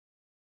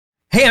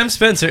Hey, I'm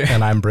Spencer.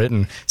 And I'm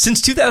Britton.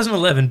 Since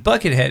 2011,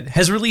 Buckethead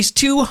has released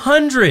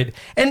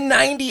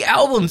 290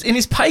 albums in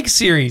his Pike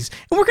series,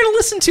 and we're going to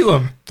listen to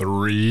them.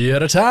 3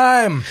 at a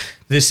time.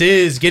 This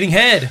is Getting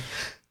Head.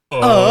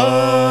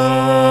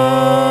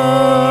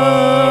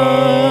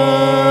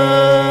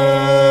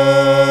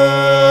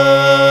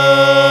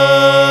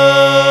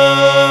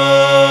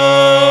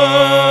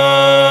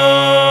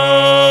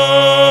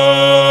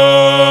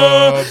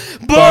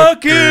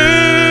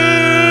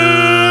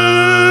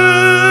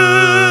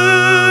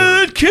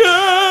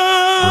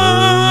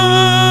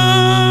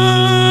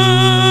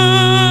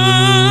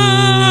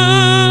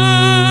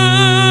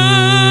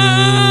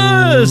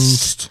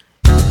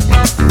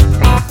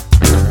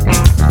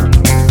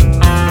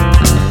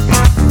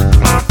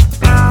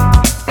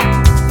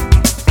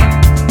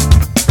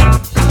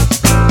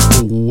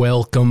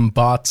 Welcome,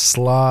 bot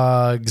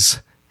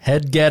slogs,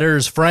 head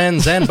getters,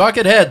 friends, and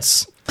bucket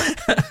heads.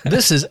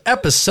 This is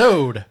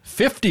episode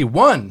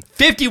 51.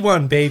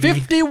 51, baby.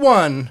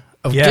 51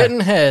 of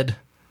Getting Head,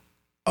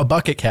 a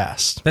bucket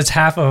cast. That's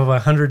half of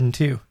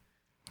 102.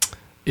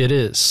 It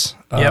is.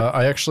 Yep.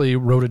 I actually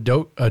wrote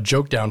a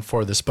joke down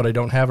for this, but I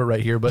don't have it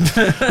right here. But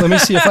let me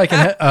see if I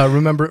can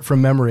remember it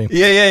from memory.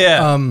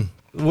 Yeah.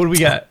 What do we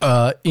got?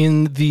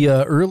 In the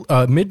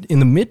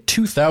mid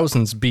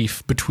 2000s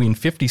beef between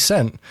 50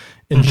 Cent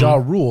and Ja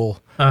Rule,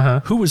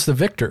 who was the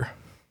victor?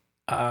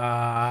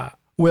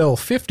 Well,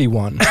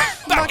 51.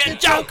 Fucking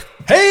joke.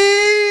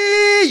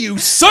 Hey, you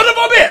son of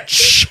a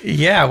bitch!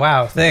 Yeah,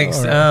 wow,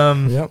 thanks.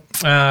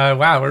 Right.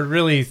 Wow, we're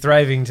really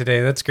thriving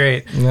today. That's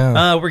great.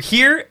 Yeah. We're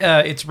here.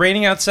 It's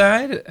raining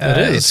outside. It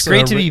is. It's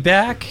great to be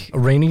back. A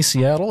rainy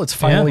Seattle. It's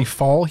finally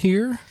fall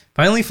here.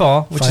 Finally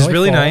fall, which is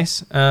really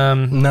nice.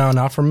 No,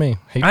 not for me.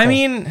 Hate fall.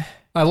 mean,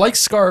 I like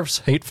scarves.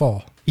 Hate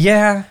fall.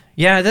 Yeah,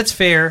 that's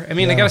fair. I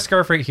mean, I got a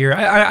scarf right here.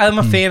 I'm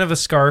a fan of a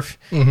scarf.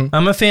 Mm-hmm.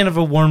 I'm a fan of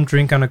a warm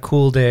drink on a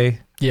cool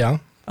day. Yeah.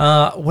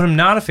 What I'm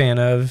not a fan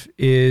of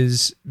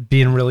is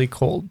being really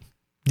cold.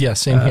 Yeah,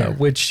 same here.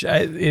 Which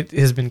it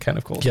has been kind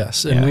of cold.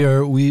 Yes, and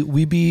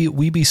we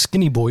be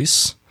skinny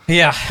boys.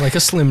 Yeah, like a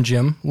Slim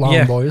Jim,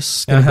 long boys,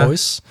 skinny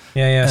boys.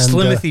 Yeah. And,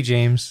 Slimothy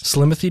James.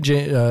 Slimothy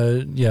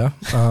James.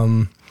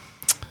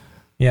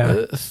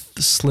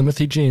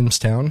 Slimothy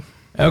Jamestown.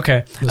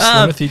 Okay. The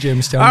Slimothy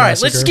Jamestown. All right,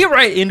 Massacre. let's get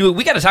right into it.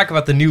 We got to talk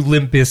about the new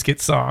Limp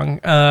Bizkit song.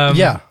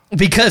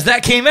 Because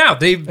that came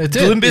out. Limp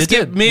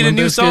Bizkit made a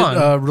new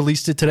song.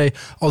 Released it today.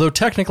 Although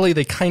technically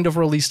they kind of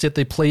released it.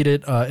 They played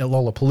it at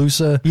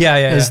Lollapalooza.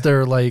 As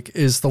their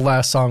is the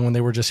last song when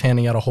they were just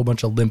handing out a whole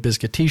bunch of Limp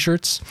Bizkit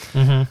t-shirts,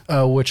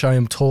 which I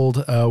am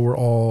told were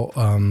all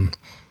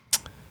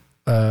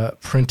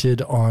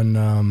printed on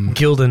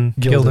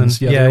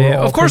Gildan's. Yeah.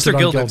 Of course they're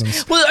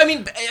Gildan's. Well, I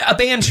mean, a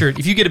band shirt,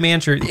 if you get a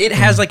band shirt, it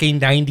has like a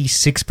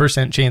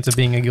 96% chance of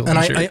being a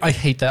Gildan shirt. And I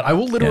hate that. I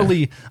will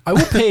literally, I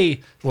will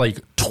pay like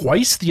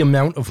twice the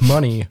amount of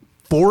money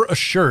for a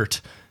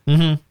shirt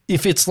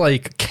if it's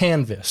like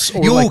canvas.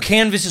 Or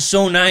canvas is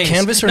so nice.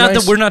 Canvas are not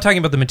nice. We're not talking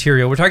about the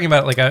material. We're talking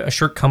about like a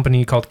shirt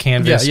company called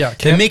Canvas. Yeah.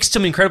 That makes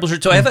some incredible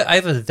shirts. So I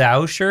have a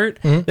Thou shirt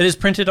that is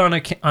printed on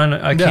a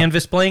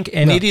canvas blank,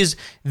 and it is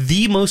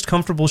the most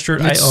comfortable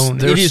shirt I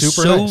own. It is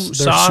so nice.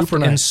 soft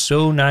and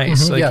so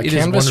nice. Like, it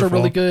Canvas is are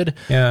really good.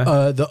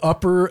 Yeah. The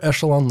upper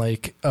echelon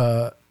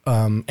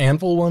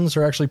Anvil ones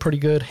are actually pretty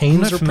good.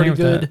 Hanes are pretty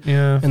good.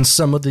 Yeah. And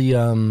some of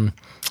the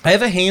I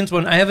have a Hanes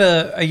one. I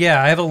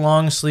have a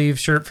long sleeve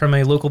shirt from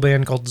a local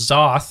band called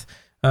Zoth.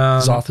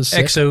 Zoth is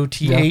sick.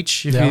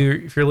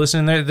 XOTH. If you're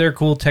listening, they're a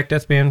cool tech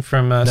death band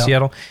from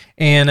Seattle.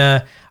 And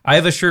I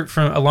have a shirt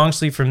from a long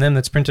sleeve from them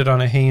that's printed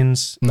on a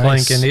Hanes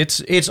blank, and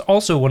it's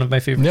also one of my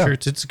favorite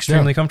shirts. It's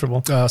extremely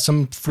comfortable.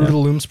 Some Fruit of the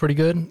Loom's pretty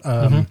good.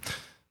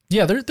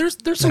 Yeah,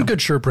 there's some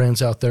good shirt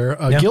brands out there.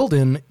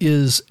 Gildan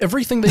is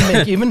everything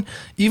they make.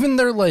 even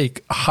their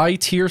like high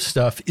tier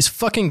stuff is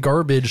fucking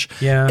garbage.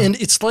 Yeah, and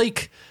it's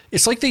like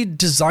they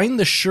designed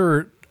the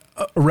shirt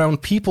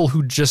around people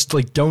who just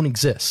like don't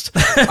exist.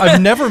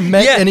 I've never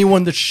met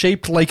anyone that's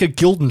shaped like a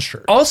Gildan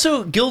shirt.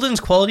 Also, Gildan's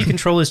quality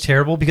control is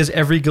terrible because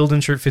every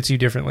Gildan shirt fits you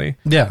differently.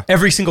 Yeah,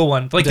 every single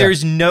one. Like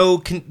there's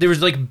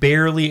like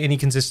barely any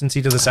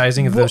consistency to the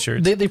sizing of those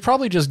shirts. They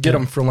probably just get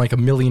them from like a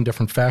million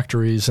different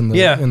factories in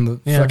the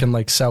fucking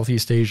like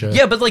Southeast Asia.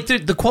 Yeah, but like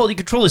the quality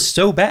control is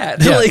so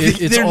bad. Yeah, like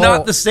they're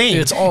not the same.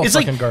 It's all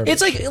fucking like, garbage.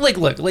 It's like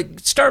look, like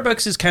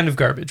Starbucks is kind of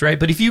garbage, right?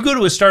 But if you go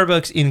to a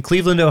Starbucks in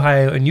Cleveland,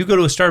 Ohio, and you go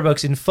to a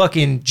Starbucks in fucking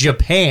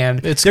Japan,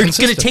 they're going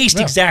to taste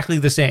exactly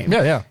the same.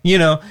 Yeah. You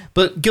know,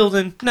 but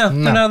Gildan, they're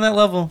not on that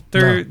level.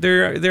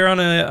 They're on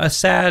a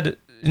sad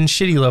and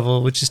shitty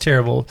level, which is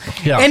terrible.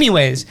 Yeah.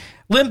 Anyways,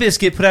 Limp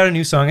Bizkit put out a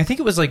new song. I think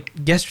it was like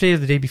yesterday or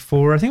the day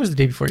before. I think it was the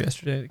day before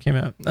yesterday that it came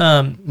out.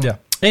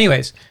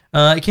 Anyways,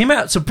 it came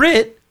out. So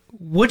Britt,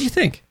 what do you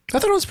think? I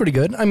thought it was pretty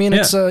good. I mean,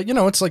 it's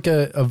it's like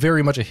a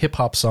very much a hip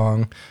hop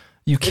song.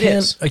 You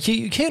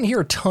can't hear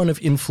a ton of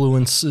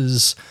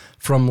influences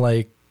from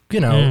like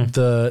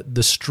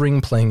the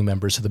string playing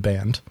members of the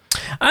band.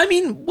 I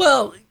mean,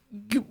 well,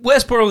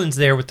 Wes Borland's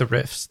there with the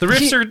riffs. The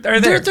riffs are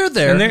there. They're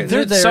there. And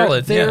they're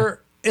solid.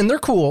 and they're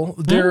cool.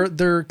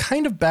 They're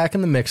kind of back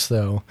in the mix,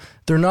 though.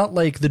 They're not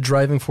like the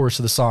driving force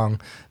of the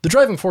song. The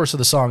driving force of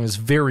the song is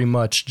very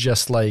much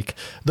just like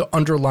the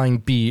underlying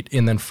beat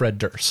and then Fred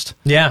Durst.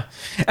 Yeah.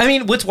 I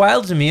mean, what's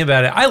wild to me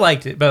about it, I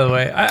liked it, by the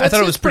way. I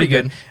thought it was pretty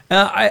good.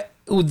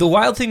 The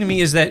wild thing to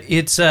me is that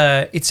it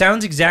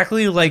sounds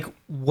exactly like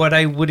what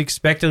I would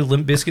expect a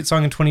Limp Bizkit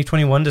song in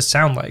 2021 to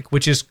sound like,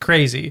 which is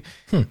crazy.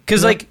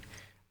 Because, like,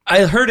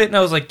 I heard it and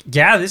I was like,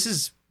 yeah, this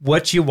is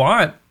what you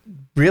want.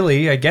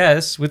 Really, I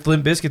guess, with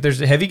Limp Bizkit, there's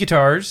heavy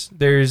guitars,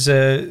 there's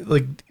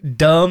like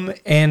dumb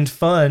and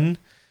fun.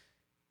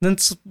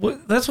 That's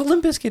what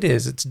Limp Bizkit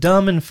is. It's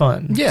dumb and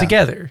fun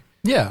together.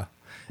 Yeah.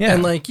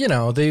 And like, you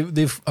know,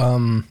 they've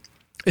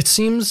it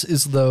seems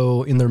as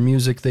though in their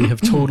music they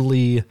have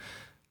totally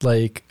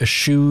like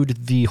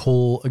eschewed the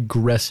whole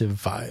aggressive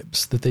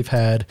vibes that they've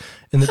had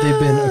and that they've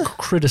been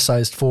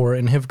criticized for,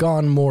 and have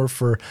gone more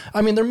for,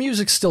 I mean, their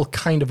music's still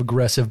kind of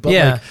aggressive, but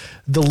like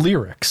the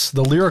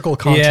lyrical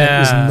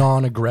content is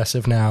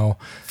non-aggressive now.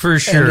 For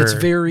sure. And it's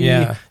very,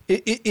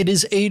 it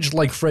is aged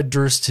like Fred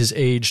Durst has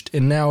aged,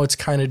 and now it's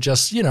kind of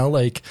just, you know,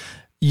 like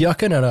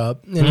yucking it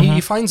up. And he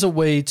finds a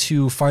way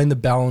to find the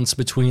balance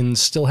between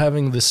still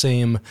having the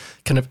same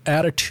kind of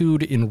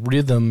attitude and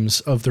rhythms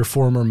of their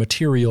former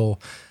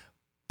material,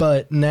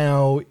 but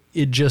now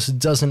it just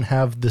doesn't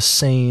have the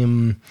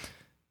same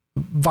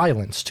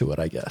violence to it,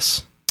 I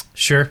guess.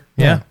 Sure.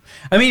 Yeah.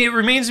 I mean, it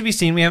remains to be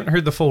seen. We haven't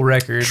heard the full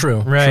record. True.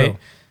 Right. True.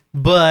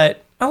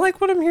 But I like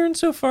what I'm hearing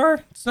so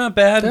far. It's not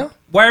bad. Yeah.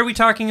 Why are we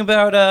talking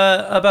about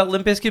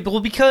Limp Bizkit? Well,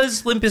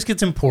 because Limp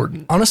Bizkit's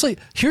important. Honestly,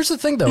 here's the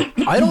thing, though.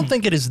 I don't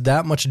think it is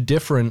that much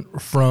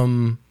different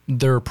from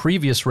their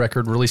previous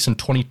record released in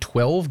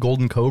 2012,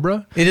 Golden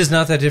Cobra. It is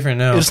not that different,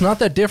 no. It's not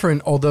that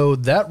different, although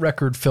that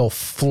record fell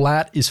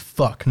flat as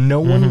fuck. No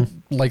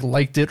one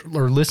liked it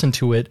or listened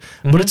to it,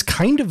 but it's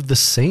kind of the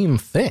same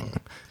thing.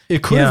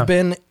 It could have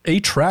been a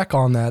track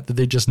on that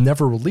they just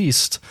never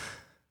released.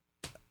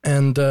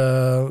 And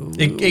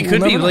it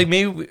could be like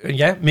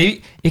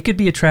maybe it could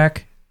be a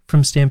track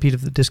from Stampede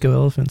of the Disco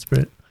Elephants,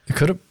 Britt.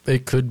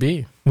 It could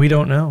be. We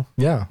don't know.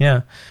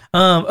 Yeah.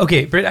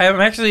 Okay, Britt,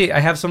 I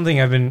have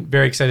something I've been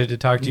very excited to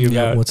talk to you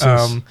about. What's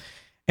this?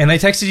 And I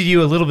texted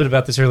you a little bit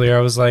about this earlier.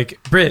 I was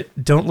like, Britt,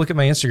 don't look at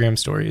my Instagram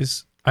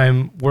stories.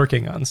 I'm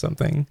working on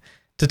something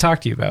to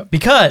talk to you about.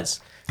 Because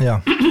we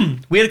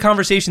had a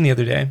conversation the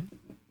other day.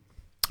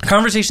 A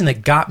conversation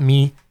that got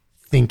me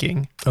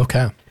thinking.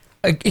 Okay.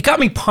 It got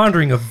me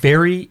pondering a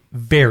very,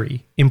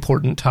 very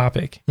important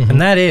topic. And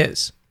that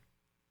is,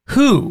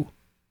 who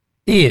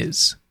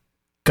is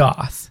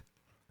goth?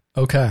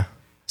 Okay.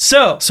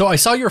 So I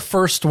saw your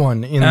first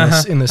one in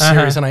this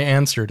series and I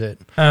answered it.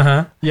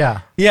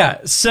 Yeah.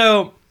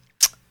 So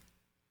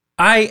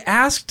I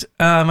asked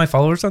my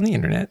followers on the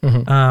internet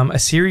a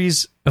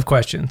series of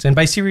questions. And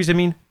by series, I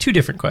mean 2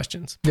 different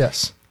questions.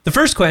 Yes. The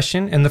first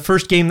question and the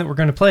first game that we're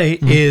going to play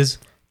is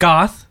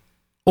goth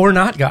or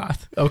not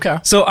goth. Okay.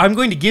 So I'm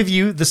going to give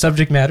you the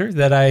subject matter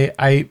that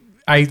I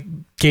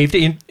gave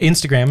to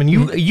Instagram, and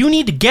you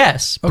need to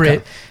guess,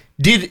 Britt.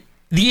 Did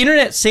the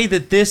internet say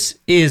that this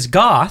is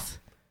goth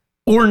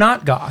or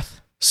not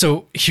goth?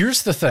 So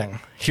here's the thing.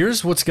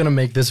 Here's what's going to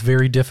make this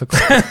very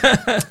difficult.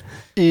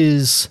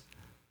 Is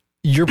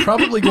you're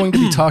probably going to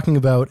be talking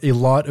about a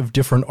lot of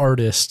different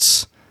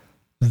artists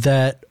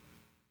that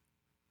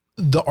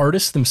the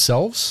artists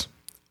themselves,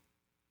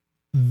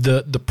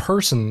 the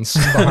persons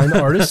behind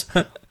the artists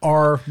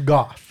are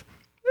goth.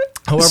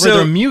 However,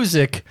 their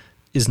music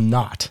is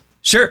not.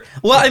 Sure.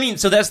 Well, I mean,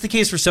 so that's the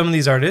case for some of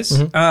these artists.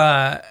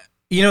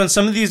 You know, and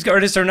some of these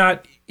artists are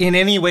not in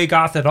any way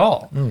goth at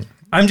all.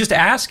 I'm just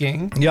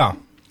asking. Yeah.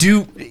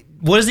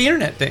 What does the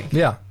internet think?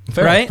 Yeah.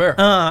 Fair, right? Fair.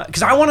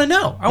 Because I want to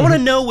know. I want to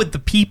know what the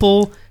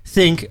people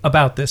think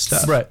about this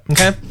stuff. Right.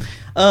 Okay.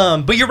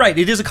 But you're right.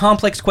 It is a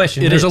complex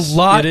question. There's a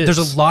lot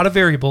of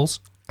variables.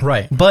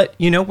 Right. But,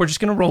 you know, we're just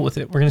going to roll with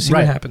it. We're going to see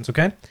what happens,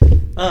 okay?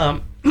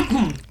 1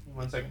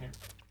 second here.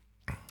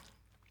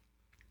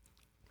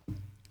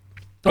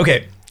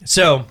 Okay,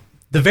 so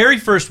the very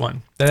first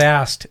one that I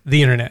asked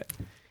the internet,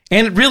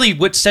 and really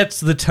what sets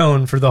the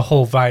tone for the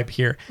whole vibe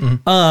here,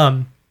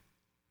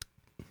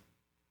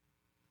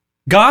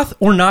 goth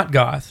or not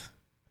goth,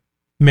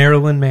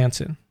 Marilyn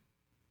Manson?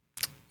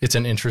 It's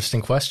an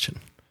interesting question.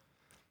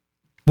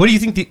 What do you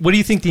think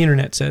the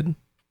internet said?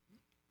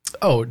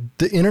 Oh,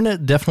 the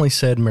internet definitely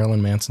said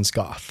Marilyn Manson's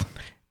goth.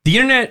 The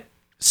internet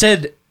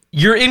said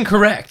you're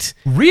incorrect.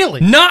 Really?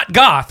 Not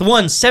goth.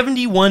 Won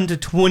 71 to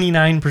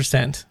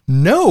 29%.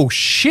 No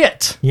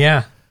shit.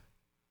 Yeah.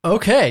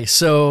 Okay,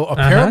 so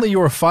apparently you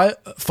were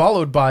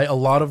followed by a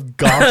lot of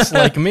goths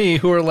like me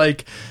who are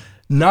like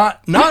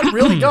not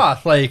really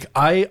goth. Like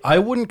I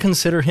wouldn't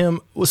consider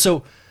him.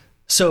 So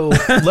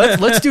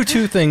let's do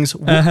 2 things.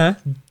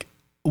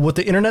 What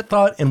the internet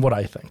thought and what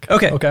I think.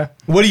 Okay.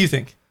 What do you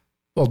think?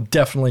 Well,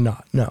 definitely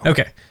not. No.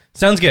 Okay.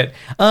 Sounds good.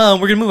 We're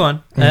going to move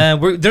on.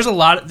 There's a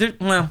lot. There's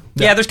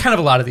kind of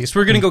a lot of these.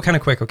 We're going to go kind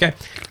of quick, okay?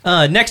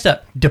 Next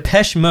up,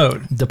 Depeche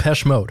Mode.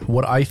 Depeche Mode.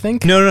 What I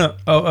think? No.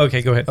 Oh,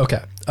 okay. Go ahead.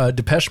 Okay.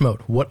 Depeche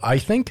Mode. What I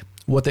think?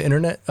 What the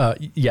internet?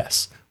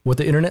 Yes. What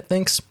the internet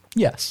thinks?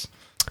 Yes.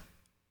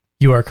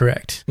 You are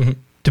correct. Mm-hmm.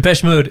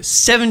 Depeche Mode,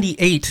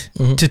 78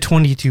 to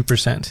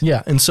 22%.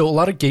 Yeah, and so a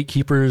lot of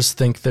gatekeepers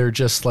think they're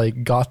just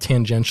like goth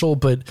tangential,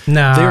 but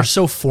they're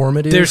so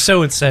formative. They're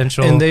so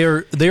essential. And they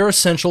are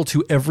essential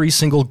to every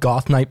single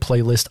goth night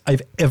playlist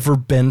I've ever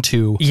been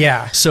to.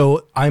 Yeah.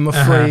 So I'm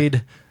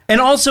afraid...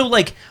 And also,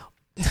 like...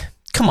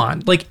 Come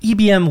on, like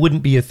EBM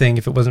wouldn't be a thing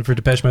if it wasn't for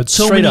Depeche Mode.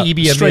 So many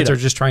EBM bands are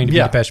just trying to be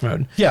Depeche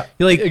Mode. Yeah,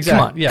 you're like,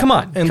 exactly. Come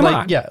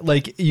on. Yeah,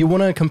 like you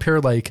want to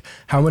compare like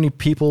how many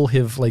people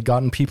have like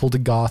gotten people to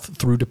goth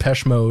through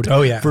Depeche Mode.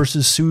 Oh yeah,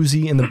 versus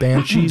Susie and the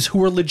Banshees,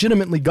 who are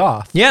legitimately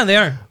goth. Yeah, they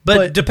are.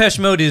 But Depeche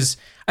Mode is,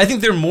 I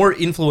think they're more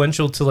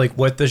influential to like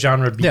what the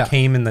genre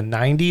became in the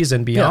 '90s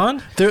and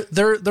beyond. Yeah.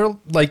 They're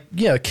like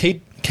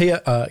KMFDM.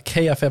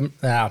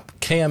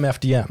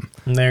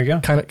 And there you go.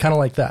 Kind of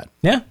like that.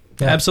 Yeah.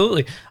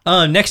 Absolutely.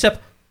 Next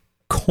up,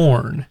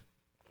 Korn.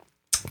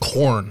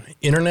 Korn.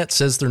 Internet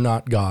says they're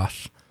not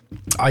goth.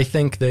 I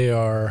think they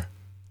are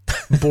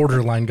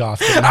borderline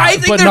goth. I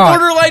think they're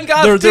borderline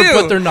goth too.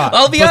 But they're not.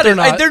 I'll be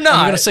honest. They're not.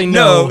 I'm going to say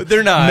no. No,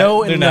 they're not.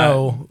 No and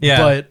no. Yeah.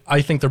 But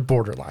I think they're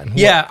borderline.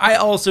 Yeah, I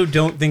also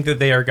don't think that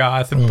they are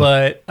goth,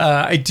 but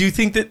I do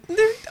think that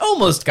they're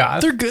almost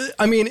goth. They're good.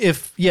 I mean,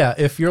 if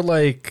you're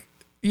like...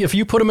 If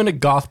you put them in a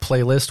goth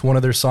playlist, one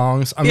of their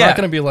songs, I'm not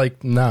going to be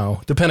like,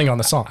 no, depending on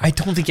the song. I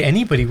don't think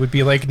anybody would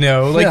be like,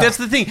 no. Like, that's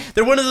the thing.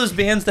 They're one of those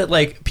bands that,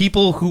 like,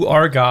 people who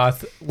are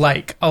goth,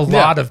 like, a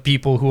lot of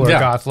people who are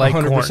goth, like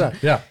 100%, Korn.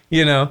 Yeah.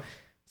 You know?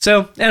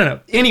 So, I don't know.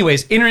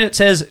 Anyways, internet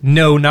says,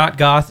 no, not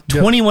goth.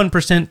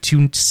 21% to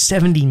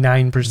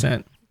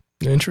 79%.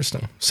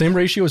 Interesting. Same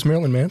ratio as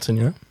Marilyn Manson,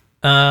 yeah?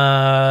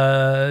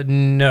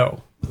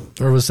 No.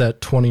 Or was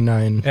that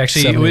 29?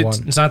 Actually,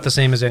 it's not the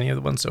same as any of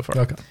the ones so far.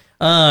 Okay.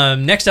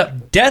 Next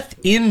up, Death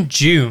in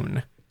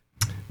June.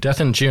 Death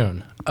in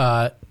June.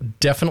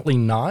 Definitely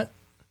not.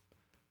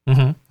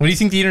 Mm-hmm. What do you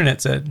think the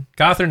internet said?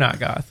 Goth or not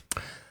goth?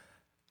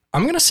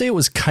 I'm going to say it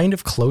was kind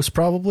of close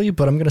probably,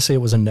 but I'm going to say it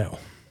was a no.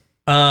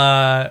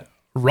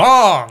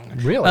 Wrong.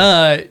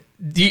 Really?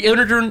 The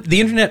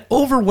internet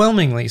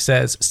overwhelmingly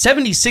says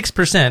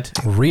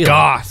 76% really?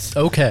 Goth.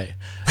 Okay.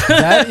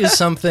 That is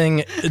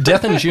something...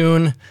 Death in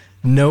June...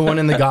 No one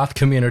in the goth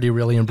community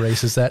really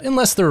embraces that,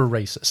 unless they're a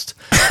racist.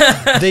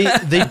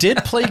 They did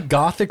play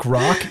gothic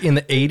rock in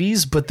the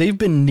 80s, but they've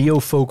been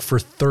neo-folk for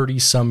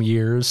 30-some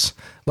years.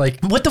 Like,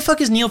 what the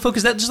fuck is neo-folk?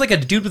 Is that just like a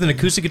dude with an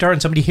acoustic guitar and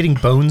somebody hitting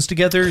bones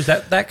together? Is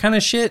that kind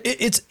of shit?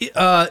 It's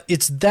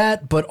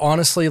that, but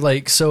honestly,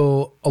 like,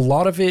 so a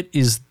lot of it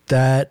is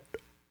that,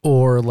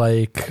 or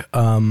like,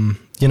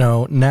 you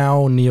know,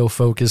 now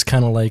neo-folk is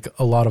kind of like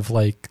a lot of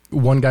like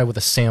one guy with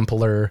a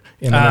sampler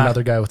and then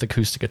another guy with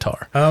acoustic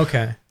guitar.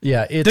 Okay.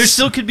 Yeah, there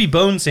still could be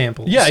bone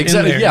samples. Yeah,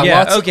 exactly.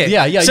 Yeah, okay.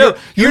 Yeah. So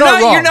you're not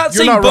wrong. You're not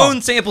saying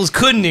bone samples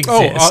couldn't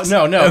exist.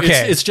 No.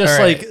 Okay. It's just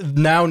like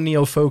now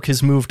neo-folk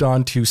has moved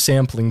on to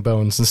sampling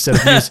bones instead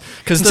of music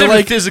because they're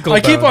like physical.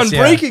 I keep on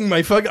breaking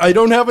my fuck. I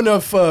don't have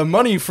enough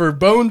money for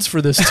bones for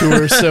this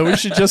tour, so we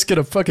should just get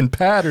a fucking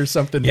pad or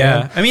something. Yeah,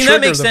 man. I mean that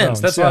makes sense.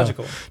 That's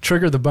logical.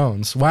 Trigger the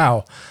bones.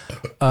 Wow,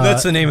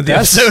 that's the name of the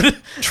episode.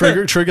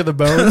 Trigger the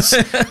bones.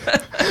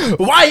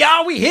 Why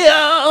are we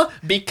here?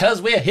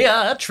 Because we're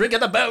here. Trigger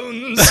the bones.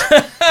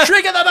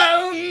 Trigger the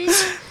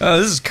bones. Oh,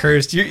 this is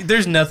cursed.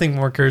 There's nothing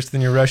more cursed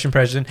than your Russian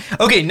president.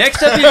 Okay,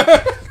 next up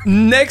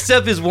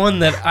is one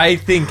that I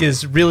think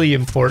is really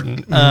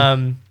important,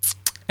 and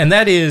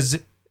that is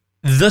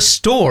the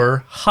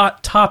store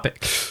Hot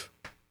Topic.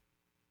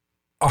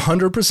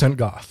 100%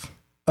 goth.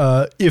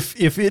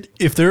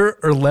 If there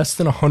are less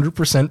than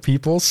 100%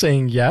 people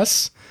saying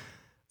yes,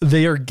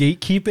 they are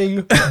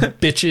gatekeeping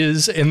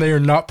bitches, and they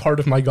are not part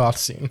of my goth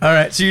scene. All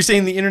right, so you're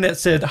saying the internet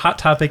said Hot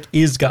Topic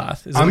is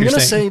goth? I'm going to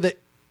say that.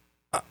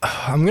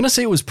 I'm going to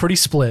say it was pretty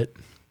split.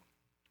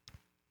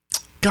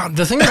 God,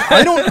 the thing is,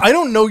 I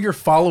don't know your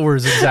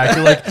followers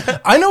exactly. Like,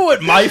 I know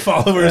what my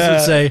followers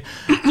would say.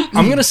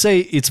 I'm going to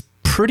say it's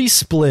pretty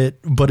split,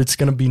 but it's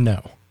going to be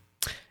no.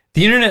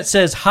 The internet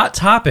says Hot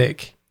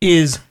Topic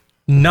is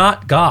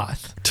not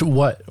goth. To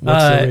what?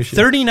 What's the ratio?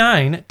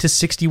 39 to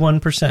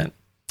 61%.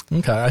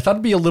 Okay, I thought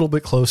it'd be a little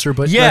bit closer,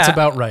 but that's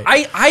about right.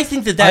 I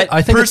think that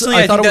I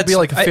thought it would be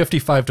like a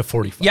 55 to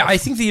 45. Yeah, I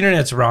think the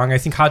internet's wrong. I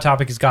think Hot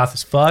Topic is goth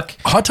as fuck.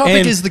 Hot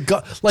Topic is the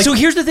goth. Like, so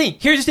here's the thing.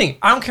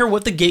 I don't care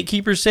what the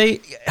gatekeepers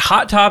say.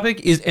 Hot Topic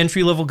is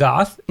entry level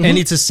goth, and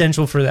it's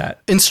essential for that.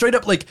 And straight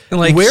up, like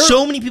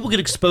so many people get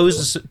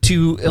exposed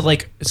to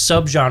like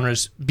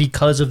subgenres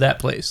because of that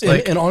place.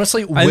 Like, and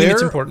honestly, I think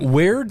it's important.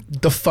 Where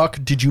the fuck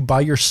did you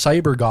buy your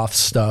cyber goth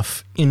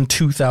stuff in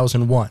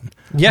 2001?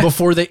 Yeah.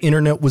 Before the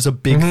internet was a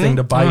big thing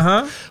to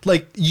buy.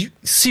 Like, you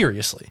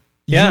seriously.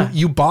 Yeah.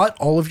 You bought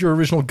all of your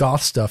original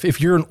goth stuff. If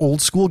you're an old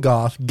school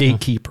goth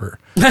gatekeeper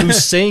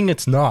who's saying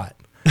it's not,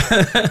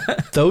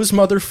 those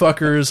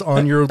motherfuckers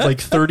on your like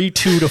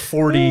 32 to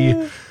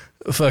 40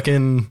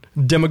 fucking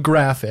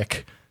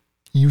demographic,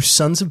 you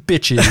sons of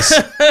bitches,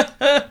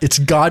 it's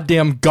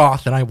goddamn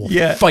goth, and I will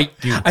fight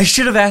you. I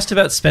should have asked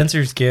about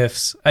Spencer's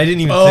Gifts. I didn't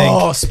even think.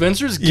 Oh,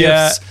 Spencer's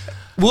Gifts.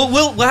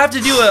 We'll have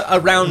to do a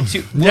round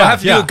 2. We'll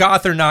have to do a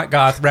goth or not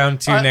goth round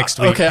 2 next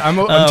week. Okay, I'm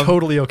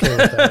totally okay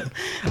with that.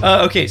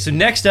 Okay, so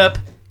next up,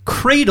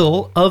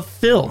 Cradle of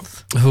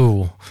Filth.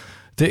 Ooh,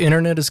 the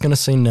internet is going to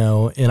say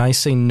no, and I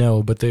say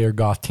no, but they are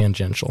goth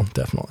tangential,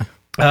 definitely.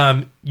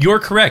 You're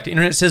correct.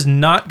 Internet says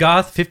not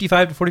goth,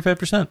 55 to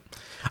 45%.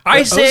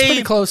 I say was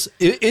pretty close.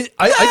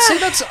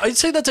 I'd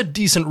say that's a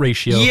decent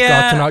ratio. Yeah,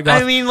 goth to not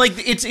goth. I mean, like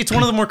it's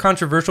one of the more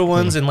controversial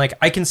ones, and like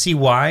I can see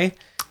why.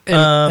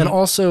 And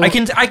also, I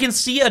can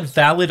see a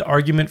valid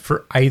argument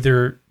for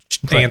either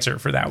answer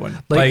for that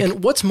one. Like,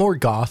 and what's more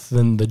goth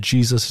than the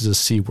Jesus is a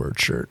C-word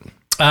shirt?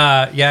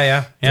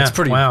 Yeah. It's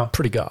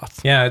pretty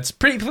goth. Yeah, it's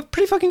pretty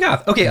fucking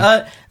goth. Okay,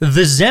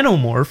 the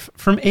Xenomorph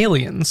from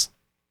Aliens.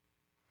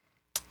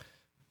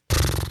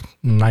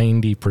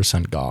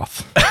 90%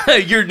 goth.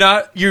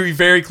 You're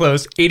very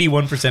close.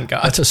 81%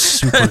 goth. That's a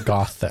super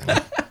goth thing.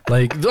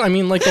 Like, I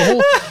mean, like the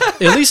whole,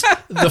 at least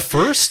the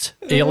first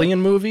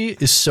Alien movie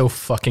is so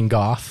fucking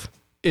goth.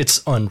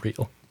 It's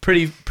unreal.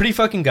 Pretty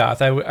fucking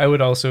goth. I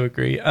would also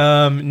agree.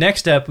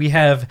 Next up, we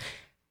have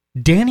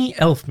Danny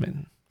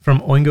Elfman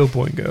from Oingo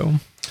Boingo.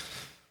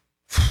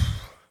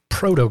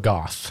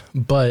 Proto-goth,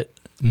 but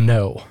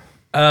no.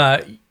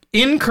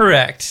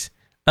 Incorrect.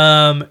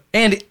 And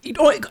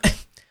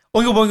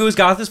Oingo Boingo is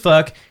goth as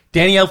fuck.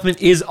 Danny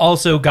Elfman is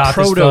also goth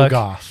as fuck.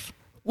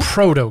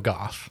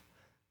 Proto-goth.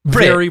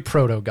 Very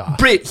proto-goth.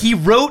 Britt, he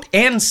wrote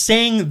and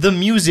sang the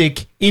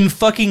music in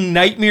fucking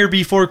Nightmare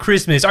Before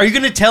Christmas. Are you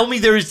going to tell me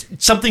there's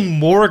something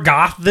more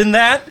goth than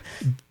that?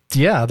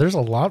 Yeah, there's a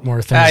lot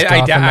more things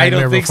goth than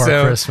Nightmare Before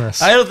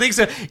Christmas. I don't think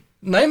so.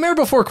 Nightmare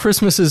Before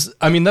Christmas is,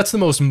 I mean, that's the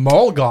most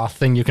mall goth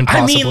thing you can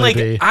possibly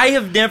be. I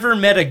have never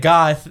met a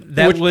goth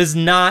that was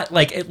not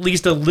like at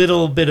least a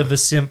little bit of a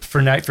simp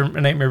for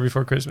Nightmare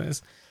Before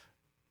Christmas.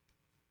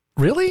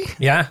 Really?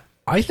 Yeah.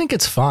 I think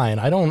it's fine.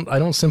 I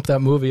don't simp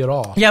that movie at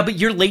all. Yeah, but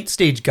you're late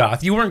stage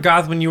goth. You weren't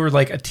goth when you were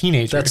like a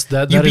teenager.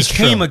 You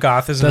became a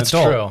goth as an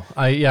adult.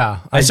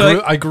 That's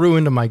true. I grew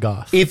into my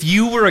goth. If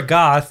you were a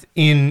goth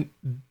when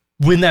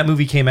that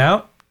movie came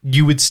out,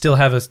 you would still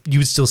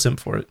simp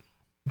for it.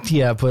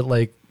 Yeah, but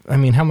like, I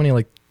mean, how many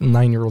like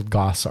 9-year-old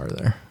goths are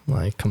there?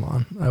 Like, come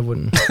on, I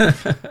wouldn't.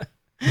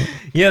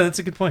 Yeah, that's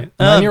a good point.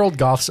 9-year-old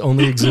goths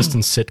only exist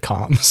in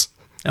sitcoms.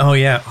 Oh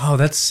yeah. Oh,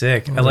 that's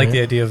sick. I like the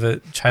idea of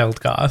a child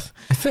goth.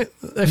 I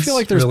feel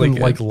like there's been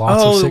like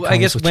lots of sitcoms. I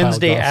guess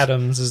Wednesday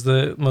Addams is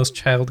the most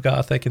child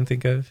goth I can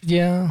think of.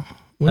 Yeah,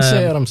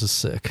 Wednesday Addams is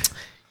sick.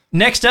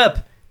 Next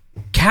up,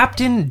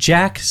 Captain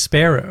Jack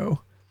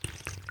Sparrow.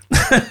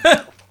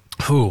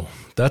 Who?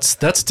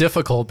 That's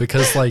difficult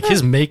because like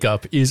his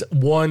makeup is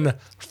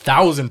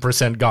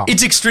 1000% goth.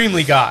 It's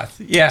extremely goth.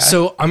 Yeah.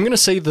 So I'm gonna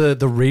say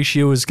the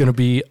ratio is gonna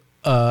be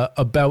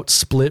about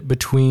split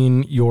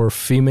between your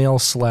female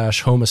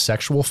 /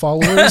 homosexual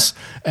followers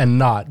and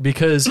not,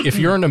 because if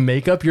you're into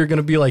makeup, you're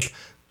gonna be like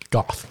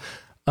goth.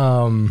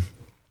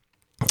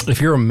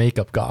 If you're a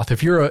makeup goth,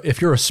 if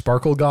you're a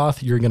sparkle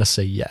goth, you're gonna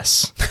say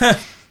yes. I'm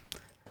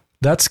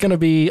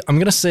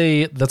gonna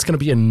say that's gonna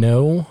be a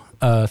no.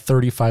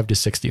 35 to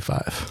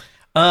 65.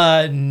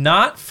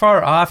 Not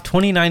far off.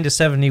 29 to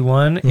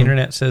 71.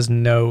 Internet says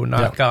no,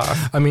 not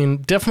goth. I mean,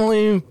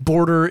 definitely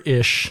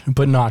border-ish,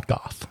 but not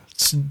goth.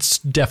 It's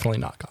definitely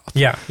not goth.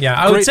 Yeah.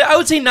 I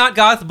would say not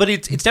goth, but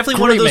it's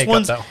definitely one of those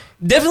ones. Though.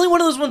 Definitely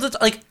one of those ones that's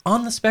like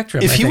on the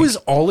spectrum. If he was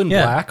all in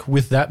black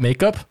with that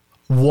makeup,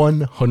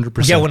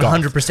 100%. Yeah,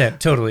 100%.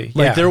 Totally.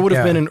 Like there would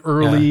have been an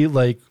early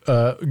like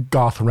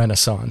goth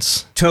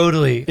renaissance.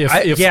 Totally.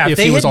 If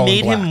they had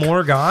made him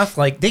more goth,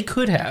 like they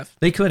could have.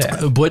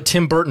 But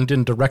Tim Burton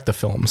didn't direct the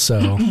film,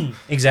 so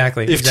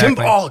exactly. If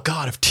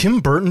Tim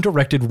Burton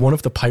directed one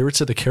of the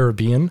Pirates of the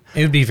Caribbean,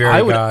 it would be very.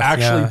 I would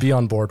actually be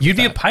on board. You'd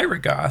be a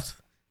pirate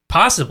goth,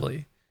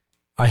 possibly.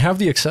 I have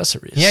the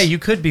accessories. Yeah, you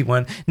could be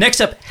one.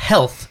 Next up,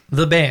 Health,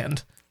 the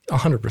band.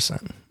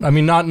 100%. I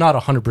mean, not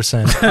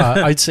 100%.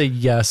 I'd say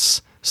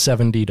yes,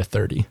 70 to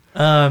 30.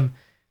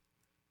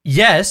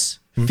 Yes,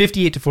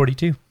 58 to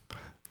 42.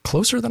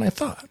 Closer than I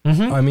thought.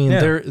 Mm-hmm. I mean,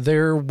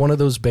 they're one of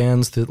those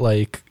bands that,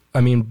 like,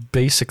 I mean,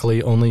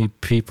 basically only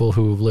people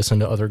who listen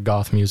to other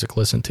goth music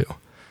listen to.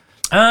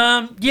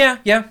 Yeah.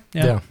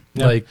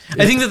 Like,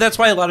 I think that's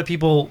why a lot of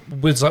people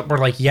were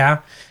like,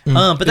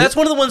 but that's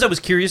one of the ones I was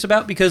curious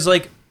about because,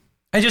 like,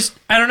 I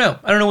don't know.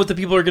 I don't know what the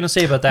people are going to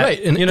say about that.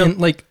 Right. And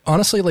like,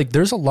 honestly, like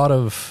there's a lot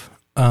of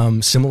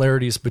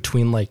similarities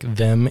between like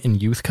them and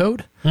Youth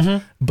Code,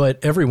 but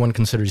everyone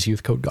considers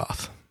Youth Code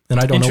goth. And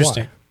I don't know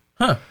why.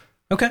 Huh.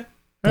 Okay.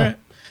 All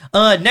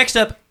right. Next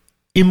up,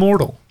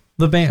 Immortal,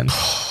 the band.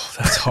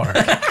 That's hard.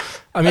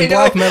 I mean,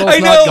 black metal's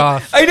not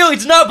goth. I know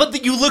it's not,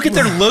 but you look at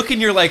their look and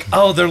you're like,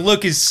 oh, their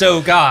look is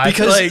so goth.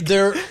 Because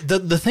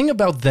the thing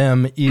about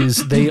them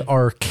is they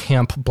are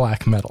camp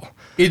black metal.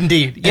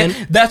 Indeed. Yeah, and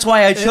that's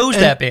why I chose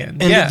that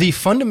band. And the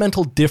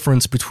fundamental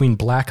difference between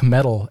black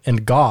metal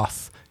and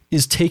goth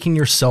is taking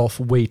yourself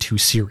way too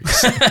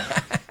seriously.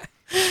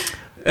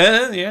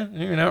 Yeah,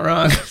 you're not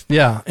wrong.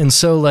 Yeah, and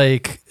so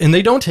like, and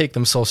they don't take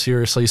themselves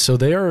seriously, so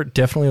they are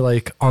definitely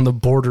like on the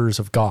borders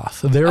of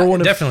goth. They're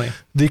one of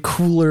the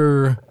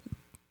cooler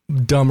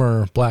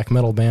dumber black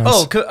metal bands.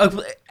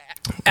 Oh,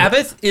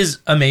 Abath is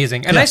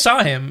amazing, and I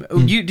saw him.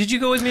 Did you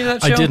go with me to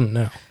that show? I didn't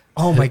know.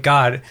 Oh my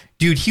god,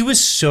 dude, he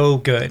was so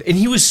good, and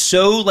he was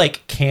so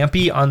like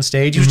campy on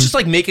stage. He was just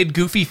like making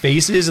goofy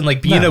faces and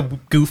like being a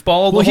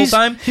goofball the whole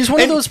time. He's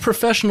one of those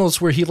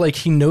professionals where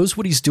he knows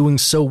what he's doing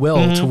so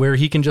well to where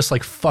he can just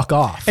like fuck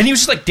off. And he was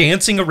just like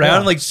dancing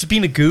around, like just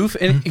being a goof,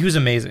 and he was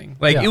amazing.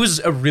 Like it was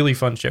a really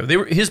fun show.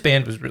 His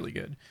band was really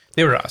good.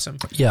 They were awesome.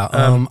 Yeah,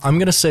 I'm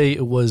gonna say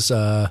it was.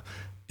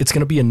 It's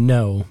gonna be a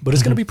no, but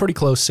it's gonna be pretty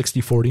close,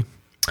 60-40.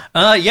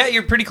 Yeah,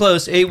 you're pretty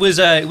close. It was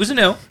a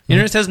no.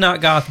 Internet says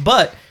not goth,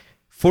 but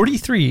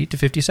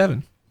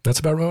 43-57. That's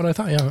about what I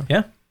thought.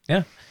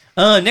 Yeah.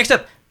 Next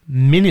up,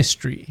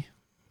 Ministry.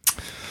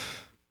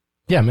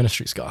 Yeah,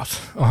 Ministry's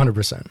goth,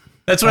 100%.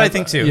 That's what I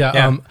think too.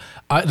 Yeah.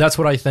 That's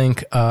what I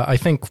think. I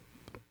think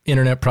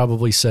Internet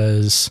probably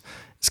says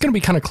it's going to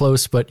be kind of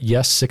close, but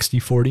yes,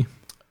 60-40.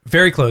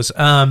 Very close.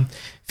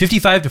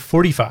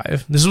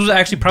 55-45. This was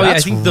actually probably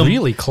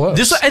really close.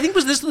 This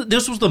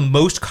was the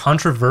most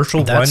controversial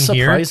one here. That's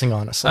surprising,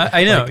 honestly.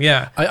 I know.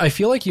 Yeah. I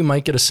feel like you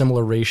might get a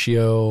similar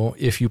ratio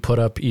if you put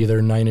up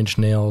either Nine Inch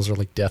Nails or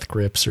like Death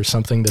Grips or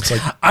something that's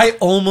like. I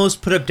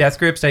almost put up Death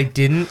Grips. I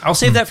didn't. I'll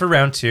save that for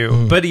round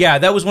 2. But yeah,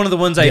 that was one of the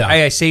ones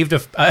I saved a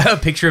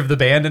picture of the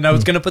band, and I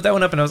was going to put that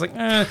one up, and I was like,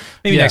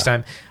 maybe next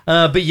time.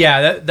 But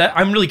yeah, that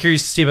I'm really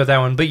curious to see about that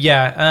one. But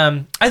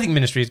yeah, I think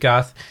Ministry is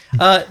goth.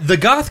 The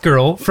Goth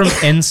Girl from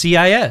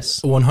NCIS.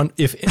 100.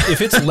 If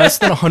it's less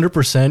than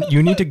 100%,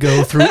 you need to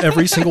go through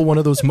every single one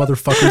of those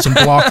motherfuckers and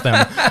block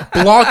them.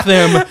 Block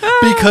them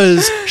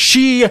because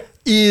she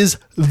is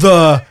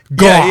the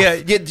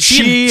goth. Yeah.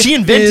 She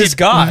invented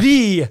goth.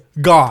 The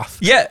goth.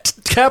 Yeah.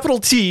 Capital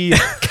T,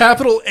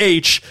 capital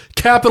H,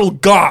 capital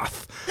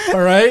goth.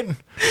 All right.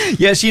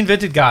 Yeah, she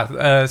invented goth.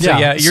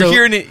 You're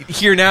hearing it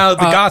here now.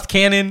 The goth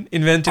canon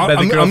invented by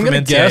the girl from NCIS. I'm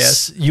going to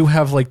guess you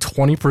have like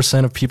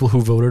 20% of people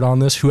who voted on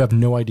this who have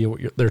no idea what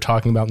they're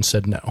talking about and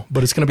said no.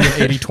 But it's going to be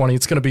an 80-20.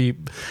 It's going to be...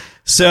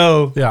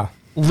 So, yeah.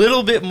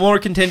 Little bit more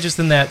contentious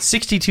than that.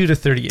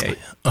 62-38.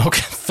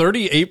 Okay,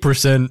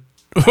 38%.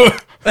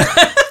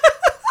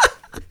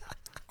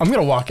 I'm going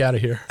to walk out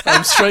of here.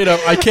 I'm straight up.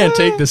 I can't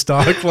take this,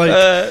 dog. Like,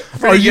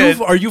 are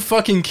you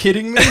fucking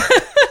kidding me?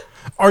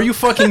 Are you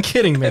fucking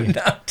kidding me? I'm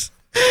not.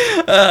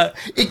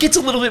 It gets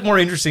a little bit more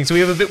interesting, so we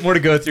have a bit more to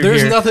go through.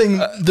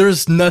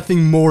 There's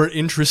nothing more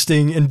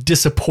interesting and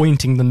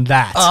disappointing than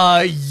that.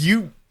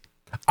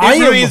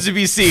 Remains to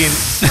be seen.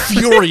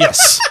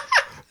 Furious.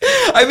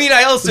 I mean,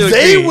 I also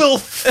they will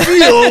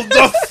feel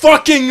the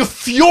fucking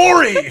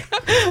fury.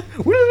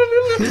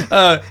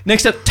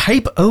 Next up,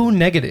 Type O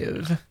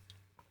Negative.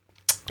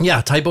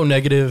 Yeah, Type O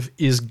Negative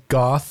is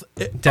goth.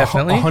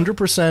 Definitely.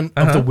 100%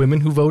 of the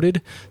women who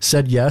voted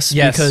said yes.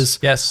 Because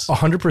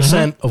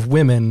 100% of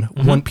women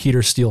want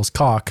Peter Steele's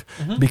cock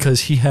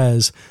because he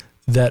has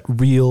that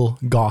real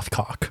goth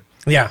cock.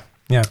 Yeah.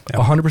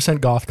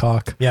 100% goth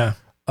cock. Yeah.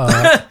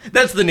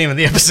 That's the name of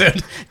the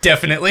episode.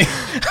 Definitely.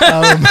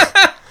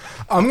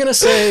 I'm going to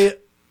say...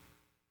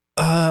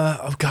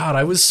 oh God,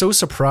 I was so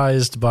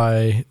surprised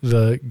by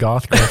the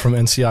goth girl from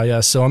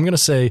NCIS. So I'm going to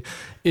say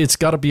it's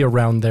got to be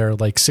around there,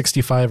 like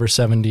 65 or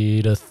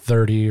 70 to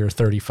 30 or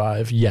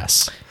 35.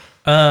 Yes.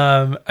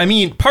 I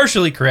mean,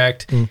 partially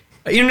correct.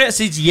 Internet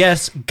says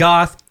yes,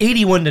 goth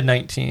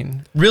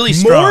 81-19. Really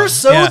strong. More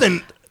so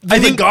than I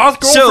think the goth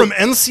girl from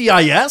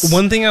NCIS?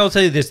 One thing I will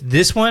tell you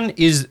this one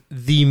is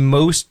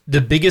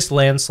the biggest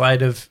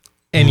landslide of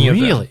any of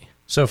them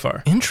so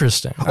far.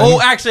 Interesting.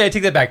 Actually, I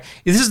take that back.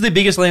 This is the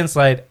biggest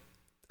landslide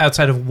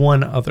outside of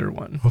one other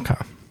one. Okay.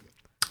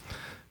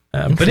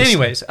 But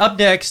anyways, up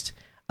next,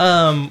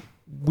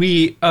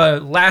 we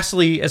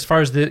lastly, as far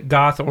as the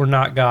goth or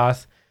not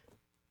goth,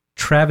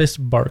 Travis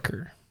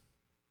Barker.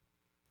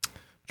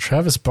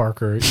 Travis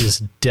Barker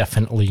is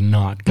definitely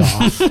not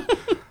goth.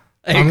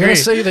 I'm going to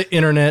say the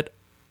internet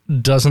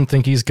doesn't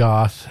think he's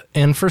goth,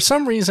 and for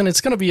some reason it's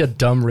going to be a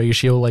dumb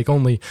ratio, like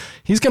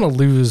he's going to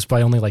lose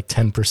by only like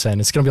 10%.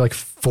 It's going to be like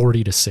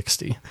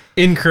 40-60.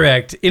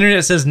 Incorrect.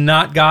 Internet says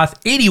not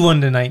goth,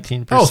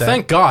 81-19%. Oh,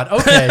 thank God.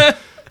 Okay.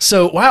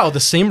 So, wow,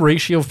 the same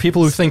ratio of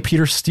people who think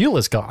Peter Steele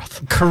is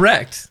goth.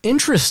 Correct.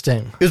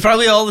 Interesting. It's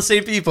probably all the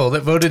same people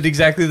that voted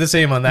exactly the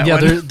same on that one.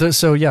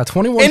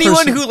 21%.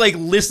 Anyone who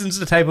listens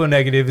to Type O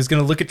Negative is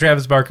going to look at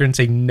Travis Barker and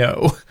say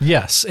no.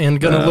 Yes, and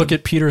going to look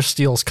at Peter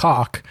Steele's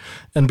cock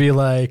and be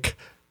like,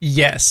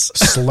 yes.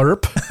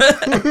 Slurp.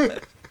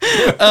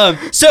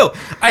 So,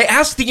 I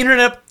asked the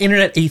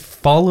internet a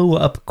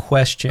follow-up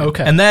question.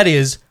 Okay. And that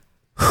is,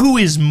 who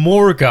is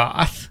more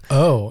goth?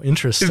 Oh,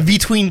 interesting.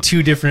 Between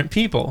two different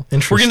people.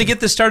 Interesting. We're going to get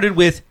this started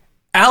with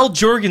Al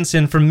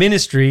Jorgensen from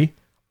Ministry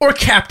or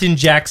Captain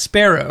Jack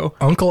Sparrow.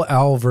 Uncle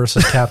Al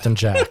versus Captain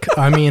Jack.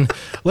 I mean,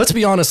 let's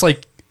be honest,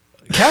 like,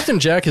 Captain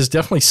Jack is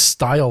definitely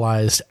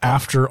stylized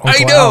after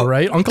Uncle Al,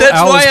 right? Uncle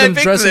Al has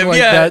been dressing like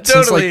that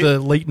since like the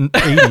late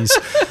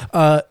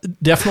 80s.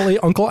 Definitely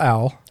Uncle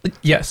Al.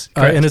 Yes.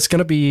 And it's going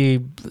to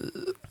be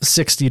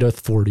 60 to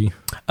 40.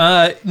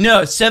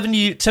 No,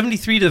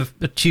 73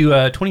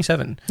 to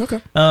 27.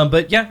 Okay.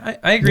 But yeah,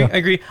 I agree. Yeah. I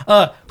agree.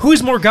 Who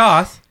is more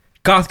goth?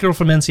 Goth Girl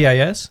from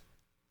NCIS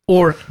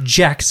or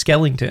Jack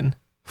Skellington?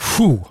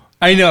 Whew.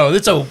 I know,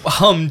 that's a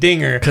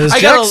humdinger. Because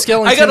Jack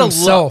Skellington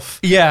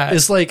himself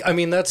is like, I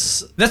mean,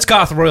 that's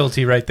goth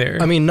royalty right there.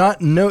 I mean,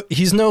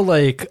 he's no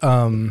like,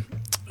 fucking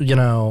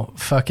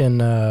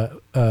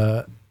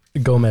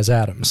Gomez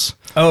Addams.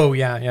 Oh,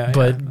 yeah.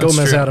 But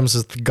Gomez Addams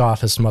is the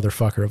gothest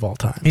motherfucker of all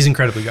time. He's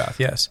incredibly goth,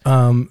 yes.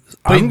 I'm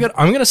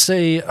gonna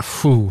say,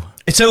 whew.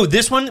 So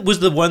this one was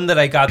the one that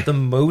I got the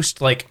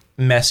most like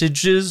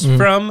messages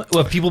from,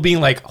 of people being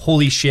like,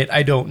 holy shit,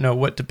 I don't know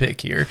what to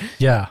pick here.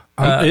 Yeah,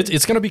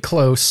 it's going to be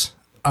close,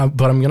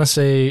 but I'm going to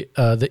say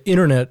the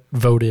internet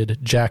voted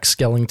Jack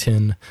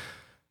Skellington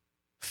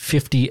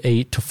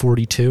 58 to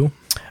 42.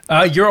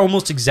 You're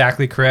almost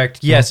exactly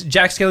correct. Yes,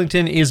 Jack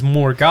Skellington is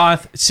more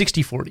goth,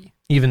 60-40,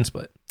 even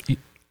split.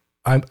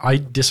 I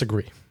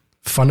disagree.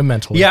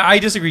 Fundamentally. Yeah, I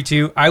disagree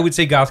too. I would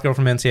say Goth Girl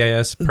from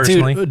NCIS,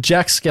 personally. Dude,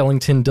 Jack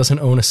Skellington doesn't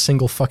own a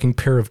single fucking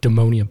pair of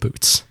Demonia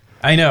boots.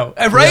 I know,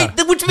 right?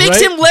 Yeah. Which makes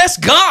him less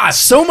goth.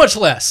 So much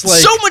less. Like,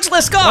 so much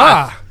less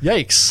goth.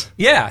 Yikes.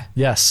 Yeah.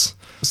 Yes.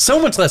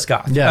 So much less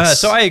goth. Yes.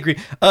 So I agree.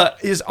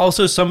 Is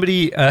also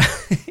somebody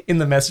in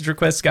the message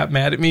request got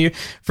mad at me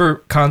for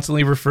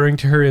constantly referring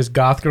to her as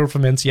Goth Girl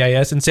from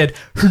NCIS and said,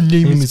 her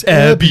name is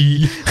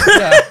Abby.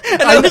 Yeah.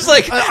 And I was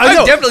like,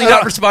 I'm definitely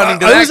not responding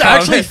to that. I was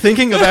actually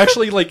thinking of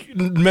like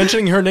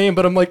mentioning her name,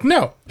 but I'm like,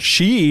 no,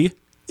 she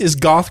is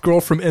Goth Girl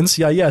from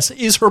NCIS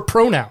is her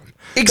pronoun.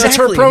 Exactly. That's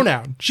her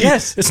pronoun.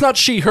 Yes. It's not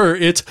she, her.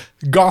 It's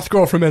Goth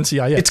Girl from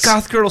NCIS. It's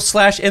Goth Girl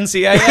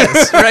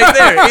 /NCIS right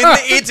there.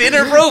 It's in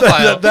her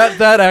profile.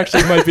 That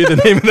actually might be the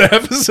name of the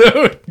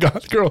episode.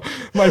 Goth Girl.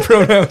 My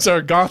pronouns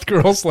are Goth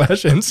Girl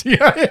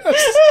 /NCIS.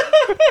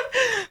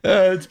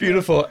 It's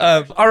beautiful.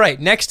 All right,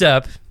 next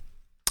up.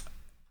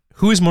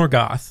 Who is more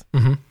goth?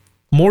 Mm-hmm.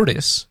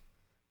 Mortis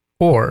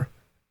or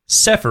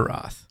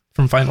Sephiroth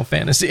from Final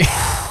Fantasy?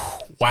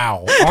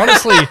 Wow.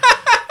 Honestly...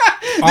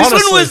 This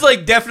one was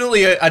like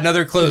definitely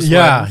another close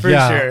one for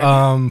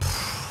sure.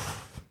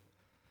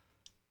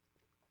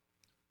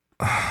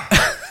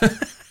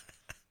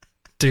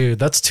 Dude,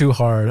 that's too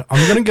hard.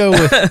 I'm gonna go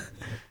with.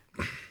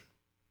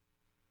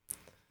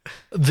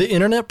 The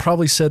internet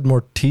probably said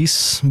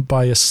Mortis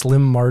by a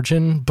slim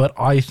margin, but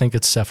I think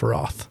it's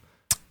Sephiroth.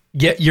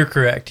 Yeah, you're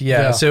correct.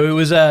 Yeah. So it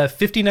was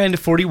 59 to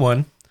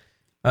 41.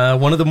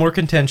 One of the more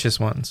contentious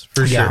ones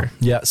for sure.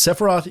 Yeah,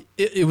 Sephiroth.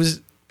 It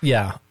was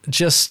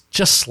just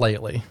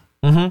slightly.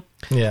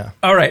 Mm-hmm. Yeah.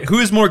 All right. Who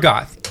is more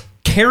goth?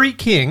 Carrie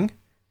King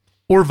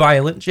or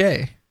Violent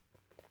J?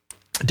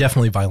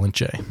 Definitely Violent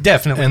J.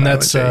 Definitely. And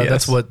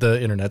that's what the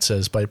internet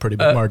says by a pretty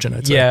big margin,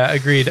 I'd say. Yeah,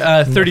 agreed.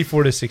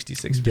 34 to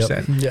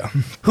 66%. Yep. Yeah.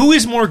 Who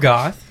is more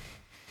goth?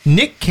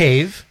 Nick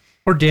Cave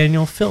or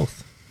Daniel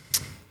Filth?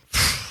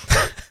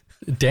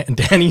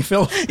 Danny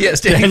Filth?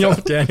 Yes, Daniel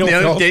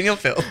Filth. Daniel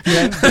Filth.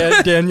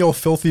 Daniel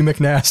Filthy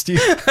McNasty.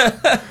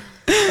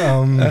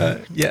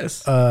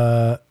 Yes.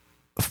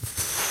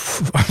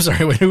 I'm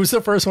sorry, wait, who was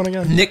the first one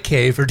again? Nick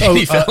Cave or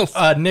Danny Filth?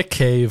 Nick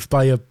Cave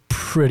by a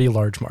pretty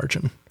large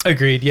margin.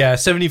 Agreed, yeah,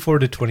 74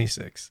 to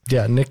 26.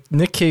 Yeah,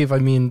 Nick Cave, I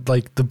mean,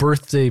 like, the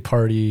birthday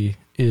party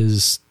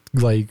is,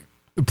 like,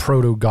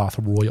 proto-goth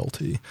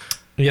royalty.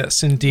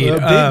 Yes, indeed.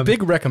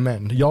 Big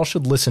recommend. Y'all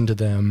should listen to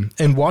them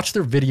and watch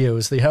their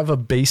videos. They have a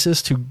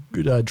bassist who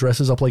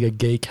dresses up like a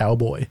gay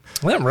cowboy.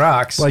 Well, that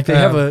rocks. Like they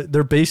have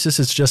their bassist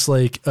is just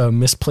like a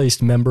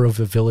misplaced member of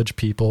the Village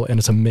People, and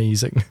it's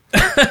amazing.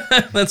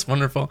 That's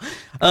wonderful.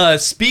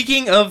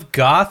 Speaking of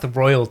goth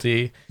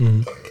royalty,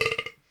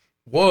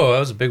 whoa, that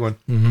was a big one.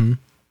 Mm-hmm.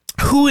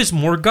 Who is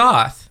more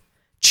goth?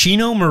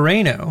 Chino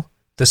Moreno,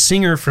 the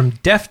singer from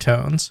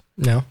Deftones,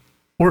 no,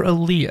 or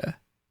Aaliyah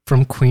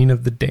from Queen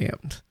of the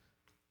Damned?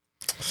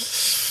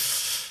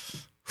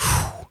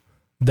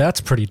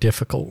 That's pretty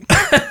difficult.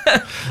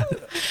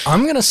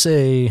 I'm going to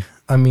say,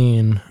 I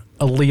mean,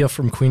 Aaliyah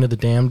from Queen of the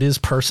Damned is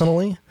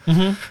personally.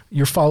 Mm-hmm.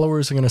 Your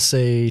followers are going to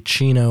say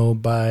Chino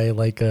by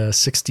like a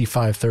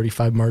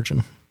 65-35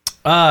 margin.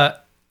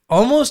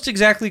 Almost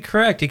exactly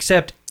correct,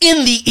 except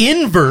in the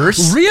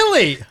inverse.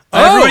 Really?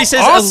 Everybody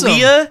says awesome.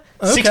 Aaliyah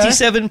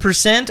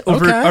 67%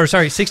 over, or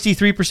sorry,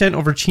 63%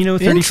 over Chino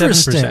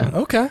 37%.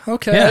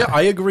 Okay. Yeah.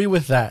 I agree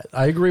with that.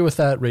 I agree with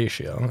that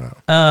ratio.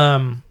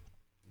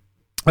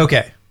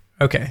 Okay.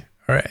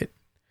 All right.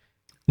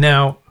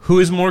 Now, who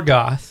is more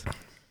goth?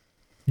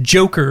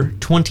 Joker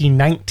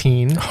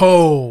 2019.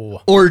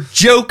 Oh. Or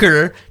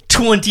Joker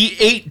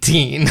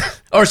 2018.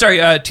 Or sorry,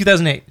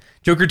 2008.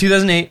 Joker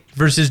 2008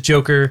 versus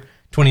Joker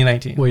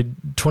 2019.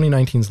 Wait,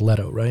 2019's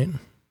Leto, right?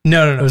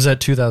 No. Or was that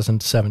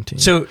 2017?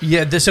 So,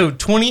 yeah, so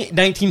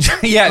 2019,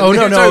 yeah. Oh,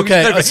 no,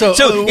 okay. So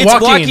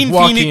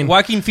it's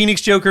Joaquin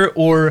Phoenix Joker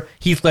or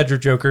Heath Ledger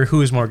Joker.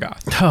 Who is more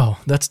goth? Oh,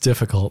 that's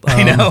difficult.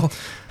 I know.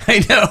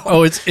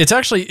 Oh, it's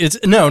actually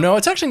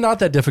not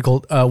that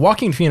difficult.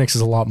 Joaquin Phoenix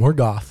is a lot more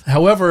goth.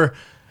 However,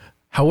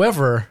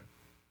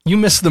 you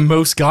missed the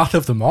most goth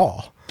of them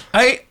all.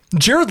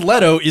 Jared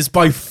Leto is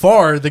by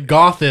far the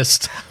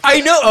gothest.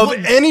 I know of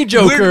any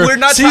Joker. We're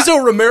not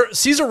Cesar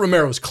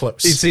Romero's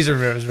close. Cesar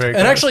Romero's very close.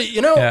 And actually,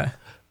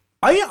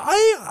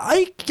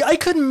 I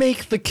could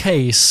make the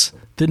case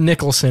that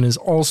Nicholson is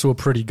also a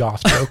pretty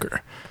goth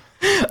Joker.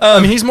 I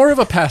mean, he's more of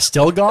a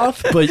pastel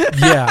goth, but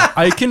yeah,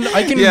 I can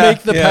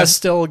make the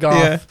pastel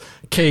goth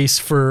case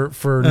for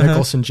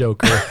Nicholson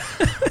Joker.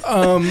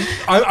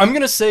 I'm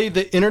gonna say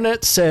the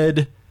internet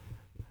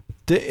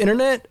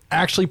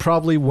actually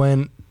probably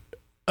went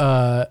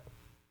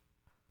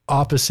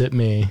opposite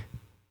me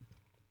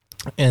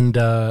and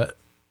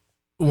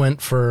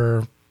went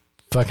for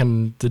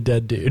fucking the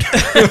dead dude.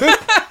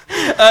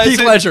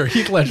 Heath Ledger.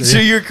 So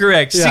you're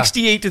correct.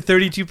 68 to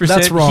 32%.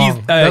 That's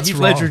wrong. Heath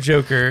Ledger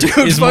Joker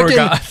is more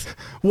goth.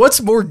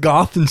 What's more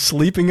goth than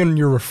sleeping in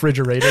your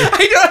refrigerator?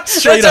 I know.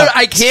 Straight up.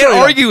 I can't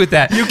argue with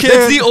that. You can't.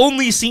 That's the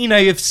only scene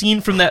I have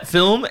seen from that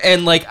film,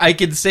 and I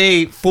can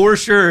say for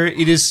sure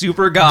it is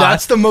super goth.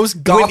 That's the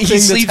most goth thing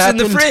that's sleeps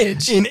happened in the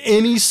fridge in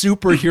any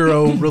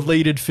superhero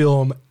related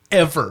film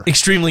ever.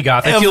 Extremely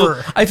goth.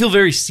 I feel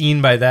very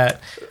seen by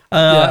that.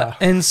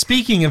 And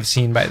speaking of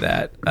seen by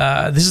that,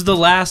 this is the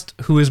last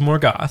Who is More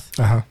Goth,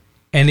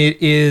 and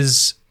it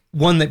is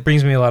one that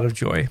brings me a lot of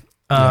joy.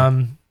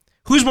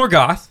 Who's more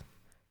goth?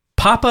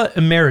 Papa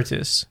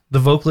Emeritus, the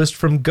vocalist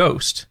from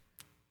Ghost,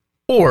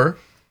 or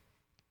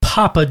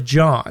Papa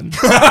John?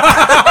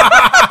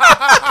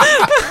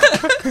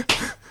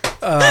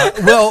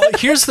 Well,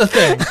 here's the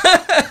thing.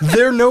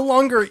 There no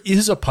longer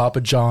is a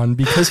Papa John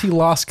because he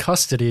lost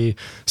custody,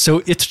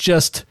 so it's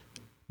just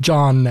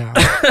John now.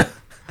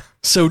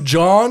 So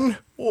John,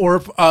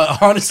 or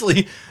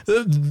honestly,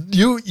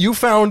 you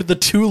found the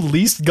two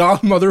least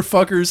goth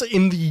motherfuckers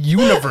in the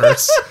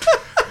universe.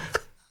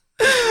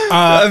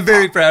 I'm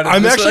very proud of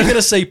I'm actually going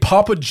to say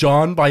Papa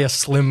John by a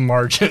slim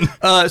margin.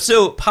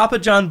 So Papa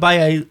John by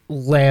a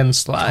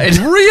landslide.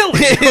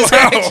 Really?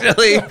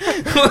 Actually.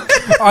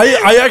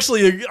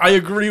 I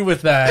agree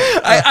with that.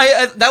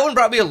 That one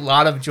brought me a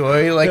lot of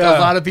joy. A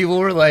lot of people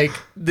were like,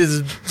 this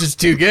is just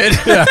too good.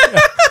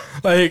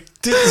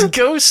 This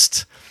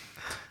Ghost...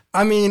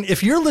 I mean,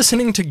 if you're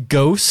listening to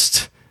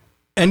Ghost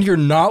and you're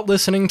not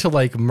listening to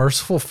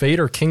Merciful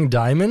Fate or King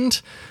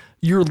Diamond,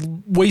 you're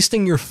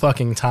wasting your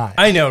fucking time.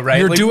 I know, right?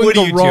 You're doing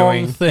the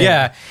wrong thing.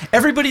 Yeah.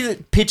 Everybody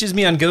that pitches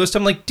me on Ghost,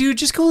 I'm like, dude,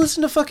 just go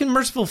listen to fucking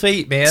Merciful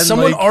Fate, man.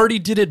 Someone already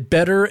did it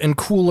better and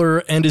cooler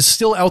and is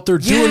still out there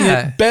doing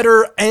it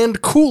better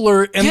and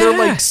cooler, and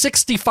they're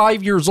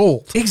 65 years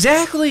old.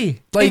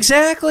 Exactly.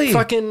 Exactly.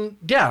 Fucking,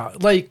 yeah.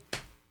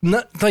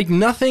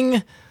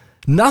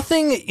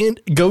 Nothing in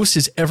Ghost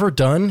has ever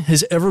done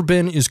has ever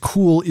been as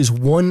cool as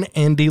one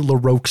Andy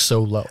LaRocque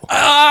solo.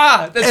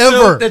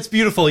 That's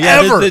beautiful.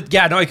 Yeah, ever.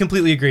 I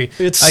completely agree.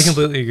 I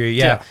completely agree.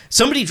 Yeah.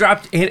 Somebody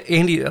dropped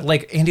Andy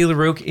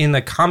LaRocque in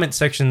the comment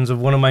sections of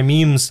one of my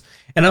memes,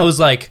 and I was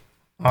like,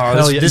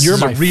 "Oh, this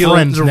is a real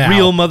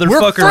motherfucker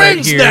We're friends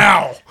right here."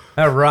 Now.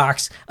 That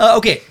rocks.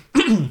 Okay,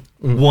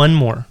 one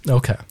more.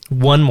 Okay,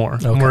 one more.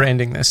 Okay. We're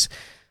ending this.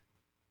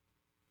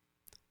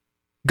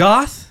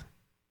 Goth.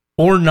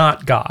 Or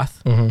not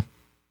goth.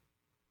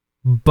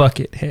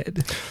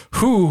 Buckethead.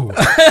 Who?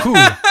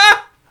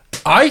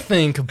 I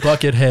think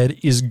Buckethead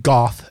is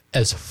goth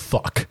as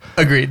fuck.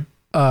 Agreed.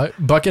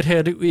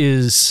 Buckethead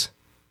is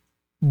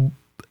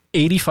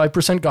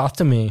 85% goth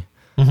to me.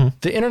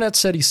 The internet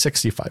said he's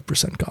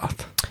 65%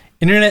 goth.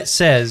 Internet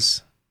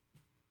says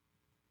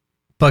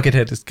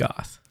Buckethead is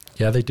goth.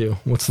 Yeah, they do.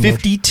 What's the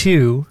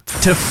 52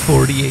 to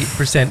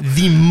 48%?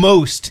 The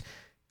most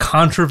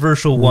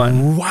controversial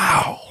one.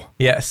 Wow.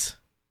 Yes.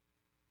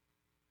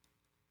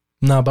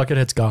 No,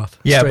 Buckethead's goth.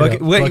 Yeah,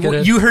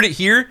 Buckethead. You heard it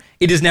here.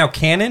 It is now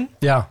canon.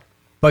 Yeah.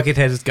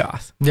 Buckethead is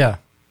goth. Yeah.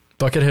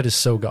 Buckethead is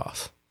so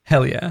goth.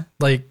 Hell yeah.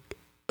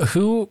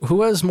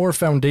 Who has more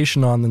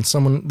foundation on than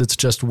someone that's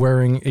just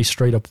wearing a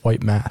straight up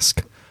white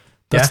mask?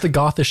 That's the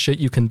gothest shit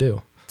you can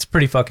do. It's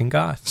pretty fucking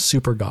goth.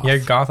 Super goth. Yeah,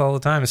 goth all the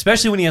time,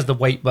 especially when he has the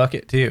white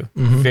bucket too.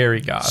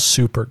 Very goth.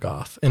 Super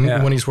goth. And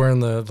when he's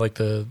wearing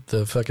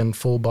the fucking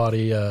full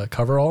body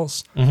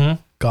coveralls,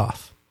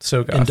 goth.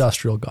 So goth.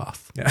 Industrial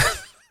goth. Yeah.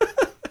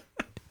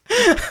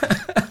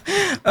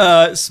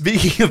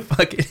 Speaking of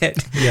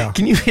Buckethead,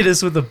 can you hit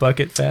us with a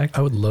bucket fact?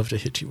 I would love to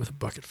hit you with a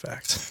bucket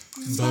fact.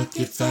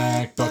 Bucket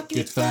fact,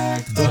 bucket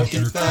fact,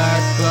 bucket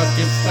fact,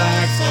 bucket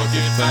fact,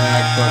 bucket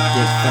fact,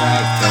 bucket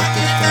fact,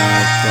 bucket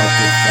fact,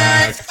 bucket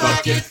fact,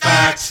 bucket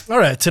fact. All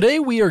right, today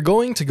we are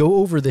going to go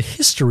over the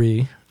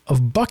history of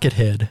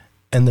Buckethead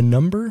and the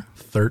number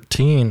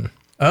 13.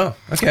 Oh,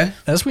 okay.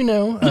 As we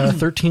know,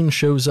 13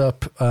 shows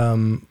up a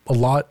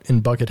lot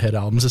in Buckethead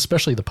albums,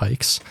 especially the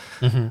Pikes.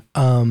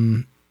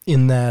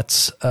 In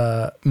that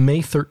May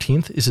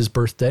 13th is his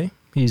birthday.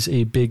 He's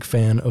a big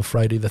fan of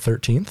Friday the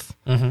 13th.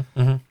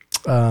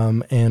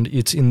 And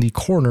it's in the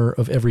corner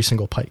of every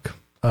single Pike,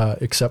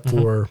 except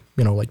for,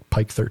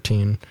 Pike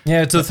 13.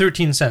 Yeah, it's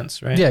 13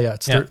 cents, right? Yeah.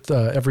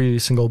 Every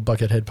single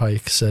Buckethead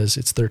Pike says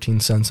it's 13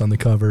 cents on the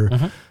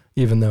cover.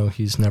 Even though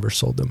he's never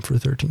sold them for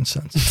 13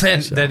 cents.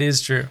 That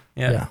is true.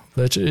 Yeah,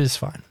 which is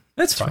fine.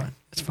 That's fine.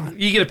 It's fine.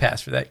 You get a pass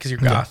for that because you're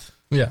goth.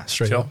 Yeah,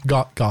 straight up.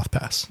 Goth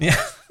pass. Yeah.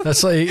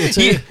 That's like,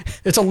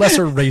 it's a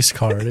lesser race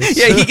card.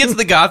 He gets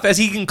the goth pass.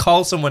 He can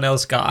call someone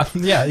else goth.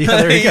 Yeah,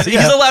 there you go.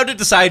 He's allowed to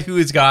decide who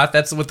is goth.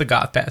 That's what the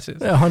goth pass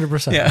is. Yeah,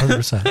 100%. Yeah.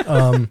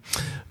 100%.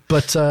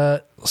 But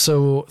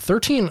so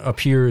 13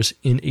 appears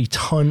in a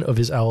ton of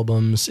his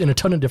albums in a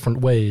ton of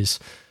different ways.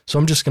 So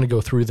I'm just going to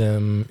go through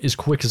them as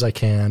quick as I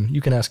can.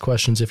 You can ask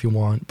questions if you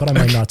want, but I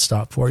might not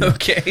stop for you.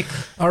 Okay.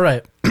 All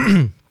right.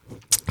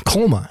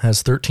 Colma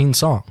has 13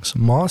 songs.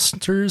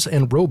 Monsters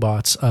and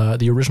Robots,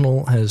 the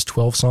original has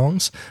 12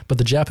 songs, but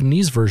the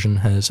Japanese version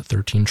has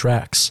 13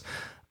 tracks.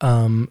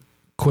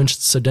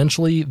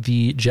 Coincidentally,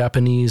 the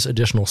Japanese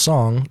additional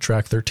song,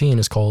 track 13,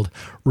 is called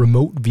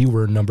Remote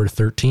Viewer Number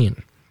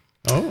 13.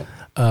 Oh.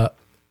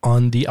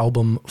 On the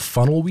album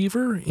Funnel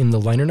Weaver, in the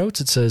liner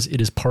notes, it says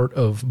it is part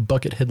of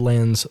Buckethead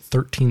Land's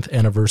 13th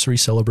anniversary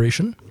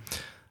celebration.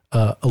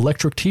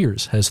 Electric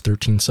Tears has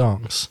 13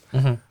 songs.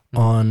 Mm-hmm.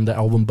 On the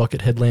album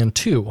Buckethead Land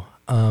 2,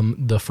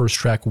 the first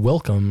track,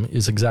 Welcome,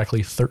 is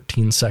exactly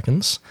 13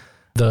 seconds.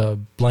 The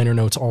liner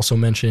notes also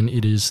mention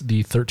it is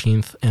the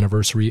 13th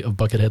anniversary of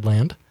Buckethead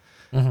Land.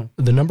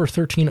 Mm-hmm. The number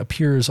 13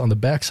 appears on the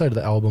backside of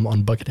the album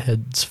on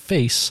Buckethead's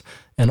face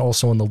and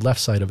also on the left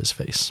side of his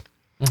face.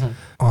 Mm-hmm.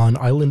 On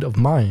Island of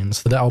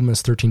Mines, the album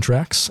has 13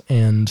 tracks,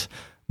 and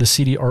the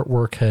CD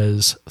artwork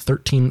has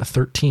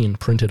 1313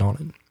 printed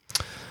on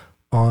it.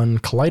 On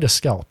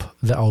Kaleidoscope,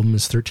 the album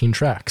is 13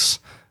 tracks,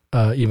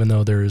 even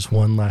though there is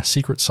one last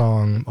secret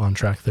song on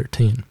track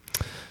 13.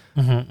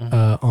 Mm-hmm,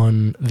 mm-hmm.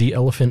 On The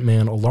Elephant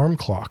Man Alarm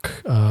Clock,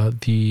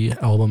 the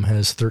album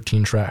has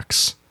 13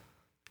 tracks.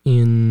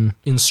 In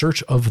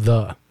Search of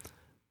the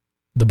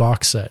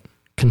box set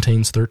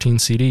contains 13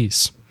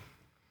 CDs.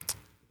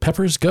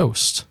 Pepper's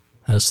Ghost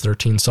has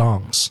 13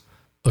 songs.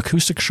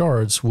 Acoustic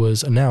Shards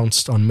was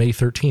announced on May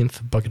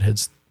 13th,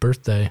 Buckethead's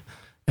birthday,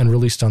 and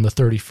released on the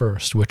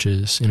 31st, which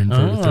is in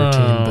inverted 13.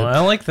 But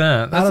I like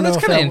that. That's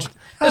kind of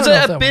it's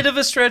a bit of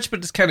a stretch, but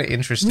it's kind of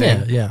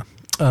interesting. Yeah.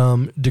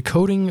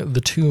 Decoding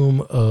the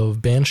Tomb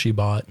of Banshee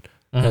Bot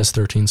has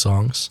 13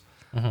 songs.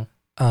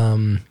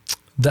 Mm-hmm.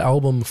 The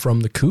album From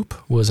the Coop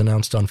was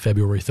announced on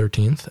February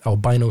 13th.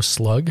 Albino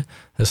Slug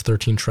has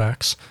 13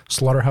 tracks.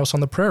 Slaughterhouse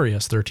on the Prairie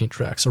has 13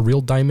 tracks. A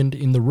Real Diamond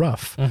in the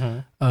Rough,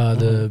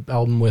 the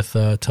album with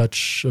a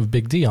touch of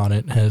Big D on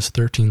it, has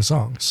 13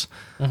 songs.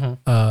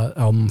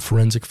 Album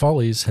Forensic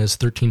Follies has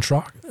 13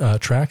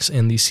 tracks,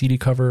 and the CD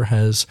cover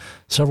has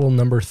several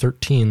number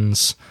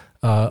 13s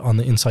on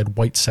the inside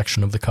white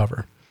section of the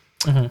cover.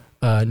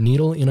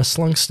 Needle in a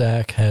Slung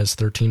Stack has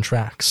 13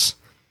 tracks.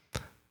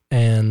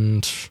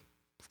 And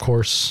of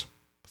course,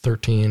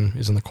 13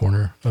 is in the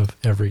corner of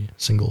every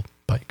single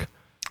bike.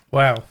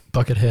 Wow.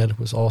 Buckethead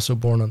was also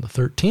born on the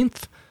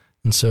 13th,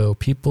 and so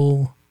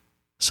people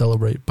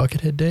celebrate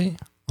Buckethead Day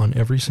on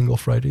every single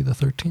Friday the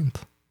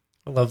 13th.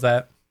 I love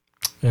that.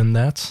 And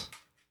that's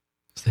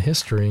the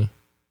history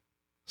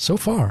so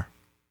far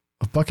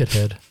of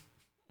Buckethead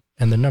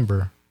and the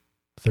number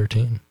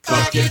 13.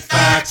 Bucket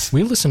Facts.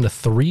 We listened to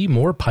 3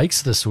 more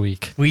Pikes this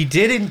week. We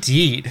did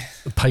indeed.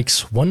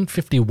 Pikes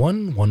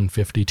 151,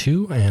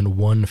 152, and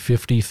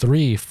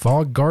 153.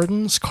 Fog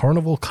Gardens,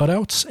 Carnival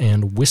Cutouts,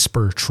 and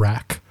Whisper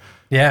Track.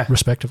 Yeah.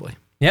 Respectively.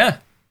 Yeah.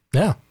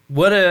 Yeah.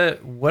 What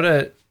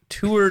a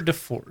tour de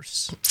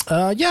force.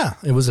 Yeah,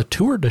 it was a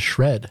tour de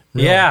shred.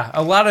 Really. Yeah,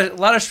 a lot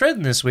of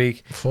shredding this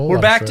week. We're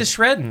back to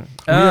shredding.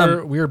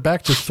 We are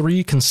back to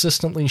 3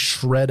 consistently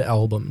shred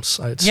albums,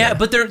 I'd say. Yeah,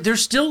 but they're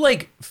still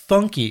like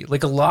funky.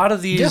 Like a lot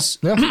of these.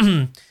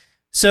 Yeah.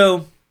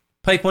 So,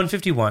 Pike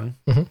 151.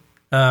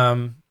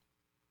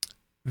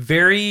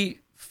 Very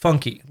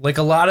funky. Like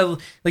a lot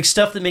of like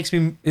stuff that makes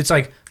me. It's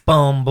like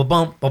bum ba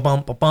bum ba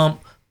bum ba bum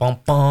bum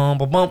bum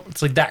ba bum.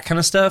 It's like that kind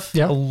of stuff.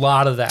 Yeah. A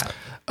lot of that.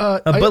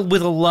 But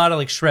with a lot of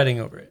like shredding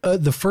over it.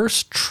 The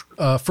first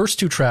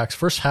 2 tracks,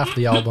 first half of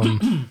the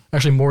album,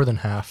 actually more than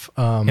half,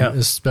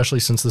 especially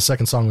since the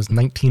second song was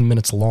 19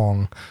 minutes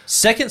long.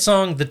 Second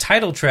song, the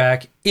title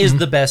track, is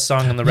the best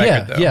song on the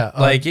record, though. Yeah,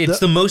 like it's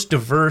the most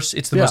diverse,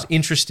 it's the most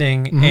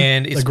interesting,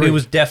 and it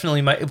was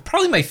definitely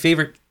probably my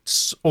favorite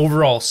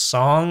overall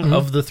song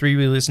of the 3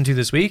 we listened to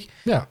this week.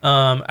 Yeah.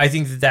 I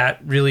think that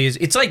really is.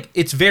 It's like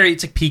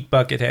peak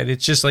Buckethead.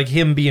 It's just like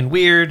him being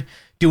weird,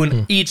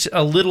 doing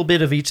a little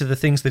bit of each of the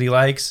things that he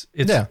likes.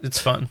 It's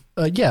fun.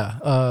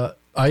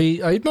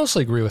 I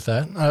mostly agree with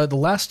that. The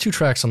last 2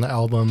 tracks on the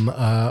album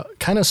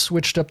kind of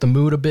switched up the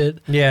mood a bit.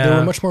 Yeah. They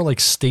were much more like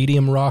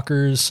stadium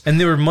rockers. And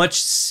they were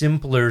much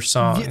simpler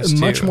songs,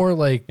 much more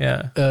like,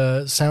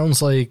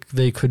 sounds like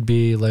they could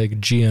be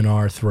like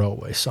GNR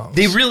throwaway songs.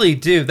 They really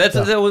do. That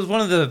was one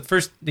of the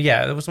first,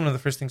 that was one of the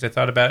first things I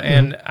thought about.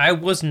 And I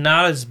was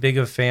not as big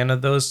a fan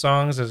of those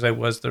songs as I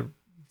was the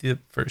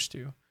first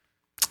 2.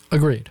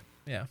 Agreed.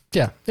 Yeah.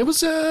 Yeah. It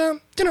was,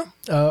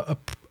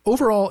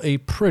 overall a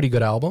pretty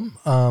good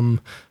album.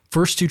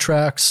 First 2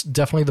 tracks,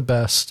 definitely the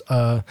best.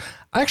 I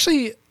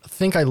actually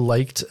think I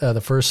liked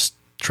the first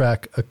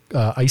track,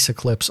 Ice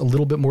Eclipse, a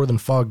little bit more than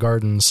Fog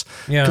Gardens.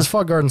 Yeah. Because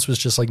Fog Gardens was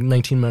just like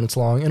 19 minutes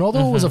long. And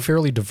although it was a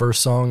fairly diverse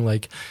song,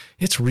 like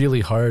it's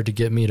really hard to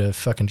get me to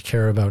fucking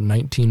care about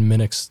 19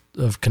 minutes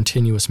of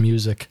continuous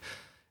music,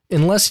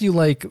 unless you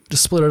like to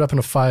split it up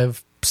into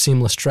 5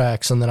 seamless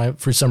tracks, and then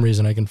for some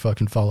reason I can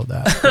fucking follow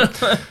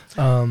that.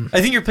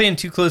 I think you're paying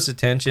too close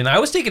attention. I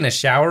was taking a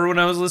shower when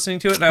I was listening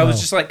to it, and I was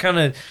just like kind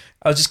of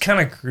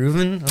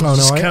grooving.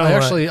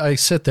 I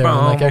sit there and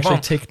like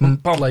actually take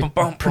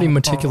like pretty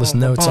meticulous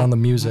notes on the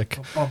music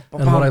and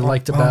what I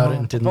liked about it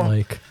and didn't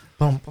like.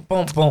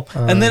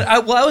 And then I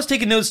was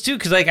taking notes too,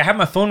 because like I had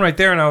my phone right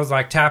there and I was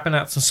like tapping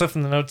out some stuff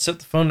in the notes, set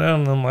the phone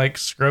down, and then like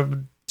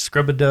scrub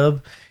a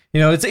dub. You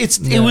know,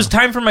 it was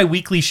time for my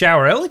weekly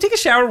shower. I only take a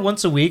shower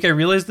once a week. I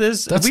realized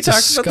this. That's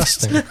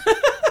disgusting.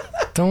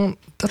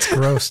 That's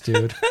gross,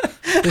 dude.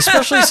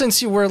 Especially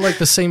since you wear like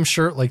the same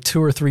shirt like 2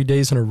 or 3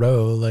 days in a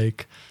row,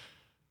 like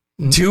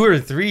 2 or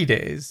 3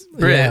 days.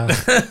 Yeah.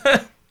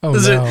 Oh,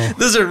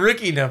 those are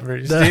rookie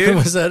numbers, dude.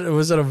 Was that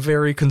a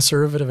very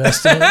conservative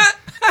estimate?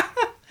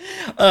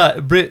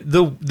 Britt,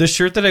 the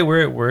shirt that I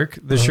wear at work,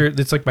 shirt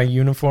that's like my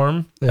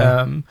uniform.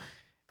 Yeah.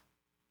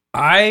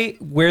 I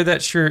wear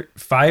that shirt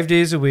 5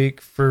 days a week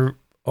for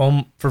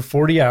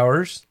 40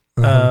 hours.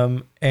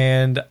 And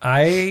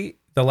the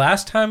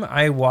last time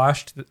I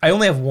washed, I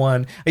only have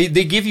one.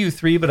 They give you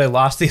 3, but I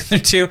lost the other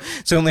 2,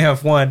 so I only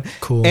have one.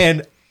 Cool. And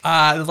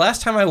the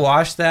last time I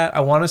washed that, I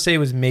want to say it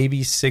was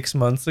maybe 6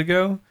 months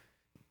ago.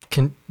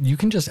 You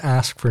can just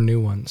ask for new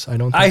ones. I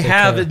don't think I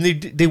have, and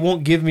they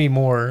won't give me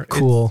more.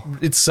 Cool.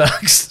 It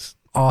sucks.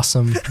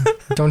 Awesome.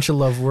 Don't you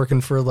love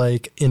working for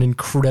like an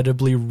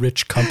incredibly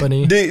rich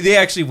company? They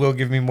actually will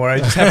give me more. I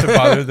just have to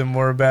bother them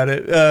more about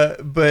it.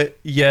 But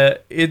yeah,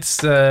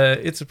 it's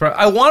a problem.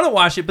 I want to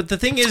wash it, but the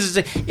thing is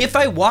that if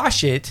I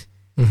wash it,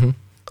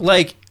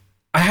 like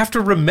I have to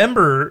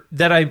remember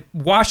that I'm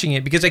washing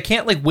it, because I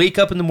can't like wake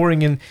up in the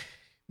morning and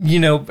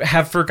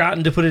have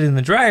forgotten to put it in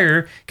the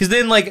dryer, because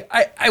then like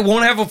I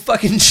won't have a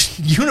fucking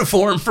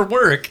uniform for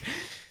work.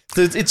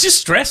 So it's just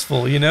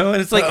stressful,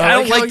 and it's like I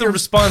don't like the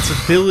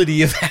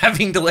responsibility of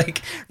having to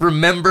like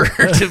remember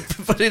to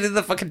put it in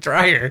the fucking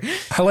dryer.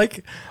 I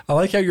like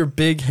how your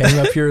big hang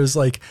up here is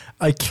like,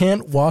 I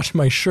can't wash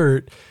my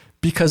shirt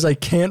because I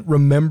can't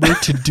remember how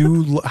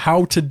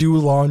to do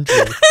laundry.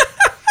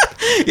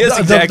 Yes,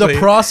 exactly. The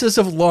process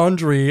of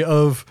laundry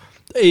of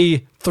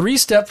a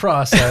 3-step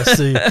process.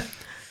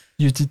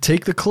 You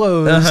take the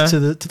clothes to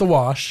the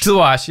wash. To the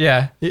wash,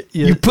 yeah.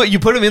 You put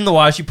them in the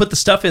wash. You put the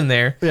stuff in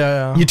there.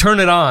 Yeah. You turn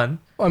it on.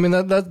 I mean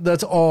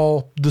that's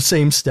all the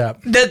same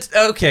step. That's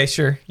okay,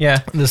 sure,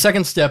 yeah. And the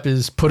second step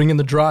is putting in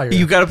the dryer.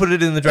 You got to put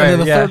it in the dryer. And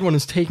then the third one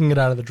is taking it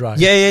out of the dryer.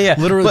 Yeah.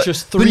 Literally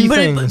just 3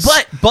 things.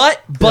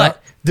 But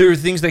there are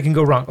things that can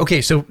go wrong.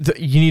 Okay, so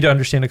you need to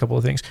understand a couple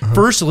of things.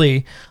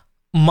 Firstly,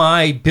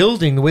 my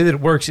building, the way that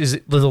it works is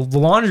the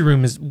laundry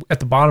room is at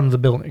the bottom of the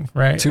building,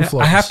 right? 2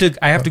 floors.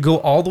 I have to go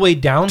all the way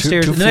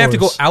downstairs, and then I have to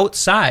go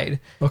outside.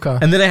 Okay.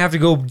 And then I have to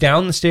go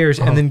down the stairs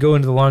and then go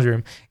into the laundry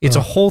room. It's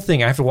a whole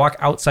thing. I have to walk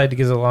outside to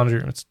get to the laundry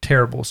room. It's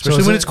terrible,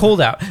 especially when it's cold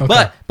out.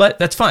 Okay. But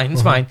that's fine.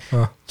 It's fine.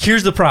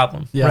 Here's the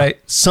problem, right?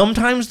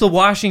 Sometimes the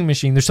washing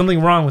machine, there's something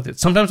wrong with it.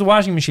 Sometimes the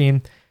washing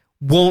machine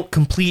won't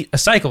complete a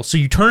cycle. So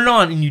you turn it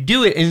on and you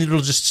do it, and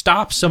it'll just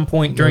stop some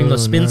point during the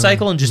spin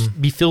cycle and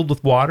just be filled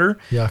with water.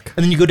 Yuck.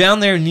 And then you go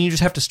down there and then you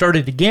just have to start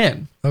it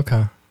again.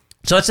 Okay.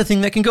 So that's the thing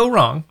that can go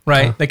wrong,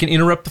 right? That can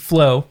interrupt the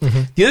flow.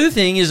 The other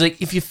thing is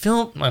like if you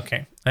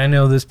I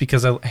know this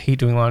because I hate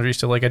doing laundry,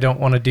 so like I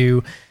don't want to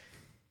do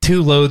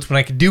 2 loads when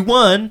I could do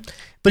 1.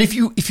 But if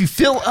you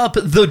fill up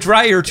the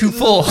dryer too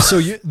full,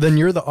 so then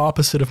you're the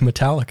opposite of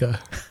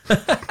Metallica.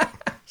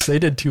 So they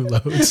did 2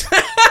 loads.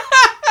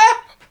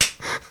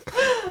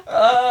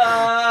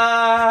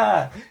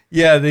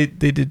 Yeah, they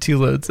did 2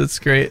 loads. That's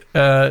great.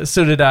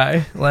 So did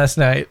I last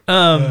night.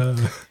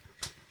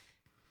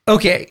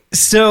 Okay,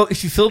 so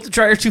if you fill up the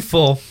dryer too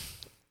full,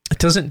 it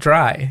doesn't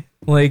dry.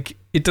 Like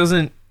it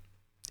doesn't,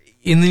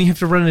 and then you have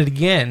to run it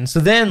again. So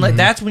then, like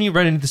that's when you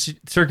run into the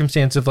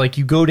circumstance of like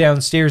you go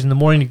downstairs in the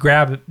morning to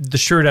grab the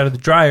shirt out of the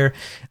dryer,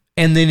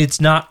 and then it's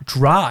not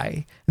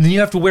dry, and then you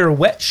have to wear a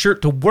wet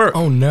shirt to work.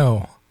 Oh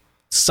no,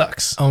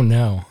 sucks. Oh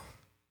no.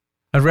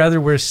 I'd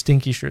rather wear a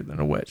stinky shirt than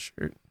a wet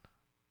shirt.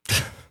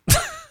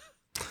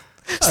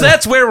 So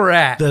that's where we're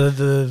at.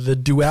 The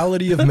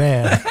duality of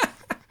man.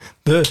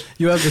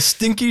 You have the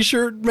stinky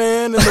shirt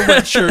man and the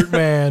wet shirt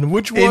man.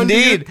 Which one?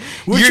 Indeed.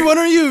 Which one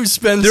are you,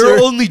 Spencer? There are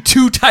only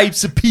 2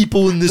 types of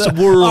people in this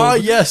world. Ah,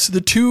 yes, the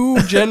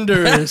 2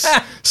 genders: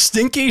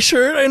 stinky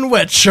shirt and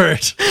wet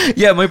shirt.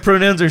 Yeah, my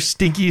pronouns are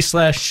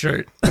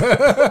stinky/shirt.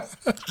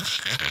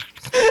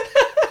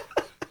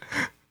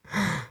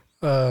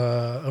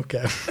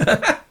 Okay.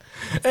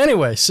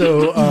 Anyway,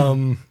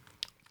 so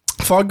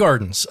Fog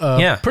Gardens.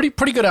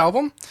 Pretty good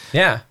album.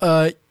 Yeah.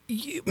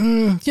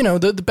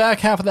 The back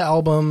half of the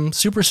album,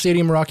 super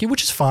Stadium Rocky,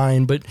 which is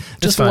fine, but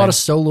just a lot of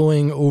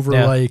soloing over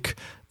like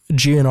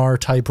GNR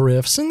type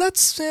riffs, and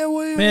that's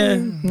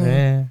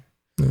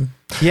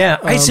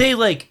I say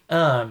like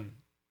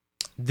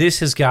this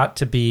has got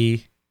to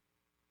be,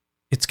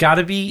 it's got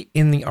to be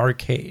in the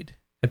arcade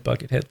at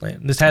Buckethead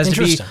Land. This has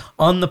to be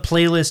on the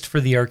playlist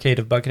for the arcade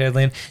of Buckethead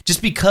Land,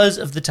 just because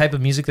of the type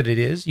of music that it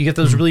is. You get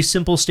those really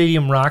simple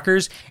stadium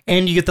rockers,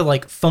 and you get the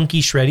like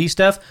funky shreddy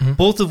stuff,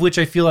 both of which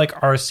I feel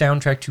like are a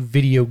soundtrack to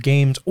video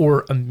games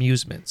or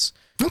amusements.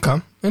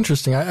 Okay,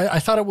 interesting. I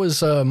thought it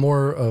was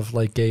more of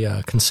like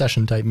a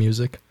concession type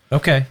music.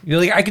 Okay,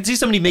 like I could see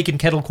somebody making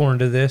kettle corn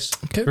to this.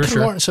 Okay, for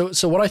sure.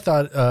 So what I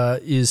thought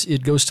is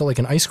it goes to like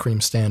an ice cream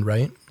stand,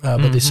 right?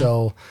 But they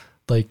sell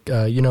like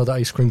the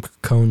ice cream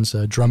cones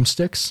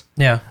drumsticks.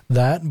 Yeah,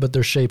 but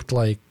they're shaped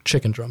like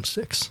chicken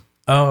drumsticks.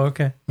 Oh,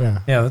 okay.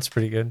 Yeah, that's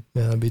pretty good.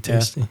 Yeah, that'd be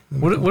tasty. Yeah.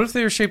 What if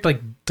they were shaped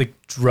like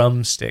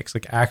drumsticks,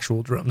 like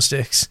actual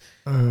drumsticks?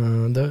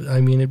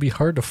 It'd be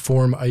hard to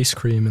form ice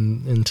cream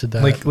into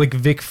that. Like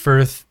Vic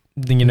Firth,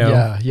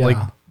 like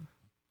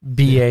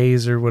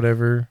BAs or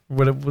whatever.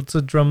 What's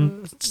a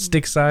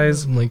drumstick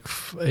size? Like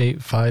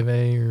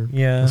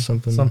 5A or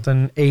something.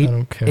 Something 8. I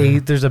don't care.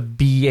 8. There's a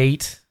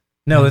B8.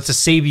 No, that's a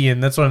Sabian.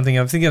 That's what I'm thinking.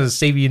 I'm thinking of a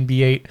Sabian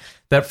B8.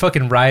 That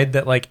fucking ride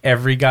that like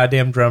every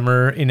goddamn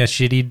drummer in a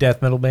shitty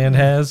death metal band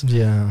has.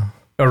 Yeah.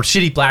 Or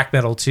shitty black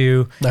metal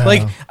too.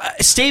 Like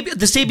the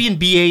Sabian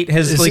B8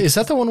 has is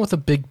that the one with a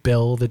big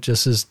bell that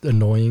just is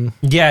annoying?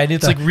 Yeah, and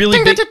it's like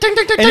really big.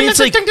 And it's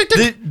like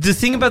the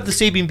thing about the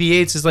Sabian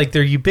B8s is like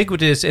they're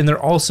ubiquitous and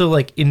they're also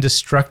like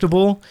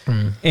indestructible.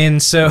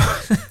 And so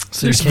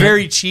it's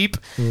very cheap.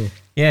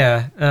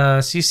 Yeah.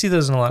 So you see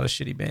those in a lot of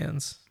shitty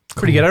bands.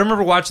 Pretty good. I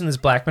remember watching this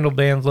black metal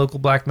band, local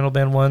black metal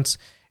band once,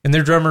 and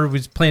their drummer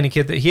was playing a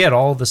kid that he had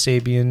all the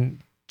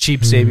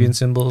cheap Sabian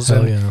cymbals.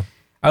 Hell yeah.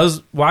 I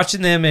was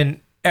watching them,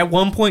 and at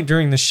one point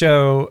during the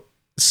show,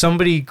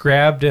 somebody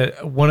grabbed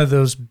one of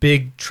those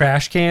big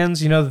trash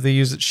cans, that they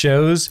use at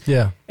shows,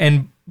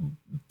 and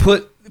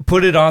put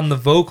it on the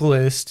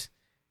vocalist,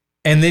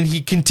 and then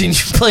he continued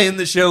playing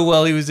the show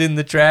while he was in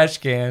the trash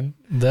can.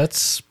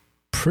 That's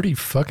pretty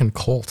fucking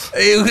cult.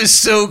 It was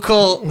so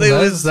cult. It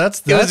was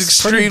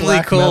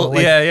extremely cult.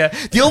 Like, yeah.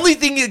 The only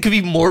thing that could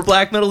be more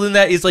black metal than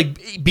that is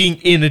like being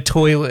in a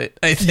toilet,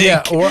 I think.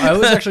 Yeah, or I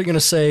was actually going to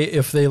say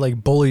if they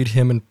like bullied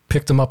him and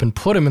picked him up and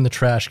put him in the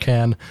trash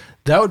can,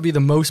 that would be the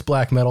most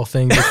black metal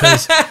thing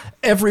because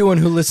everyone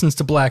who listens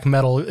to black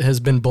metal has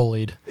been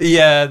bullied.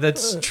 Yeah,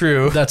 that's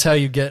true. That's how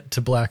you get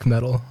to black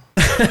metal.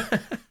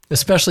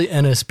 Especially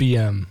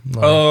NSBM.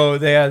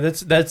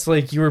 That's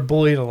like you were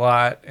bullied a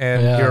lot,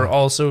 and you're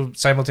also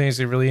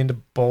simultaneously really into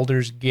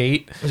Baldur's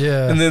Gate.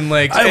 Yeah, and then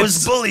like I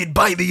was bullied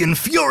by the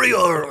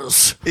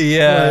inferiors.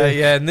 Yeah,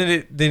 and then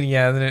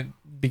it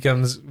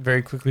becomes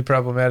very quickly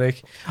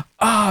problematic.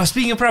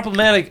 Speaking of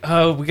problematic,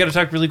 we got to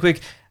talk really quick.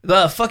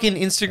 The fucking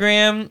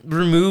Instagram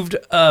removed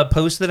a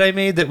post that I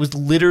made that was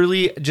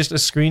literally just a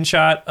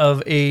screenshot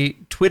of a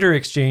Twitter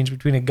exchange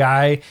between a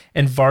guy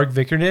and Varg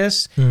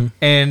Vikernes.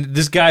 And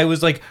this guy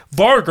was like,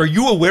 Varg, are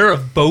you aware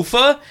of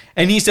Bofa?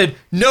 And he said,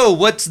 no,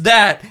 what's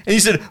that? And he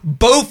said,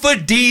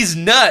 Bofa D's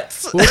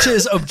nuts. Which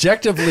is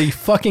objectively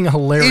fucking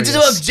hilarious.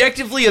 It's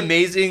objectively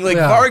amazing. Like,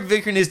 Varg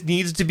Vikernes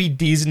needs to be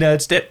D's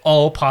nuts at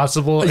all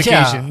possible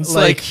occasions.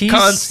 Like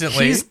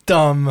constantly. He's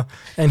dumb,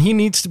 and he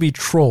needs to be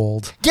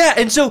trolled. Yeah,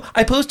 and so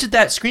I posted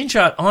that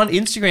screenshot on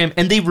Instagram,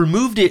 and they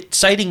removed it,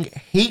 citing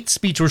hate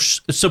speech or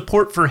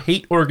support for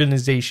hate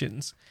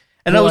organizations.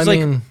 And I was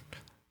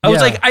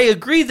like, I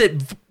agree that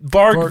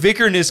Varg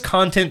Vikernes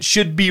content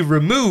should be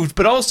removed,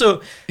 but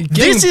also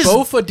this is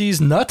Bofa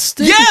D's nuts.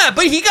 Yeah,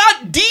 but he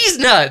got D's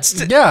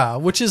nuts. Yeah,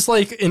 which is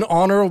like an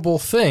honorable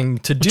thing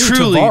to do.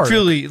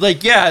 Truly, like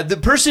the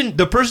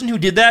person who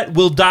did that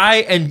will die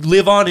and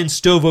live on in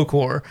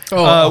Stovokor.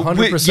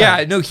 100%.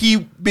 Yeah, no,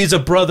 he is a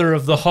brother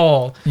of the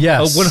Hall.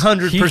 Yes,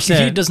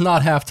 100%. He does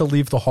not have to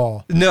leave the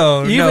Hall.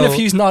 No, even if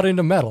he's not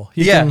into metal.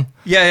 Yeah,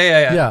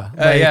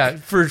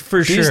 for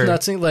D's sure.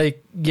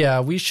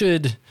 Nutsing, we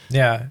should.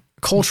 Yeah.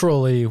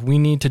 Culturally, we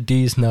need to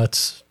D's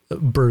nuts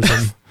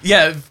Burzum.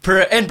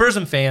 And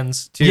Burzum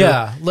fans, too.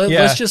 Yeah.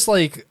 Let's just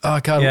like,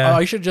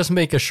 I should just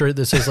make a shirt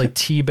that says like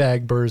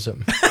Teabag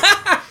Burzum.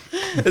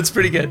 That's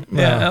pretty good.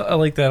 Yeah, I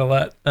like that a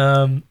lot.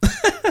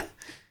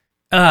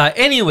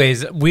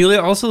 Anyways, we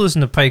also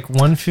listened to Pike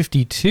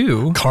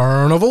 152.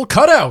 Carnival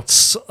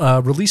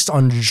Cutouts, released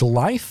on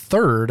July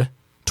 3rd.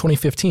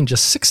 2015,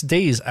 just 6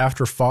 days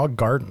after Fog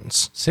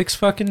Gardens. 6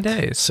 fucking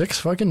days. 6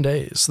 fucking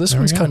days. This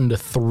one's cut into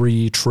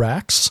 3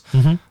 tracks.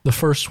 The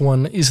first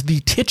one is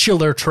the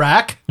titular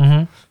track.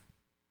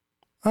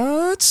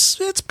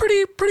 It's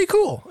pretty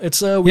cool.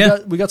 It's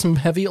we got some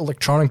heavy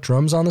electronic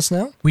drums on this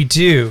now. We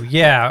do,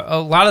 yeah. A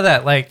lot of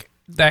that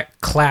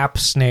that clap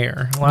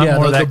snare. A lot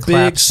more of that big,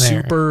 clap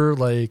snare. Super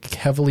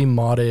heavily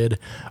modded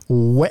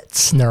wet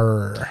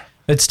snare.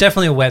 It's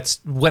definitely a wet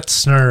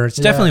snare. It's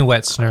definitely a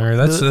wet snare.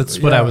 That's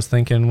what I was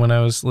thinking when I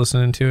was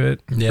listening to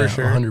it. Yeah, for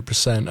sure.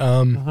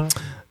 100%.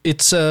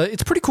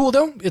 It's pretty cool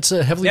though. It's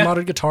a heavily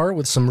modded guitar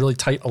with some really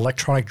tight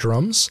electronic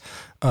drums.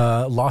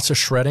 Lots of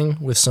shredding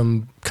with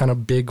some kind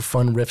of big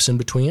fun riffs in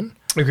between.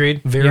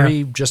 Agreed.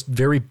 Very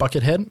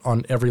Buckethead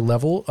on every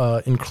level,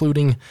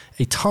 including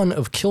a ton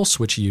of kill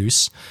switch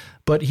use.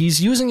 but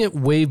he's using it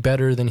way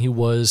better than he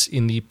was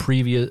in the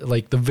previous,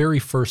 like the very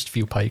first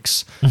few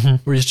Pikes,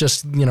 where he's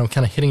just,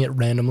 kind of hitting it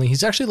randomly.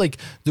 He's actually like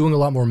doing a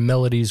lot more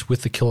melodies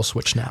with the kill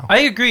switch now. I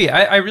agree.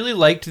 I really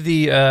liked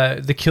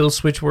the kill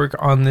switch work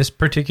on this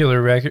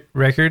particular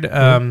record.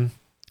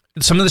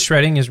 Some of the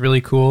shredding is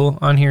really cool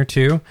on here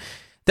too.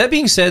 That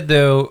being said,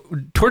 though,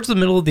 towards the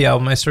middle of the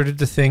album, I started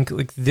to think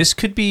like this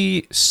could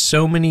be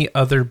so many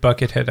other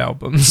Buckethead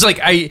albums. Like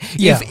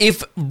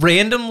if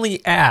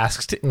randomly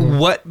asked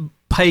what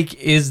Pike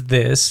is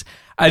this,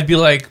 I'd be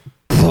like,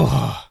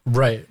 right,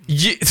 right.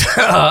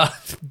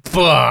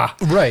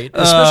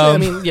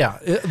 Especially,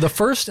 the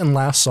first and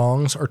last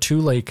songs are two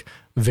like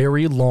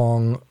very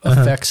long,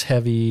 effects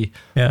heavy,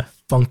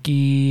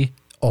 funky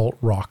alt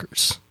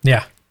rockers.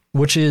 Yeah,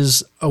 which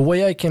is a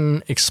way I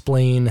can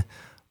explain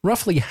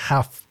roughly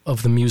half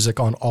of the music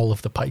on all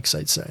of the Pikes,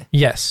 I'd say.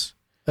 Yes.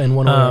 In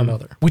one way or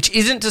another. Which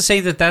isn't to say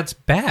that that's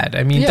bad.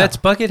 I mean, that's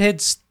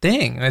Buckethead's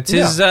thing. That's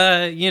his,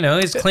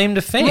 his claim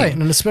to fame. Right,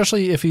 and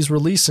especially if he's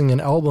releasing an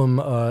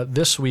album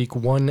this week,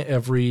 one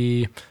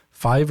every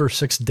 5 or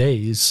 6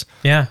 days.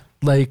 Yeah.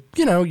 Like,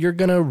 you're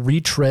going to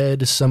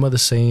retread some of the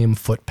same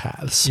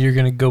footpaths. You're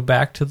going to go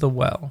back to the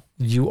well.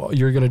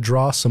 You're going to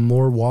draw some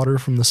more water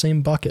from the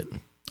same bucket.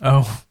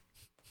 Oh.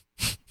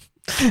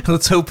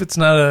 Let's hope it's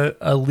not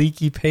a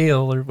leaky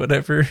pail or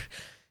whatever.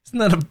 Isn't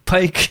that a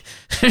Pike?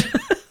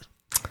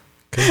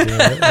 Could be.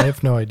 I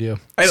have no idea.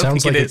 I don't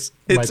think it is.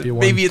 Might be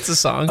one. Maybe it's a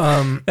song.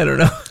 I don't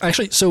know.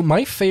 Actually, so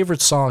my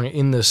favorite song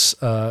in this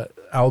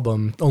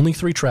album, only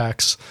 3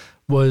 tracks,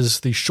 was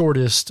the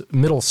shortest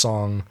middle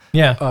song.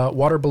 Yeah.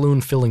 Water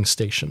Balloon Filling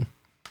Station.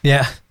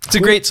 Yeah. It's a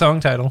great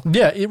song title.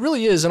 Yeah, it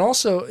really is. And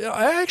also,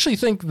 I actually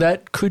think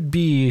that could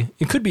be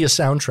a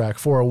soundtrack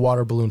for a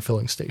water balloon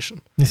filling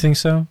station. You think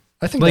so?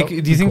 I think. Like, do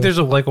you think there's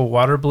a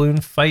water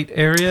balloon fight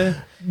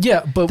area?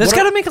 Yeah, but that's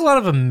got to make a lot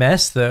of a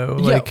mess, though.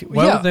 Like,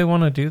 why would they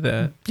want to do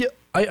that? Yeah,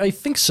 I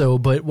think so.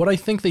 But what I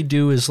think they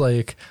do is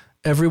like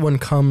everyone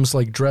comes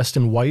like dressed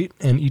in white,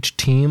 and each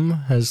team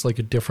has like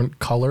a different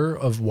color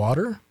of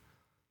water.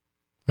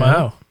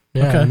 Wow.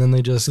 Yeah, okay. And then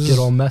they just get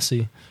all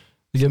messy.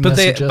 But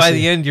by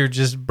the end, you're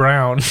just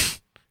brown.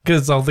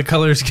 Because all the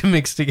colors can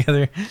mix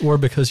together. Or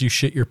because you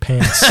shit your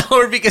pants.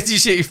 Or because you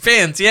shit your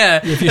pants, yeah.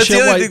 If you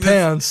shit white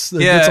pants, it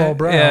gets all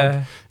brown. Yeah.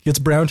 It gets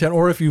brown tan.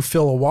 Or if you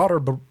fill a water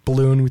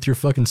balloon with your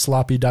fucking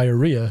sloppy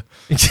diarrhea.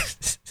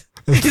 This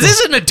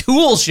isn't a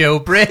Tool show,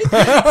 Britt.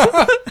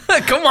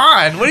 Come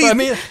on. What do you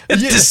mean?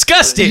 It's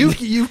disgusting.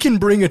 You can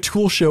bring a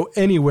Tool show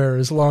anywhere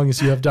as long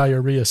as you have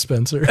diarrhea,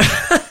 Spencer.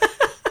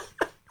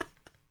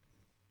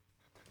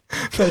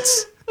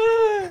 That's...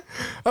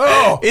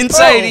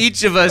 Inside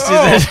each of us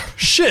is it.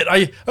 Shit,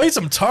 I ate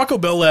some Taco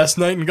Bell last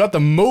night and got the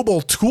mobile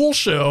Tool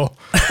show.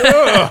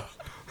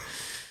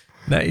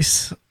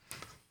 Nice.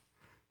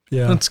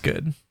 Yeah. That's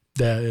good.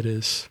 Yeah, it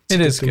is.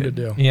 It is good to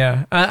do.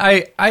 Yeah.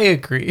 I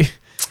agree.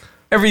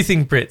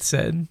 Everything Britt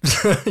said.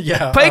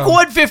 Yeah. Pike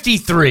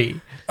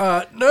 153.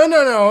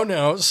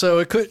 No. So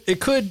it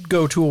could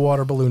go to a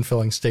water balloon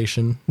filling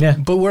station. Yeah.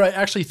 But where I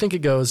actually think it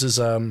goes is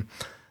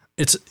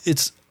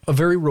it's a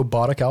very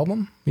robotic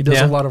album. He does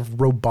a lot of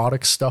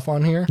robotic stuff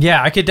on here.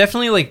 Yeah, I could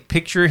definitely like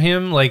picture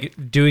him like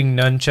doing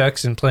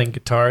nunchucks and playing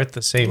guitar at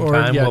the same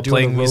time while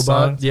playing these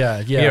songs.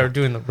 Yeah, or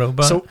doing the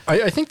robot. So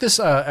I think this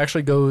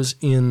actually goes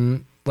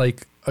in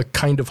like a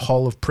kind of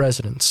Hall of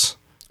Presidents.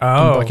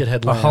 Oh,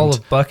 Buckethead Land. A Hall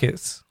of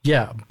Buckets.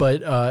 Yeah,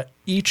 but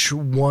each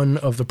one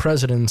of the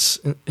presidents,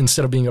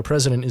 instead of being a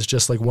president, is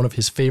just like one of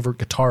his favorite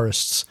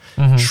guitarists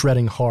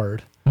shredding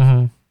hard.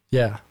 Mm-hmm.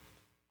 Yeah.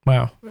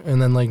 Wow.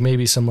 And then like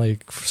maybe some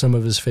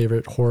of his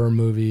favorite horror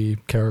movie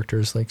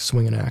characters like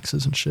swinging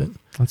axes and shit.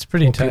 That's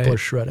pretty tight. People are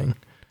shredding.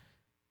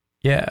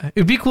 Yeah.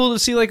 It'd be cool to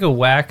see like a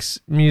wax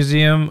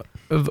museum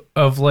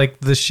of like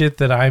the shit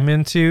that I'm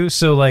into.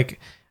 So like,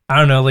 I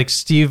don't know, like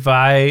Steve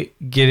Vai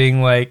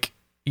getting like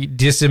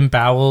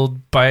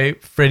disemboweled by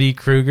Freddy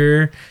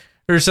Krueger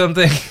or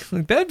something.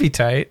 Like that'd be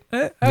tight.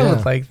 I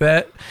would like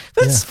that.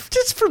 That's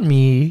just for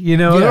me,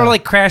 or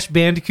like Crash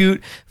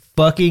Bandicoot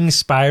fucking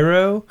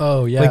Spyro.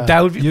 Oh yeah, like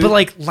that would be, but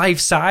like life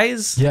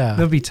size. Yeah,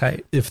 that'd be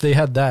tight. If they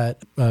had that,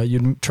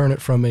 you'd turn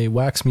it from a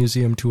wax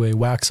museum to a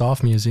wax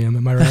off museum.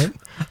 Am I right?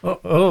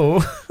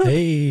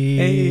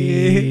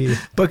 Hey,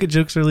 bucket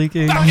jokes are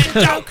leaking.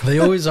 Bucket joke. They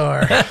always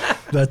are.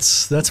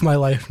 That's my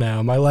life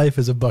now. My life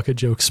is a bucket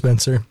joke,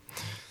 Spencer.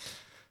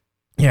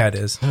 Yeah, it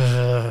is.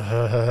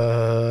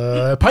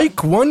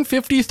 Pike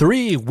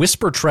 153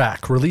 Whisper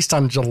track released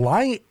on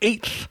July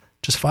 8th,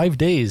 just 5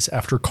 days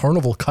after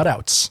Carnival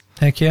Cutouts.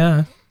 Heck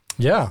yeah.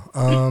 Yeah.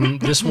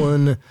 This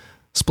one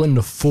split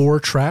into 4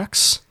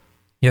 tracks.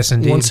 Yes,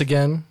 indeed. Once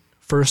again,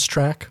 first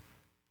track,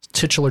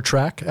 titular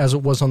track, as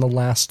it was on the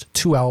last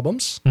 2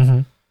 albums.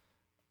 Mm-hmm.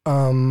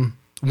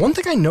 One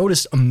thing I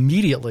noticed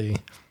immediately,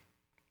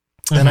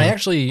 and I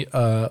actually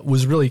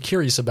was really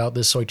curious about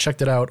this, so I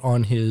checked it out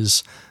on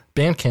his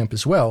Bandcamp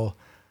as well.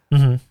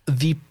 Mm-hmm.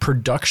 The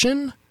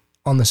production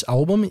on this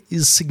album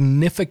is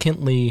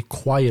significantly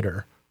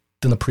quieter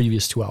than the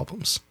previous 2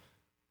 albums.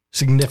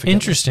 significantly.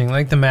 Interesting,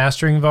 like the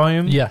mastering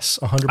volume. Yes,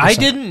 100%. I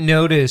didn't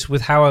notice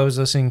with how I was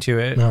listening to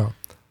it. No,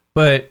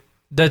 but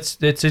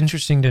that's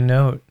interesting to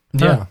note.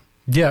 Yeah,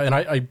 yeah, and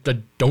I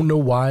don't know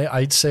why.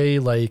 I'd say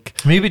like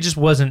maybe it just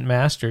wasn't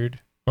mastered,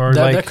 or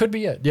that could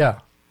be it. Yeah,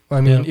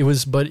 I mean it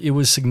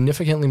was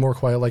significantly more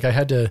quiet. Like I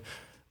had to.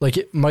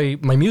 Like my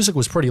music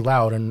was pretty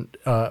loud and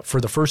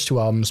for the first 2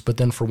 albums, but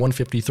then for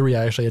 153,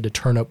 I actually had to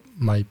turn up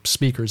my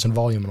speakers and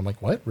volume, and I'm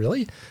like, what,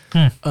 really?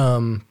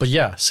 But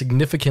yeah,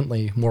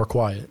 significantly more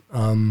quiet.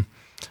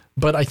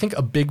 But I think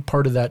a big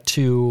part of that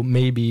too,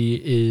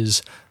 maybe,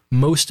 is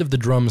most of the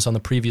drums on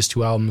the previous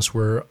 2 albums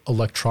were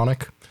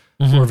electronic,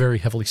 or very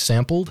heavily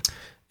sampled,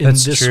 and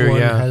this one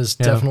has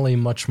definitely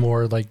much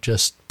more like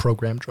just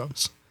programmed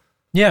drums.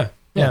 Yeah.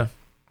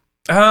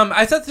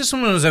 I thought this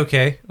one was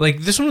okay.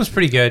 Like, this one was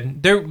pretty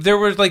good. There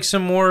were like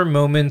some more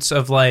moments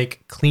of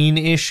like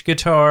clean-ish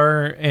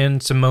guitar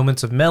and some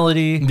moments of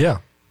melody. Yeah.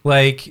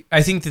 Like,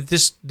 I think that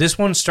this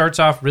one starts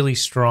off really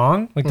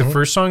strong. Like, the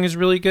first song is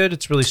really good.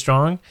 It's really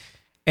strong.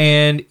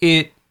 And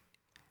I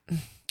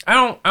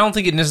don't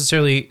think it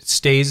necessarily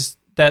stays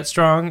that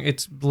strong.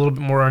 It's a little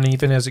bit more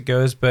uneven as it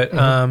goes, but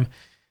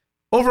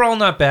overall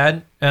not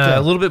bad. A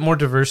little bit more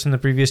diverse than the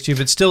previous 2,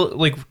 but still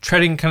like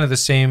treading kind of the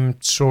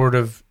same sort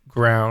of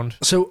ground.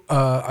 So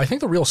I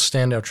think the real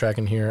standout track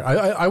in here,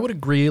 I would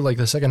agree, like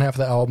the second half of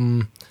the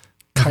album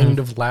kind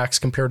of lacks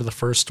compared to the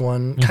first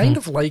one. Kind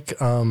of like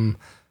Fog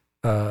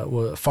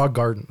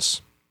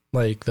Gardens,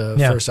 like the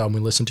first album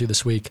we listened to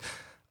this week.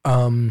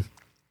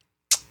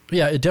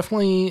 Yeah, it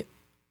definitely,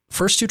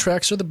 first 2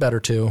 tracks are the better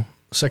 2.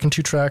 Second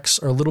 2 tracks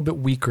are a little bit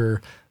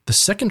weaker. The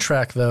second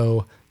track,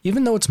 though,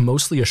 even though it's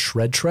mostly a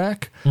shred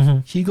track,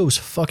 he goes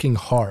fucking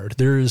hard.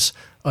 There's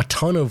a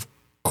ton of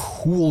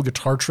cool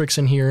guitar tricks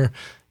in here,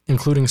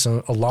 including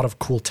a lot of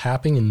cool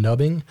tapping and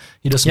nubbing.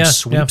 He does some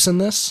sweeps in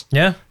this.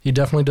 Yeah. He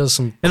definitely does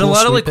some and cool a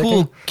lot of like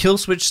cool kill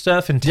switch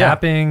stuff and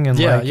tapping and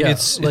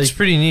it's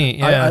pretty neat.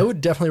 Yeah. I would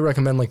definitely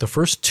recommend like the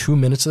first 2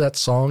 minutes of that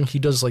song, he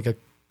does like a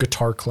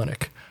guitar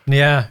clinic.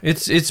 Yeah,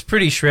 it's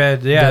pretty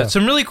shred. Yeah,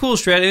 some really cool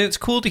shred, and it's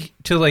cool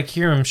to like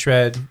hear him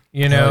shred,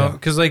 you know,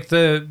 because like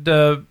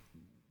the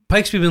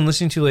Pikes we've been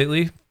listening to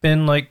lately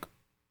been like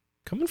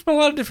coming from a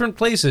lot of different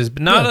places,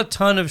 but not a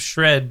ton of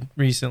shred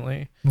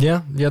recently.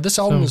 Yeah. This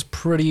album is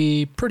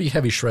pretty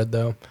heavy shred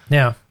though.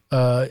 Yeah.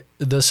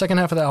 The second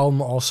half of the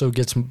album also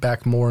gets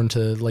back more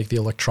into like the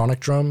electronic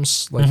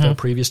drums, like the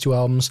previous 2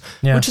 albums,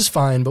 which is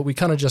fine. But we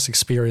kind of just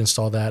experienced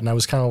all that, and I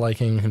was kind of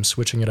liking him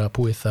switching it up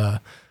with the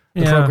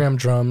programmed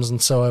drums,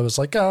 and so I was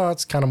like, oh,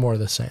 it's kind of more of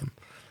the same.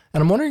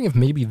 And I'm wondering if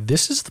maybe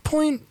this is the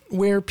point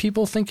where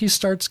people think he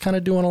starts kind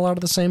of doing a lot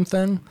of the same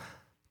thing,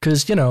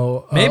 because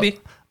maybe.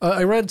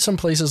 I read some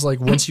places like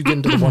once you get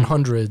into the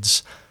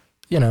 100s,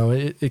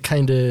 it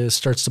kind of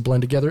starts to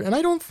blend together. And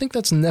I don't think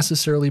that's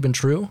necessarily been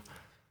true.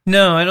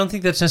 No, I don't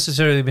think that's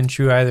necessarily been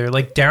true either.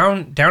 Like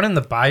down in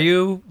the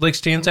Bayou, like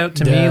stands out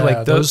to me.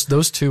 Like those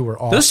 2 were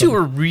awesome. Those 2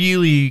 were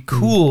really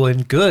cool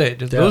and good.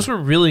 Those were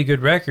really good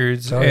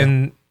records,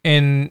 and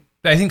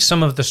I think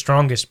some of the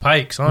strongest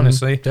Pikes,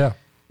 honestly. Yeah.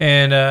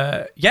 And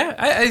I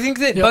think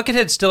that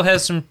Buckethead still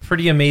has some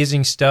pretty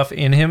amazing stuff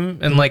in him,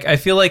 and like I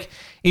feel like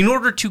in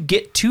order to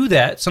get to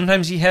that,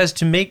 sometimes he has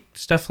to make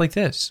stuff like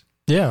this.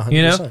 Yeah, 100%.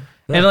 You know,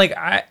 and like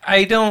I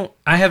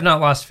have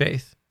not lost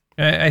faith.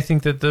 I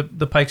think that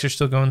the Pikes are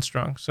still going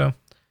strong. So,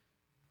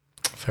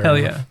 fair hell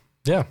enough.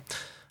 Yeah.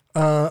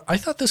 I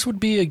thought this would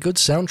be a good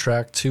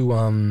soundtrack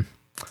to.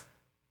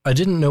 I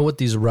didn't know what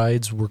these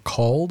rides were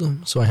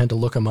called, so I had to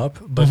look them up.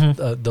 But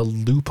the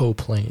Lupo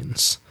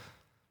Planes.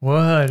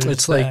 What?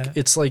 It's like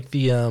it's like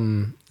the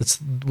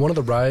it's one of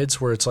the rides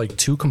where it's like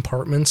 2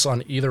 compartments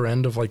on either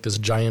end of like this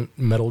giant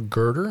metal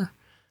girder.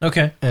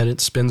 Okay. And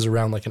it spins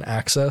around like an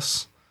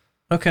axis.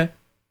 Okay.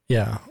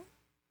 Yeah.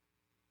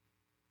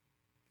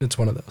 It's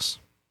one of those.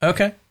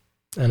 Okay.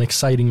 An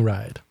exciting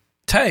ride.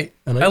 Tight.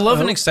 And I love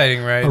an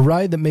exciting ride. A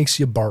ride that makes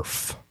you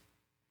barf.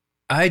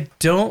 I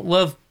don't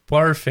love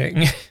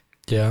barfing.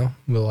 Yeah,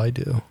 well, I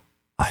do.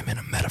 I'm in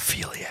a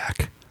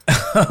metaphiliac.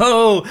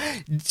 Oh,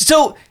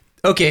 so...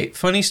 Okay,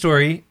 funny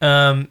story. It's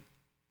a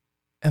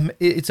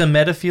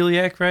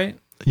metaphiliac, right?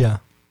 Yeah.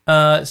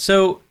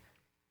 So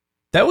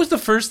that was the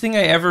first thing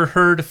I ever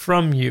heard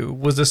from you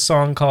was a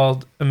song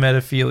called A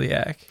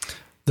Metaphiliac.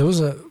 That was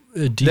a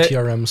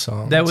DTRM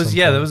song. That was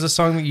that was a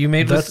song that you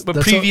made with a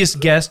previous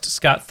guest,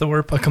 Scott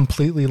Thorpe. A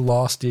completely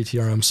lost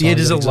DTRM song. Yeah, it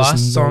is a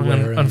lost song,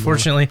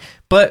 unfortunately.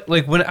 But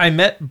like when I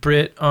met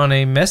Britt on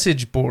a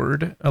message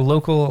board, a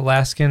local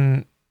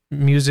Alaskan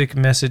music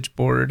message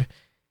board,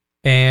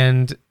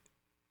 and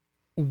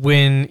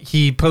when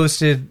he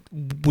posted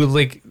with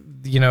like,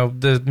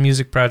 the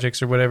music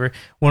projects or whatever,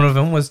 one of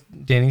them was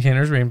Danny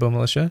Tanner's Rainbow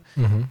Militia,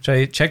 which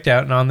I checked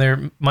out. And on their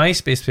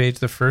MySpace page,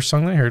 the first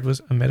song I heard was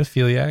A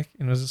Metaphiliac.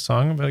 And it was a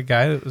song about a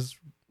guy that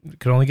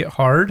could only get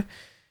hard,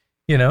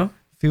 if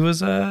he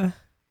was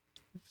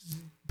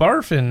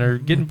barfing or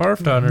getting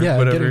barfed on or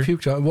whatever. Getting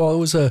puked on. Well,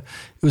 it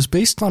was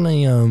based on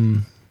a,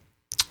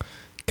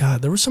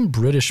 there was some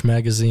British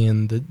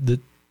magazine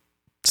that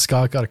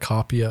Scott got a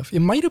copy of. It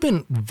might have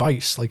been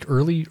Vice, like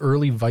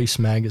early Vice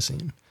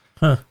magazine.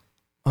 Huh.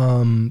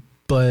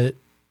 But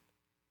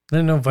I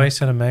didn't know Vice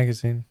had a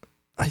magazine.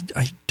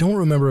 I don't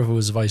remember if it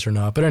was Vice or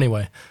not. But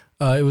anyway,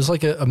 it was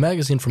like a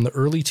magazine from the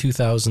early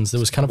 2000s that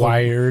was kind of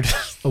Wired.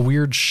 a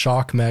weird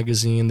shock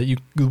magazine that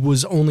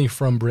was only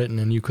from Britain,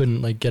 and you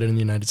couldn't like get it in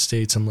the United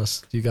States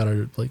unless you got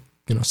it like,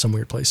 you know, some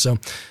weird place. So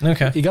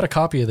he got a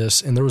copy of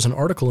this, and there was an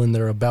article in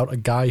there about a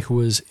guy who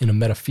was in a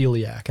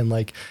metaphiliac, and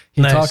like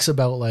he talks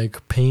about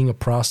like paying a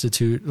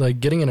prostitute, like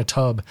getting in a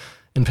tub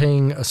and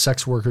paying a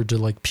sex worker to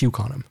like puke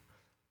on him.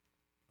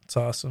 That's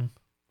awesome.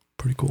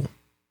 Pretty cool.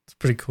 It's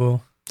pretty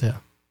cool. Yeah.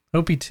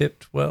 Hope he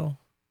tipped well.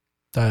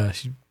 I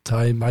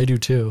do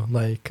too.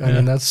 Like, I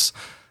mean, that's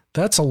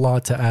a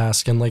lot to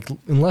ask, and like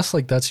unless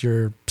like that's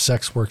your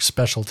sex work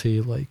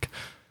specialty, like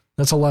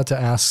that's a lot to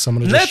ask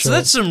someone to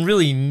that's some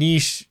really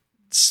niche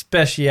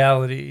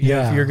speciality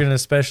if you're going to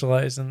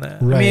specialize in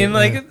that. Right, I mean,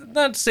 like,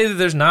 not to say that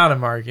there's not a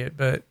market,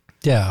 but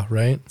yeah,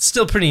 right. It's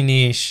still pretty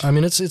niche. I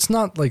mean, it's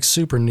not like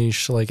super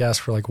niche to like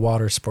ask for like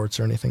water sports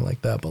or anything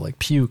like that, but like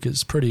puke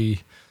is pretty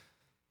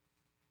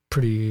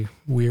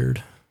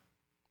weird.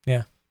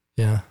 Yeah.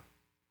 Yeah.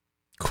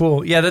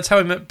 Cool. Yeah, that's how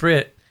I met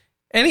Britt.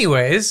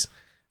 Anyways.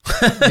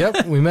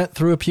 Yep, we met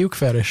through a puke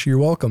fetish. You're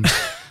welcome.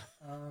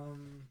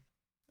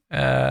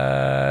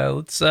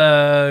 Let's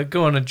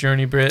go on a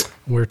journey, Britt.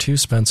 Where to,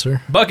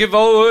 Spencer? Bucket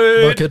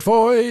Void! Bucket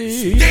Void!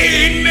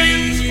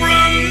 Statements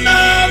from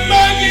the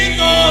Bucket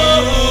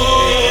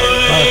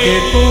Void!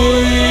 Bucket Void!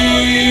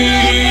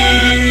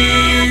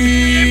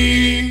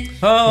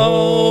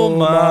 Oh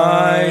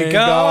my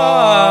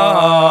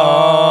God!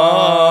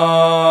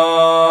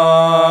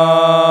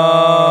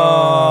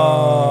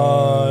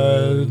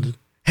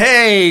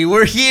 Hey,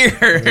 we're here!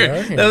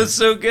 That was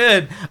so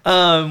good.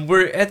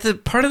 We're at the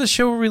part of the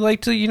show where we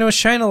like to, you know,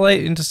 shine a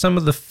light into some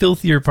of the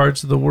filthier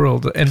parts of the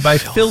world. And by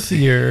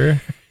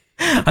filthier,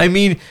 I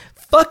mean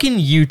fucking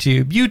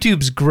YouTube.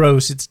 YouTube's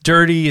gross. It's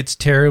dirty. It's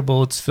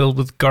terrible. It's filled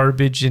with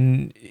garbage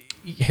and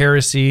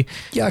heresy.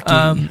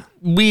 Yucky.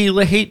 We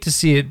hate to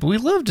see it, but we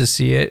love to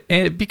see it,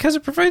 and because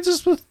it provides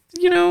us with,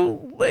 you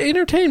know,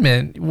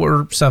 entertainment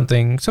or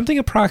something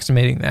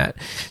approximating that.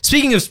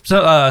 Speaking of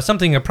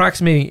something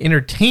approximating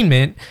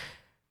entertainment,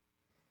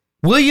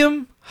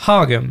 William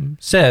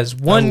Hoggum says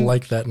I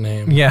like that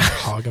name. Yeah.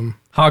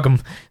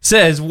 Hoggum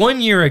says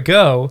 1 year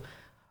ago,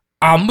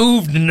 I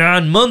moved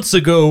 9 months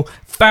ago,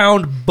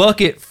 found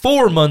Bucket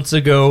 4 months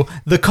ago.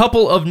 The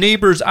couple of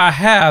neighbors I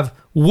have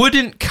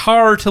wouldn't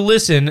car to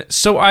listen,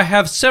 so I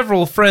have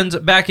several friends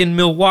back in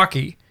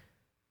Milwaukee.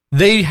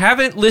 They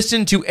haven't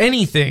listened to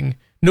anything.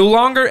 No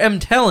longer am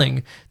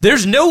telling.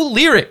 There's no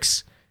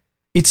lyrics.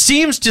 It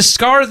seems to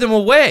scar them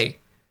away.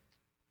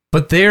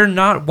 But they're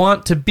not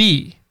want to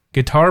be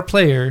guitar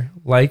player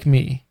like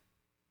me.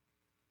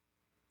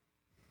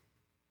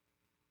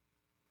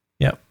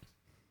 Yep.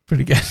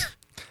 Pretty good.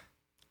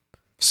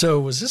 So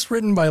was this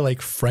written by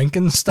like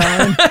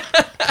Frankenstein?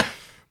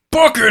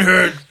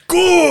 Buckethead,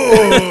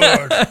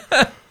 good!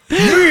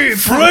 Me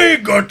play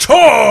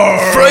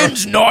guitar!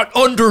 Friends not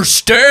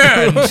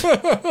understand!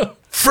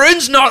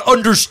 Friends not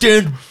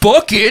understand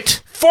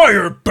Bucket!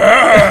 Fire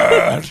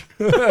bad!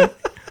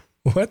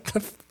 What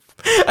the...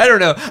 I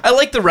don't know. I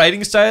like the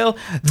writing style.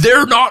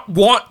 They're not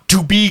want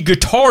to be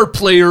guitar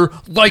player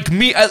like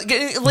me.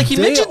 Like he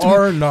mentions, they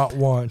are not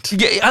want.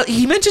 Yeah,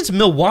 he mentions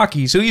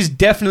Milwaukee, so he's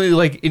definitely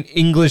like an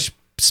English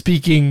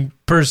speaking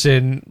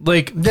person.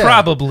 Like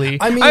probably.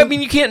 I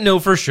mean, you can't know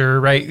for sure,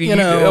 right? You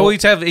know,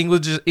 always have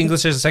English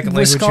as a second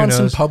language.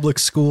 Wisconsin public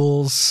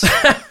schools.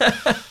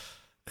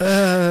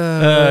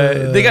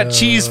 They got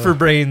cheese for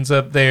brains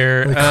up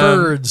there. The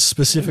curds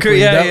specifically.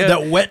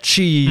 That wet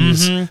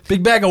cheese. Mm-hmm.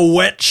 Big bag of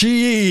wet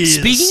cheese.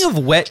 Speaking of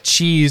wet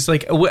cheese,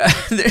 like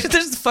there's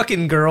this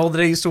fucking girl that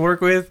I used to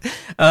work with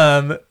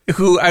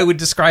who I would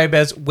describe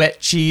as wet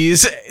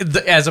cheese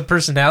as a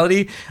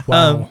personality.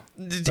 Wow.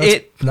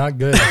 That's not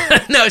good.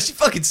 No, she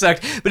fucking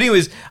sucked. But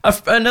anyways,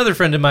 another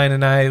friend of mine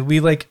and I, we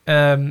like...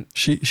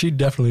 She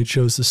definitely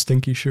chose the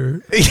stinky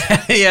shirt.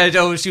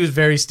 Yeah, she was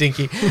very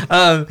stinky.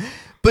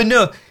 But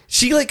no,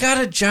 she like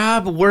got a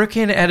job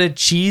working at a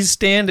cheese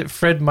stand at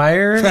Fred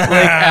Meyer like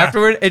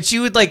afterward, and she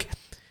would like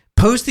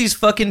post these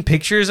fucking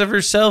pictures of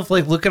herself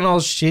like looking all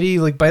shitty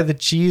like by the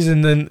cheese,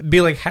 and then be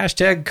like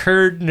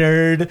 #curd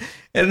nerd,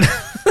 and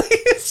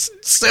it's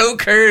so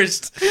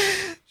cursed.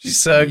 She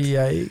sucked.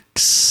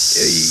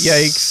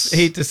 Yikes.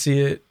 Hate to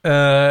see it.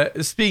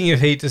 Speaking of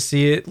hate to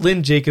see it,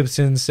 Lynn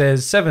Jacobson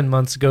says 7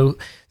 months ago,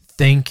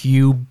 thank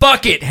you,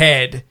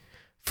 Buckethead,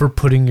 for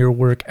putting your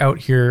work out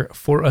here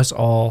for us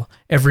all.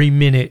 Every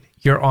minute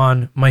you're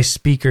on my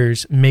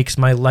speakers makes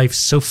my life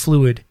so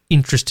fluid,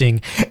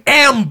 interesting,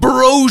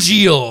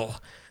 ambrosial,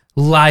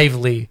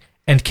 lively,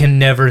 and can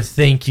never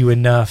thank you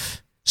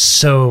enough.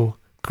 So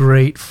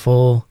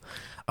grateful.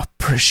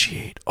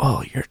 Appreciate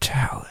all your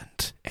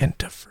talent and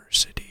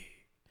diversity.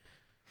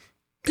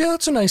 Yeah,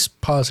 that's a nice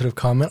positive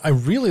comment. I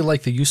really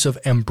like the use of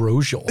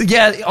ambrosial.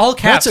 Yeah, all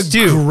caps. That's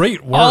a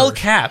great word. All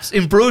caps.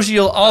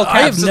 Ambrosial, all caps.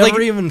 I have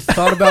never even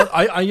thought about.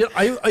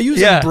 I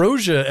use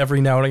ambrosia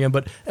every now and again,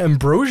 but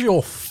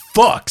ambrosial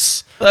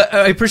fucks.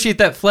 I appreciate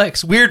that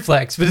flex. Weird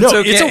flex, but it's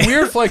okay. It's a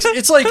weird flex.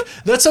 It's like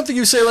that's something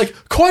you say like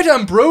quite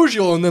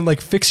ambrosial, and then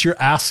like fix your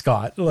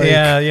ascot. Like,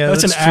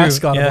 that's an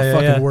ascot of a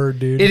fucking word,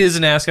 dude. It is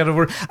an ascot of a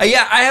word. I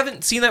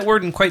haven't seen that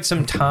word in quite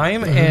some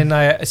time,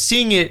 and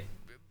seeing it.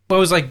 I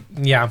was like,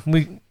 we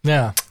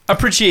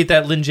appreciate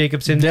that, Lynn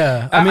Jacobson.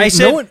 Yeah, I mean,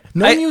 no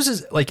one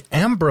uses like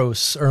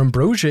Ambrose or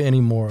ambrosia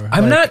anymore.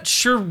 I'm not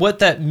sure what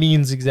that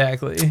means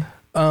exactly.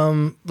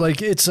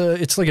 Like it's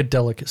like a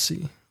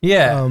delicacy.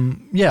 Yeah,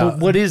 But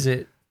what is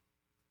it?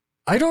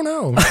 I don't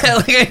know.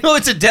 I know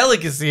it's a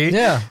delicacy.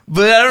 Yeah,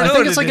 but I don't know. I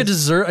think it's like a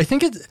dessert. I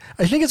think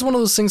it's one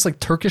of those things like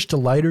Turkish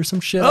delight or some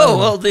shit. Oh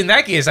well, in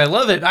that case, I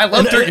love it. I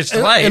love Turkish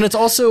delight, and it's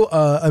also.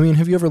 I mean,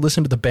 have you ever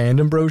listened to the band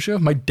Ambrosia?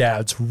 My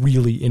dad's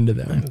really into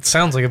them. It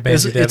sounds like a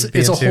band.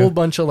 It's a whole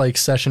bunch of like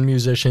session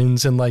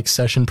musicians and like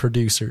session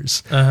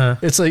producers.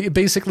 It's like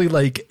basically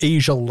like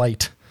Asia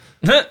Light.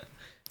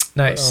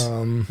 Nice.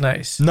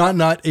 Nice.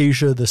 Not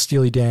Asia, the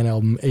Steely Dan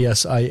album,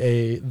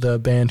 ASIA, the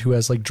band who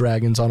has like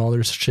dragons on all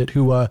their shit,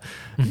 who,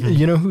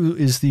 you know who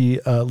is the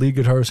lead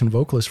guitarist and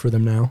vocalist for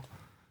them now?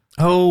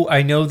 Oh,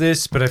 I know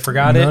this, but I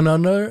forgot it.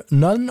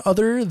 None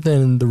other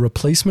than the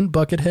replacement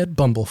Buckethead,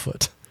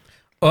 Bumblefoot.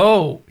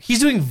 Oh, he's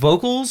doing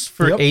vocals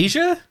for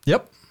Asia?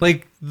 Yep.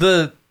 Like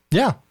the...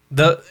 Yeah.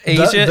 The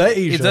Asia? The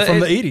Asia from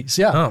the 80s,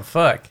 yeah. Oh,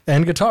 fuck.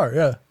 And guitar,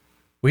 yeah.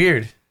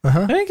 Weird.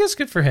 I think it's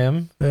good for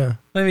him. Yeah.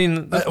 I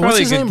mean, that's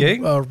probably a good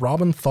gig.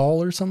 Robin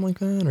Thal or something like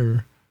that?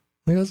 Or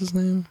I think that's his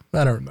name.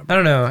 I don't remember. I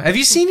don't know. Have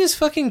you seen his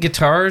fucking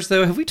guitars,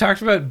 though? Have we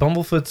talked about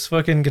Bumblefoot's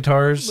fucking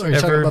guitars? Are you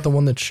talking about the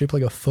one that's shaped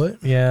like a foot?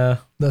 Yeah.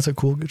 That's a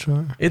cool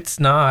guitar. It's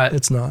not.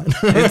 It's not.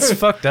 It's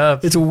fucked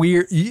up. It's a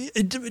weird...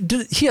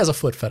 He has a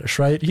foot fetish,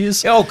 right?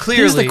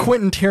 Clearly. He's the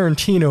Quentin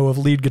Tarantino of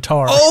lead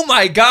guitar. Oh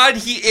my God,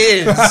 he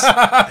is.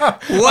 Wow.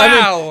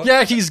 I mean,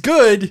 yeah, he's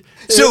good.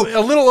 So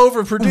a little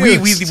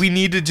overproduced. We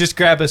need to just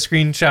grab a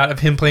screenshot of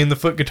him playing the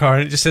foot guitar,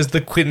 and it just says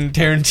the Quentin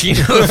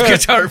Tarantino of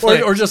guitar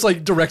playing. or just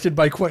like directed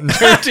by Quentin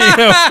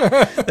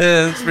Tarantino.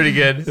 That's pretty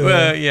good.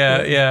 Well,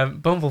 yeah.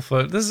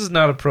 Bumblefoot. This is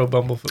not a pro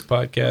Bumblefoot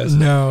podcast.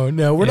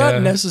 No, we're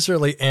not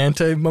necessarily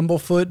anti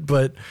Bumblefoot,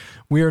 but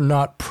we are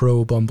not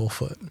pro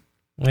Bumblefoot.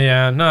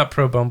 Yeah, not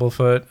pro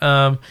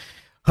Bumblefoot.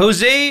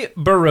 Jose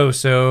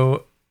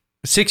Barroso,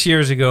 6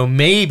 years ago,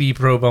 maybe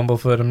pro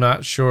Bumblefoot, I'm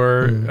not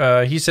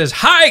sure. He says,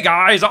 "Hi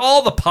guys,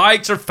 all the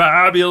pikes are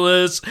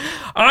fabulous.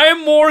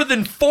 I'm more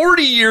than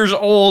 40 years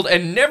old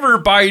and never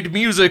buyed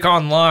music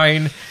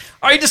online.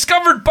 I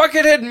discovered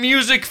Buckethead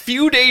music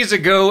few days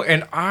ago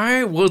and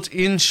I was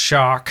in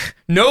shock.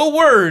 No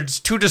words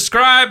to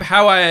describe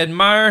how I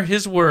admire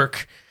his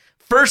work.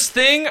 First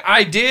thing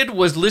I did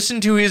was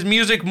listen to his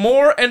music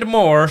more and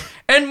more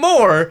and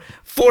more.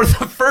 For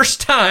the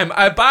first time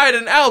I bought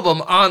an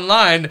album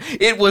online.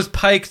 It was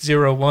Pike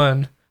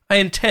 01. I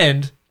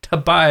intend to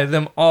buy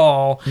them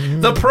all.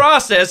 The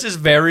process is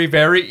very,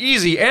 very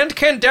easy and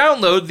can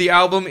download the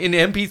album in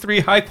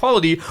MP3 high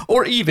quality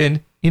or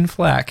even in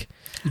FLAC.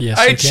 Yes,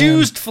 I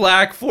choose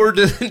FLAC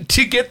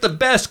to get the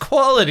best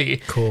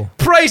quality. Cool.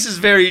 Price is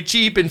very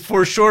cheap, and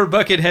for sure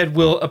Buckethead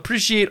will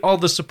appreciate all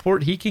the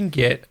support he can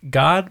get.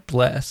 God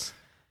bless."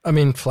 I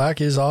mean, FLAC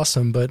is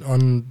awesome, but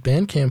on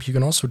Bandcamp you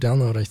can also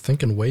download, I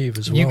think, in WAV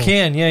as well. You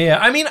can, yeah.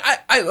 I mean,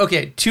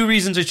 okay, two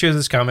reasons I chose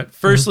this comment.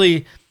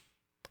 Firstly,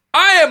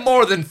 I am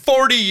more than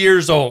 40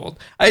 years old.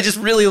 I just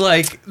really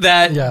like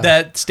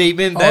that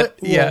statement.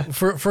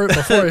 Before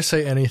I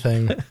say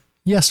anything,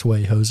 yes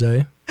way,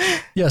 Jose.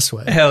 Yes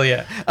way. Hell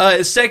yeah.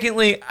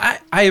 Secondly,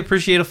 I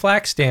appreciate a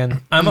FLAC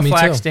stan. I'm a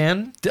FLAC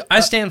stan. I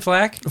stand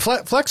FLAC.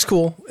 FLAC's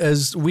cool.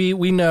 As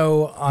we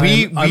know,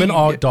 I'm an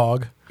OG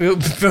dog.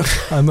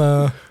 I'm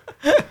a...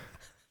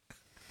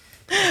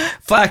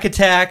 FLAC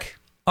attack,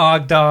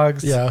 OG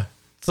dogs. Yeah.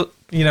 So,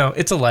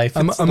 it's a life.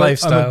 It's a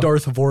lifestyle. I'm a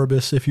Darth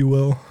Vorbis, if you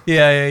will.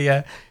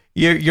 Yeah.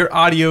 Your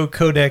audio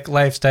codec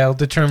lifestyle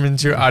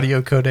determines your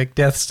audio codec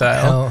death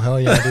style. Hell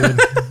yeah, dude.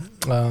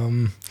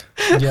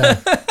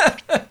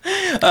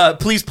 Yeah.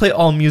 Please play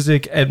all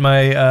music at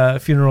my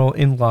funeral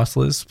in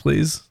lossless,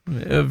 please.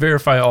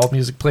 Verify all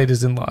music played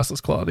is in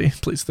lossless quality.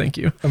 Please, thank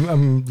you.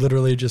 I'm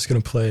literally just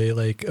going to play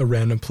like a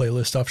random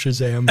playlist off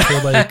Shazam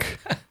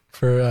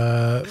for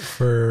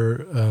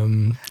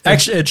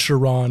Ed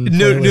Sheeran.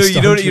 No,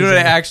 you know what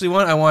I actually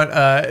want? I want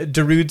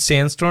Darude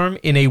Sandstorm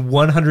in a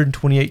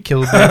 128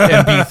 kilobyte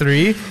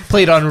MP3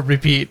 played on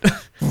repeat.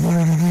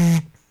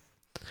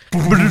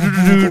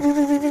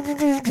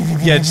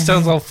 Yeah, it just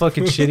sounds all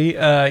fucking shitty.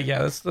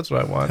 Yeah, that's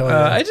what I want.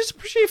 Yeah. I just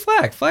appreciate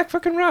FLAC. FLAC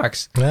fucking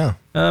rocks. Yeah.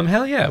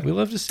 Hell yeah, we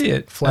love to see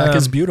it. FLAC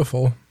is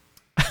beautiful.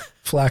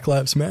 FLAC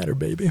lives matter,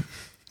 baby.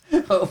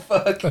 Oh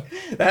fuck,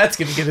 that's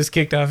gonna get us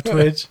kicked off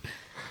Twitch.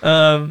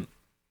 Okay.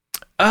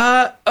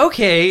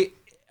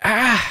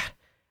 How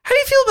do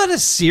you feel about a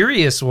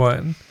serious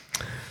one?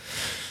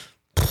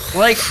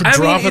 Like,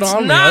 drop it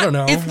on me. I don't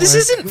know. This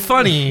isn't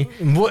funny.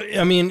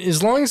 I mean,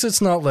 as long as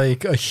it's not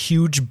like a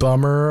huge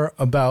bummer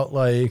about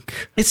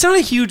like. It's not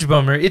a huge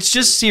bummer. It's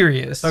just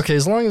serious. Okay,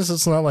 as long as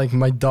it's not like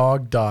my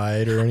dog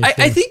died or anything.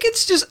 I think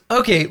it's just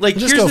okay. Like,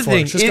 just here's the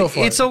thing.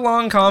 It's a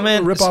long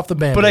comment. Rip off the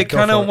band. But I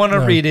kind of want to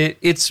read it.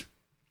 It's.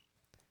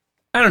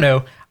 I don't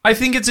know. I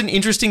think it's an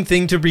interesting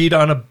thing to read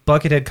on a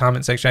Buckethead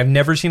comment section. I've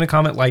never seen a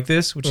comment like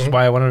this, which is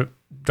why I want to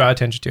draw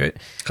attention to it.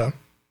 Okay.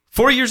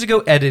 4 years ago,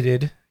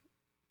 edited.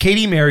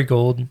 Katie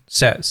Marigold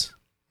says,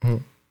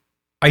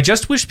 I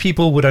just wish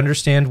people would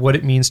understand what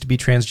it means to be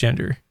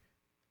transgender.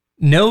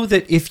 Know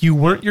that if you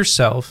weren't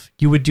yourself,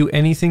 you would do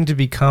anything to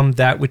become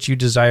that which you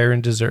desire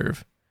and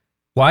deserve.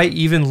 Why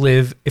even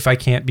live if I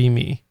can't be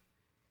me?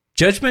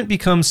 Judgment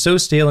becomes so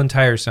stale and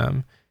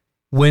tiresome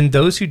when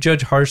those who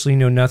judge harshly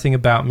know nothing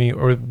about me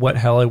or what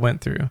hell I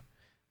went through.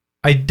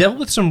 I dealt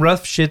with some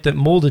rough shit that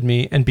molded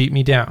me and beat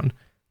me down.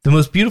 The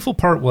most beautiful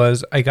part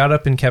was I got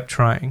up and kept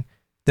trying.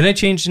 Then I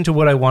changed into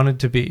what I wanted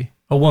to be,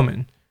 a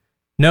woman.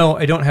 No,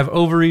 I don't have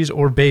ovaries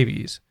or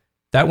babies.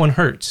 That one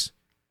hurts.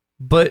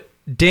 But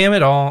damn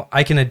it all,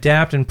 I can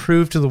adapt and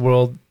prove to the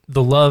world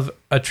the love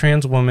a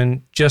trans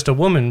woman, just a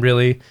woman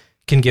really,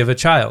 can give a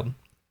child.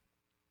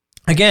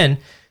 Again,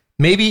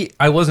 maybe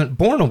I wasn't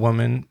born a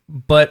woman,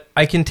 but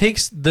I can take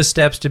the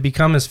steps to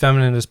become as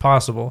feminine as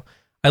possible.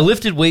 I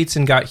lifted weights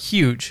and got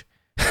huge.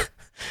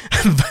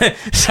 But,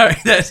 sorry,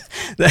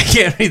 I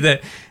can't read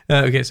that.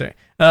 Okay, sorry.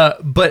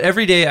 But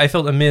every day I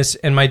felt amiss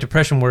and my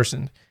depression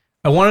worsened.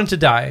 I wanted to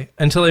die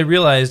until I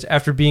realized,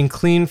 after being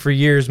clean for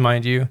years,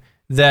 mind you,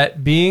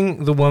 that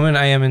being the woman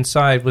I am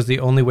inside was the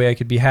only way I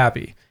could be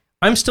happy.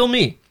 I'm still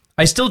me.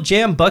 I still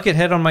jam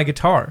Buckethead on my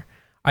guitar.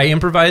 I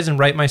improvise and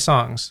write my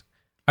songs.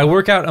 I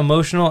work out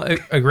emotional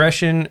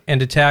aggression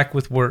and attack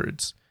with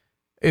words.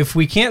 If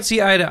we can't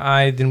see eye to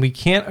eye, then we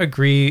can't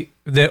agree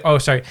that... Oh,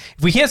 sorry.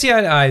 If we can't see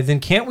eye to eye, then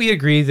can't we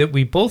agree that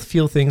we both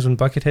feel things when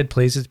Buckethead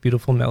plays its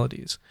beautiful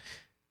melodies?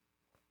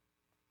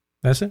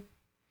 That's it?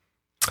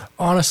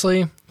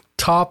 Honestly,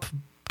 top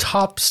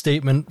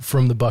statement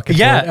from the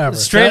Buckethead ever.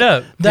 Straight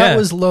up. That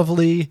was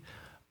lovely.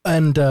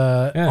 And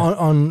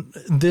on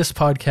this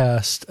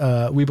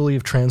podcast, we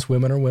believe trans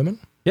women are women.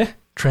 Yeah.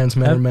 Trans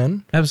men are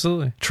men.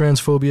 Absolutely.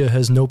 Transphobia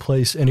has no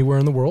place anywhere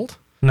in the world.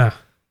 No.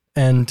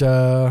 And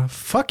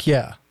fuck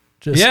yeah.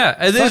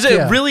 There's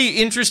a really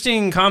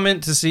interesting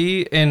comment to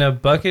see in a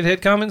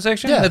Buckethead comment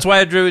section. Yeah. That's why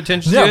I drew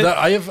attention to it.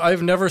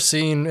 I've never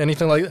seen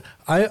anything like that.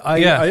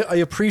 I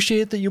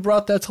appreciate that you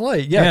brought that to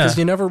light. Yeah, because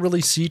you never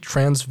really see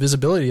trans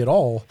visibility at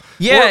all.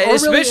 Yeah, or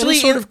especially really any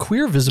sort of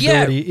queer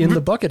visibility in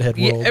the Buckethead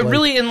world. Yeah,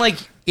 really in like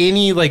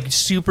any like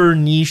super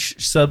niche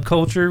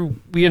subculture,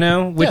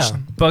 which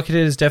Buckethead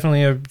is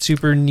definitely a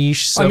super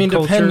niche subculture. I mean,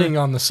 depending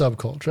on the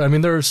subculture. I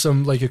mean, there are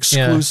some like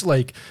exclusive,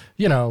 like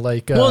computer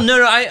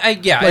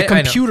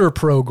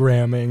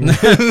programming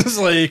is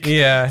like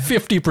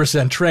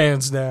 50%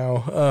 trans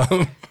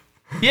now.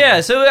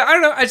 Yeah, so I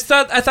don't know. I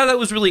thought that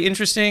was really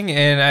interesting,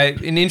 and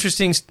an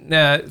interesting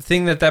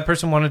thing that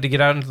person wanted to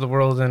get out into the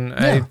world, and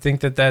I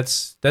think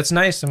that's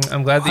nice.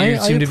 I'm glad that you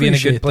seem to be in a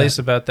good place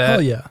about that.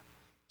 Hell yeah!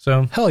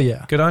 So hell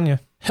yeah, good on you.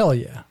 Hell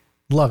yeah,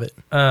 love it.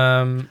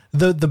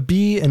 The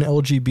B in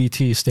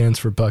LGBT stands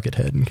for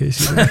Buckethead. In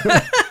case you didn't know.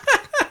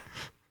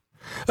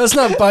 That's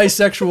not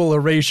bisexual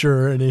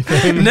erasure or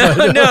anything. No.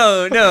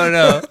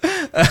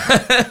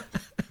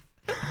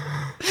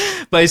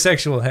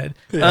 Bisexual head.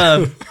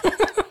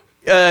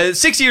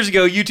 6 years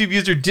ago, YouTube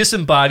user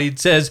Disembodied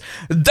says,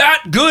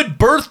 "That good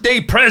birthday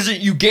present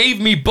you gave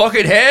me,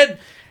 Buckethead."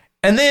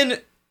 And then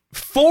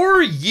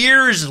 4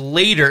 years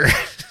later,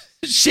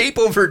 Shape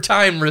Over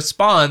Time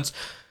responds,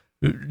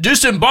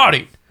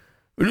 "Disembodied,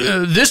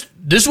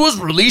 this was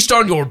released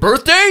on your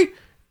birthday?"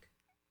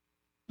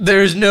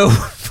 There's no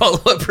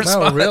follow-up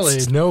response. Oh, really?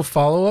 No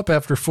follow-up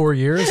after 4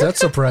 years? That's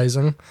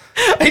surprising.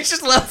 I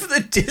just love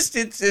the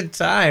distance in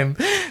time.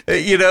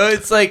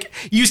 It's like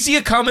you see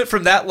a comment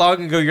from that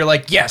long ago, you're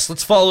like, yes,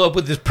 let's follow up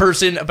with this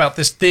person about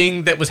this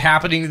thing that was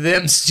happening to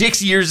them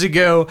 6 years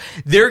ago.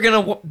 They're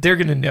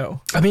gonna know.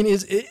 I mean,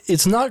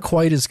 it's not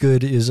quite as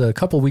good as a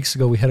couple weeks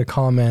ago we had a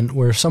comment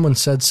where someone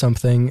said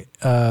something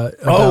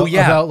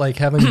about like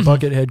having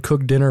Buckethead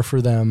cook dinner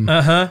for them.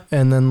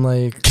 And then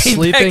like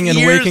sleeping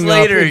and waking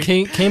later. Up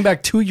and came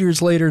back 2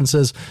 years later and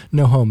says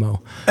no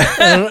homo.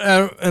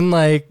 and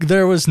like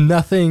there was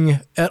nothing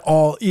at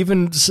all,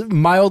 even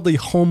mildly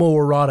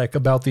homoerotic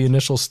about the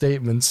initial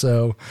statement.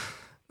 So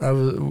I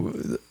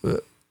was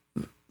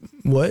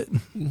what?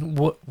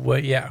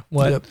 Yeah.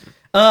 What? Yep.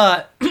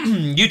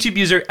 YouTube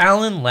user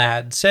Alan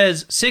Ladd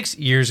says 6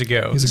 years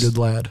ago. He's a good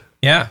lad.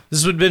 Yeah.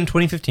 This would have been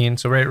 2015,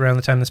 so right around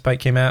the time this bike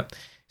came out.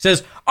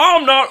 Says,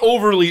 "I'm not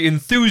overly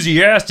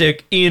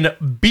enthusiastic in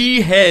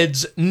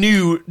B-Head's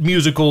new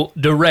musical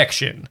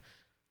direction."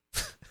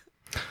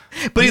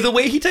 But the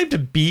way he typed a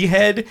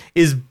B-Head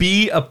is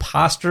B''head:'S.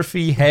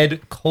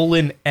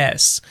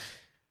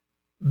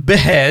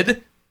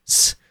 Behead.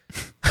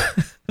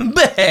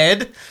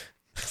 Behead.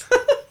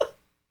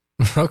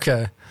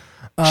 Okay.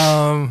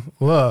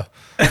 Whoa.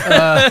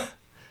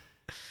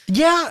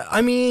 Yeah,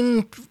 I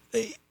mean,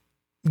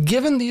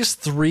 given these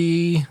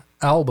 3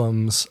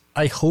 albums,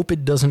 I hope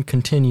it doesn't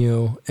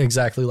continue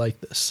exactly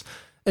like this.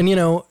 And,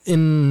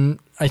 in,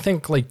 I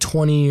think, like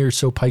 20 or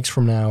so pikes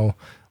from now,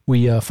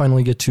 we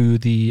finally get to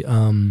the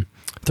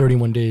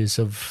 31 days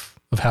of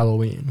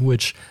Halloween,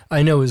 which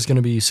I know is going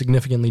to be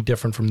significantly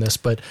different from this,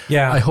 but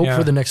I hope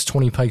for the next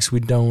 20 pikes we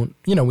don't,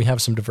 we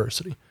have some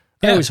diversity.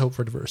 I always hope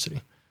for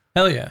diversity.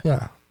 Hell yeah.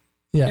 Yeah.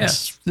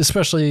 Yes. Yeah.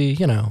 Especially,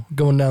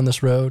 going down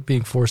this road,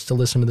 being forced to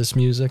listen to this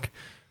music.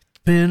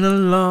 Been a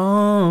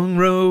long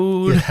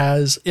road. It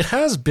has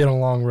been a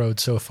long road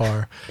so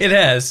far. It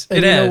has.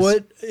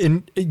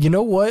 And you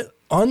know what?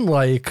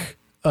 Unlike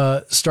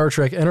Star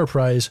Trek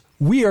Enterprise,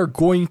 we are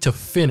going to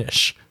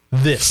finish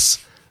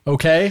this.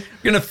 Okay?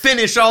 We're going to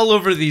finish all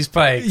over these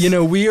pikes.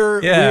 We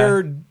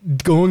are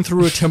going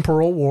through a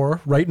temporal war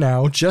right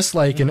now, just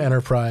like in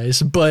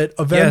Enterprise, but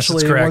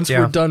eventually, once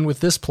we're done with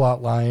this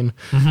plot line,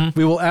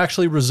 we will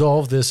actually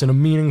resolve this in a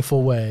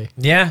meaningful way.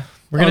 Yeah,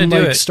 we're going to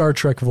do it. Star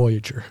Trek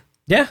Voyager.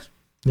 Yeah.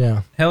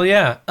 Yeah. Hell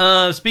yeah.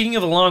 Speaking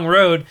of a long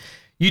road,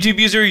 YouTube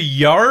user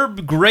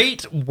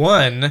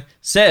YarbGreat1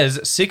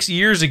 says 6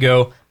 years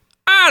ago,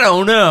 I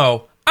don't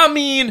know. I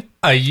mean,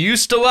 I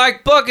used to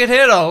like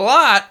Buckethead a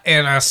lot,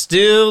 and I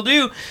still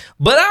do,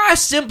 but I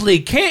simply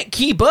can't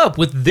keep up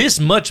with this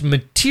much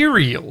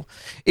material.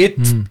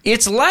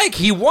 It's like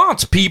he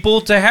wants people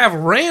to have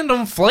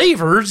random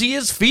flavors he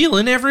is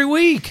feeling every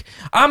week.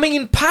 I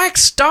mean, Pike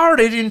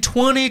started in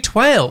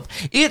 2012.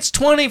 It's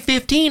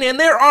 2015, and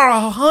there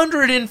are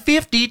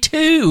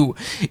 152.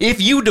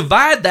 If you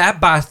divide that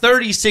by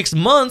 36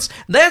 months,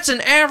 that's an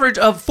average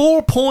of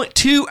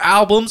 4.2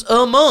 albums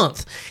a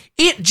month.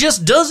 It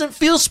just doesn't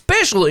feel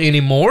special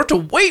anymore to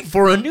wait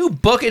for a new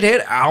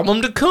Buckethead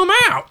album to come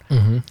out.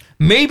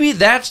 Maybe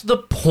that's the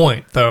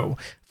point, though.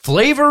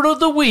 Flavor of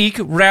the week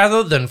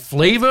rather than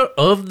flavor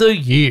of the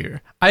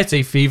year. I'd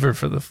say fever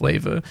for the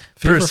flavor,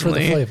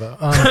 personally. Fever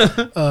for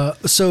the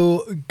flavor.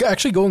 So,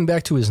 actually going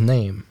back to his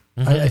name,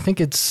 I think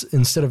it's,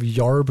 instead of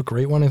Yarb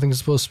Great One, I think it's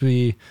supposed to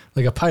be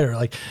like a pirate,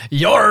 like,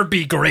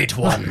 Yarby Great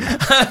One.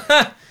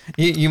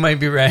 You might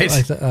be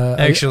right.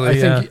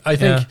 Actually, I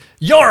think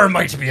Yar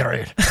might be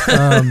right.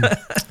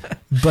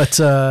 But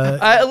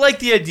I like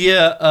the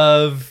idea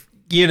of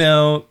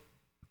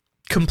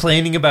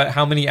complaining about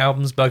how many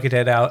albums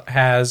Buckethead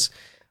has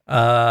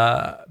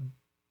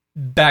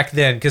back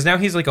then, because now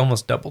he's like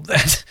almost doubled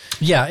that.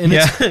 Yeah, and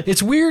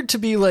it's weird to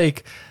be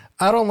like,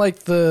 I don't like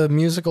the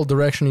musical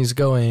direction he's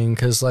going,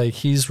 because like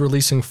he's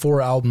releasing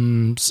 4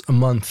 albums a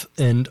month,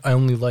 and I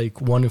only like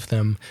one of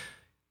them.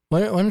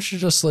 Why don't you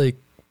just like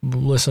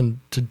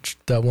listen to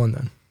that one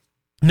then?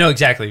 No,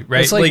 exactly,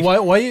 right? It's like why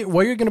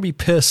are you going to be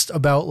pissed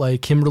about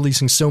like him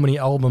releasing so many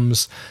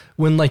albums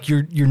when like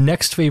your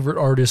next favorite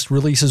artist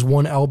releases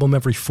 1 album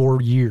every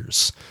 4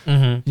 years?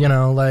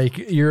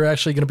 Like you're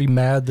actually going to be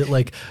mad that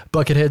like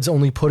Buckethead's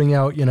only putting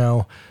out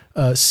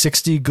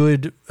 60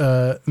 good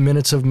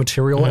minutes of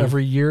material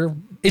every year.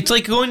 It's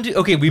like going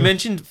to, we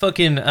mentioned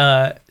fucking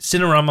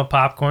Cinerama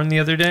popcorn the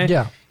other day.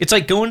 Yeah. It's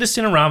like going to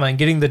Cinerama and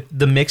getting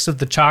the mix of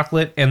the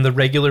chocolate and the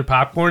regular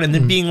popcorn, and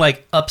then being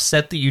like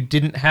upset that you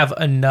didn't have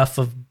enough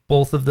of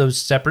both of those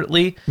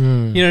separately. You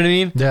know what I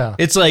mean? Yeah.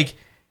 It's like,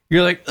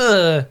 you're like,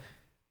 I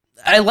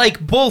like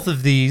both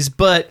of these,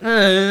 but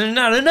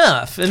not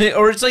enough.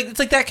 Or it's like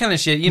that kind of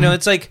shit.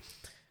 It's like,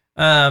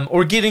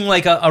 or getting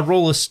like a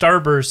roll of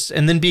Starbursts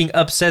and then being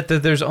upset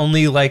that there's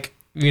only like,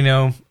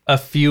 a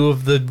few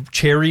of the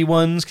cherry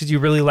ones because you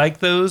really like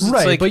those.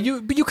 Right, like, but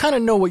you kind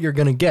of know what you're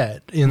going to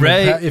get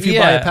if you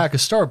buy a pack of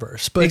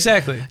Starbursts. But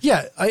exactly.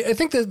 Yeah, I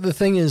think that the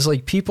thing is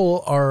like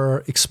people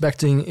are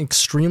expecting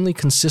extremely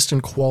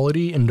consistent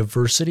quality and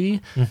diversity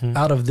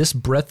out of this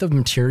breadth of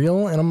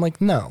material, and I'm like,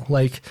 no.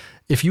 Like,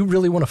 if you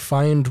really want to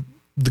find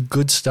the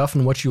good stuff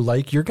and what you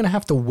like, you're going to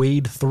have to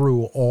wade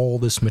through all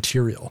this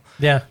material.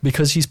 Yeah.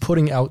 Because he's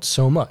putting out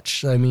so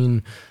much. I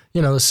mean,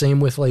 the same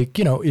with like,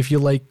 if you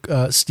like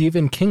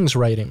Stephen King's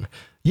writing.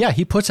 Yeah,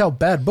 he puts out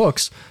bad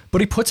books, but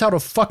he puts out a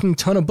fucking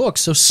ton of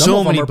books. So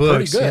some of them are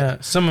pretty good. Yeah,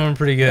 some of them are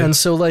pretty good. And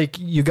so like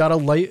you gotta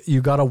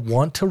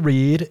want to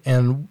read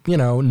and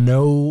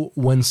know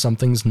when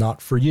something's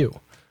not for you.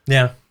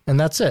 Yeah. And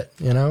that's it,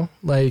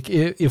 Like,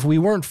 if we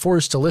weren't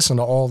forced to listen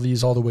to all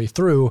these all the way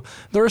through,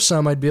 there are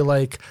some I'd be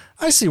like,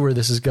 I see where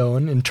this is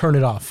going, and turn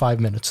it off 5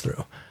 minutes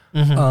through.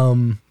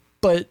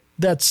 But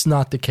that's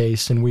not the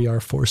case, and we are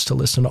forced to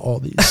listen to all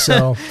these.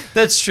 So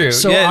that's true.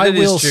 So yeah, I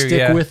will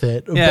stick with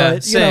it. Yeah,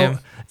 but, same.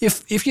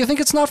 If you think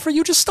it's not for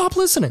you, just stop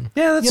listening.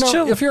 Yeah, that's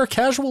chill. If you're a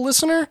casual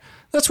listener,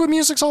 that's what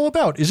music's all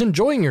about, is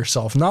enjoying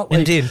yourself, not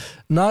like,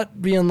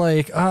 not being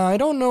like, I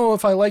don't know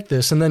if I like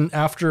this, and then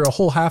after a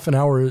whole half an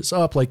hour is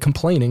up, like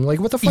complaining,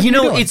 like, what the fuck are you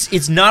doing?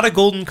 It's not a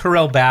Golden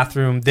Corral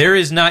bathroom.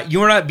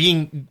 You're not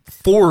being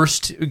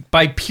forced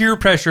by peer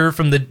pressure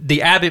from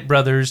the Abbott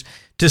brothers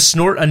to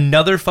snort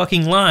another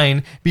fucking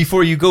line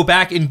before you go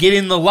back and get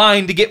in the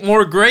line to get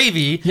more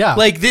gravy. Yeah.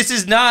 Like, this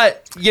is not,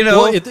 you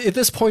know. Well, at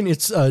this point,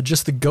 it's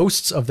just the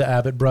ghosts of the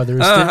Abbott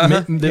brothers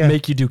that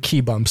make you do key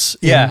bumps.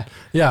 Yeah.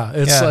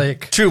 It's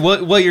like. True.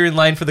 Well, you're in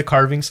line for the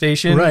carving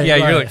station. Right. Yeah,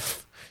 you're like.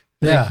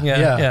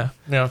 Yeah.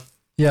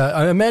 Yeah,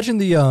 I imagine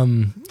the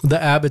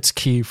Abbott's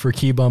key for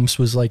key bumps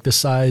was like the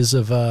size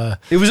of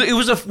It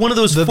was one of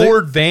those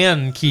Ford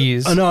van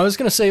keys. Oh no, I was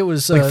gonna say it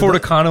was like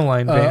Ford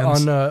Econoline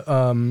vans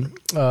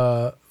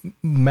on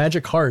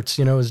Magic Hearts.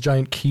 You know, his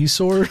giant key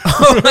sword.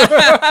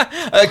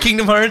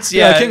 Kingdom Hearts.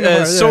 Kingdom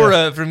Hearts,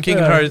 Sora from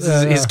Kingdom Hearts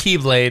is his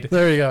keyblade.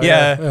 There you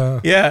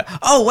go. Yeah.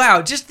 Oh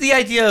wow, just the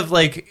idea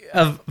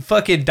of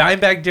fucking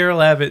Dimebag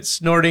Darrell Abbott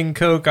snorting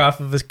coke off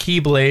of his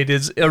keyblade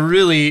is a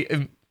really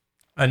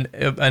an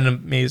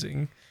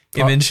amazing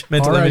image,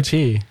 mental image.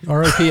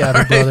 R.I.P.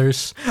 Abbott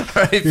Brothers.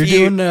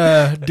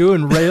 You're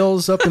doing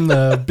rails up in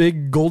the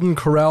big Golden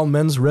Corral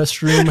men's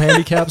restroom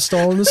handicap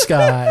stall in the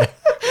sky.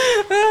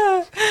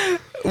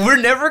 We're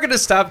never going to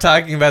stop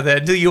talking about that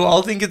until you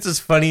all think it's as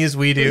funny as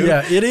we do.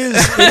 Yeah, it is.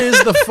 It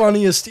is the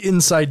funniest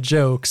inside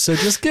joke. So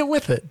just get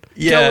with it.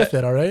 Get with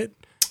it. All right.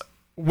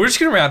 We're just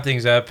going to wrap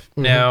things up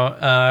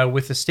now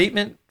with a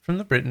statement from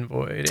the Britain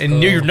Void.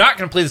 And you're not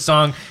going to play the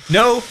song.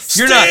 No,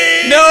 you're not.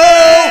 No.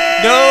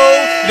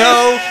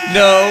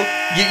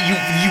 You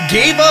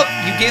gave up.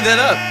 You gave that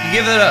up.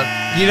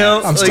 You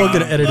know, I'm still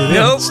going to edit it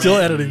in. Still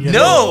editing it.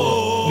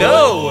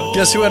 No.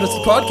 Guess who edits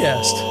the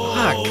podcast?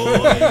 Fuck.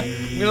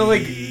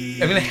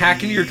 I'm gonna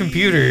hack into your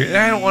computer.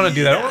 I don't want to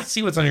do that. I don't want to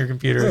see what's on your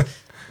computer.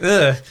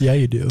 Ugh. Yeah,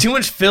 you do. Too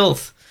much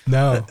filth.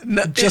 No,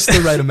 just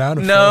the right amount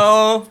of filth.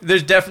 No,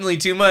 there's definitely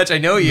too much. I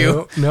know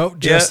you. No,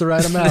 just the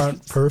right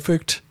amount.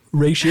 Perfect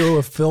ratio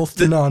of filth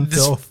to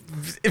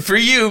non-filth. For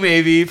you,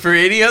 maybe. For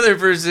any other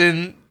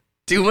person,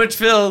 too much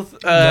filth.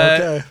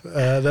 Okay,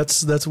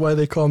 that's why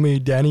they call me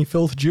Danny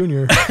Filth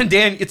Jr.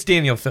 It's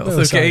Daniel Filth.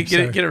 Okay, sorry.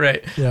 Get it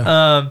right.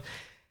 Yeah.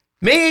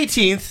 May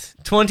 18th,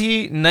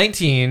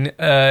 2019, you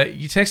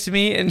texted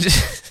me and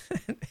just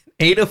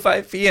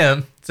 8:05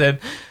 p.m. said,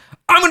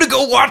 I'm going to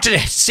go watch a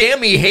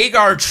Sammy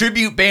Hagar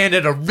tribute band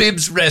at a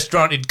ribs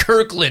restaurant in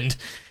Kirkland.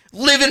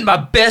 Living my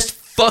best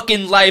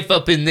fucking life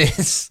up in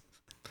this.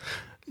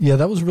 Yeah,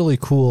 that was really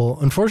cool.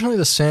 Unfortunately,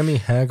 the Sammy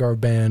Hagar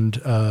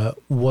band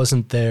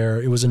wasn't there.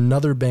 It was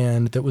another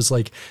band that was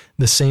like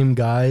the same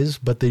guys,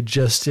 but they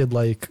just did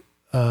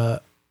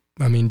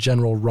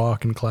general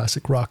rock and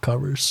classic rock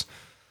covers.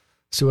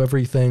 So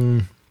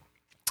everything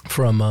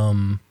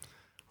from,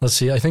 let's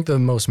see, I think the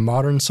most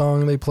modern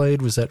song they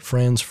played was that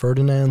Franz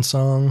Ferdinand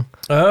song.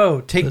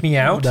 Oh, Take Me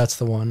Out? That's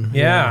the one.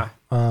 Yeah.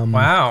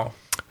 Wow.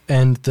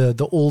 And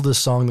the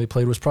oldest song they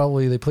played was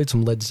they played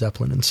some Led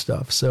Zeppelin and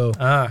stuff. So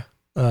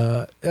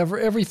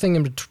everything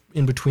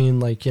in between,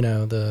 like, you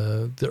know,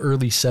 the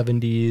early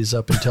 70s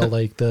up until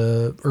like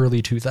the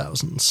early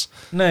 2000s.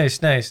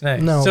 Nice. No,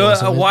 so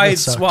a wide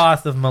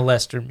swath of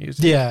molester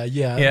music. Yeah.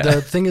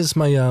 The thing is,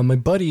 my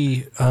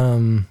buddy,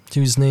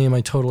 whose name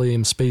I totally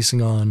am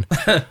spacing on,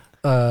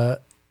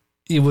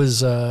 he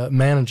was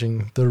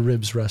managing the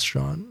ribs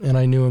restaurant, and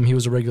I knew him. He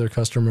was a regular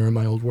customer in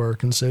my old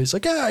work, and so he's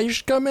like, "Yeah, you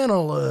should come in.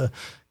 I'll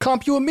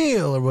comp you a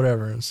meal or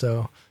whatever." And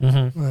so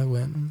I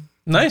went.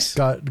 Nice.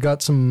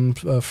 Got some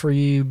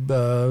free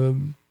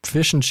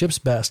fish and chips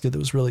basket that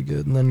was really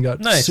good, and then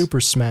got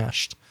super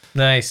smashed.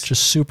 Nice.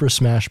 Just Super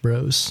Smash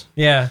Bros.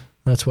 Yeah.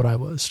 That's what I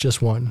was.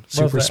 Just one.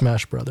 Super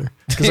Smash Brother.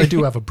 Because I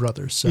do have a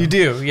brother. So you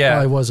do, yeah.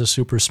 I was a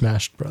Super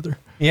Smashed brother.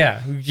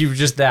 Yeah. You were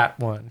just that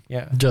one.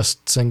 Yeah.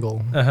 Just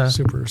single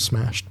Super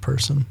Smashed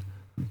person.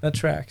 That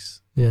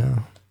tracks. Yeah.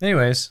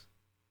 Anyways.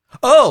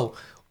 Oh!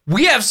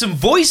 We have some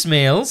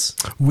voicemails.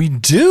 We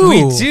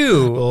do.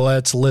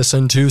 Let's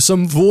listen to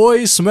some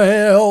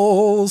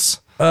voicemails.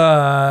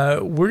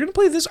 We're going to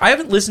play this. I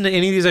haven't listened to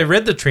any of these. I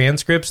read the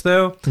transcripts,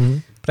 though,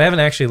 but I haven't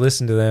actually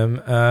listened to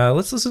them.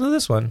 Let's listen to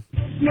this one.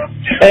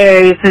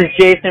 Hey, this is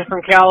Jason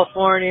from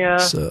California.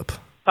 What's up?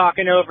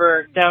 Talking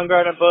over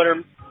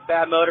Soundgarden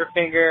Bad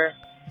Motorfinger.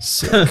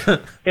 Sick.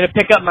 Gonna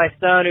pick up my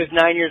son who's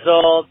 9 years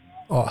old.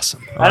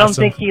 Awesome. I don't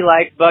think he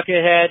likes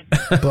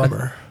Buckethead.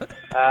 Bummer.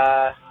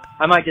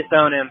 I might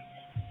disown him.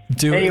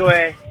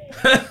 Anyway.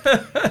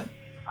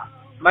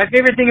 My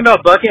favorite thing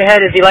about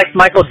Buckethead is he likes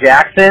Michael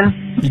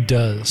Jackson. He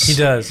does.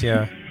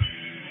 Yeah.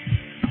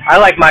 I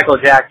like Michael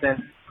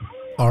Jackson.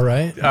 All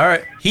right.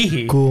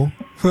 Hee. Cool.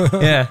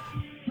 Yeah.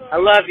 I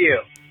love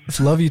you.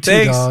 Love you too,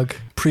 Thanks. dog.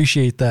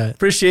 Appreciate that.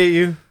 Appreciate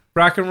you.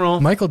 Rock and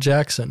roll. Michael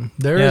Jackson.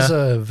 There is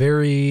a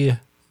very,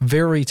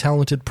 very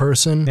talented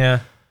person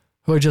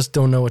who I just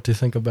don't know what to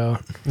think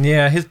about.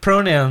 Yeah, his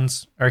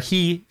pronouns are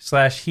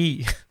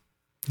he/he.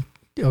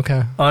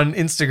 Okay. On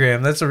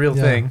Instagram. That's a real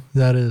thing.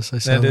 That is.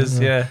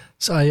 Yeah.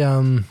 So I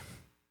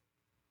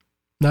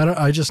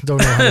just don't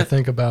know how to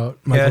think about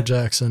Michael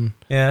Jackson.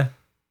 Yeah.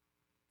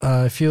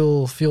 I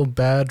feel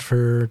bad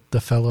for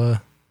the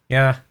fella.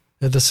 Yeah.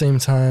 At the same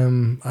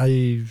time,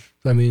 I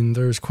mean,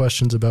 there's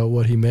questions about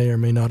what he may or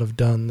may not have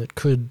done that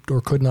could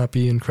or could not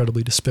be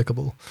incredibly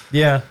despicable.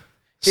 Yeah.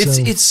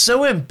 It's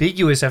so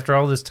ambiguous after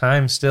all this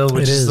time still,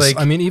 which is like,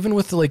 I mean, even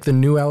with like the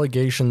new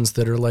allegations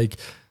that are like,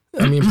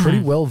 I mean, pretty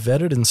well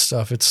vetted and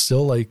stuff, it's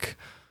still like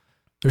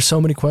there's so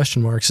many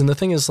question marks. And the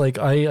thing is, like,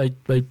 I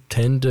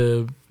tend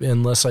to,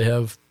 unless I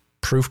have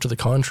proof to the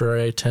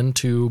contrary, I tend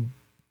to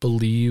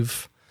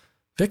believe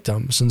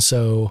victims. And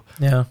so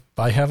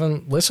I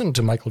haven't listened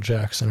to Michael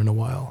Jackson in a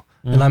while.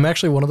 And I'm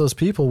actually one of those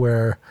people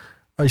where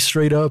I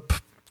straight up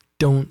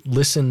don't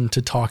listen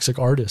to toxic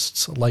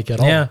artists like at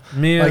all. Yeah,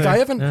 me like I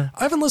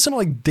haven't listened to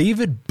like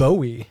David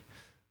Bowie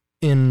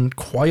in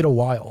quite a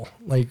while,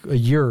 like a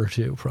year or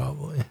two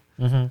probably.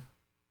 Mm-hmm.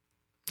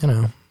 You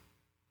know,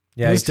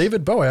 yeah, it's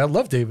David Bowie. I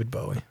love David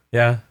Bowie.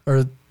 Yeah,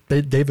 or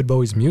David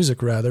Bowie's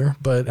music rather,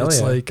 but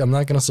it's like I'm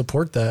not going to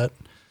support that,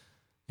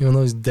 even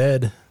though he's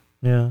dead.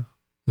 Yeah.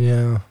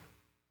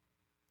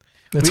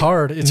 It's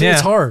hard. It's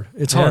hard.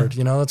 It's hard.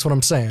 You know, that's what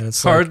I'm saying.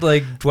 It's hard,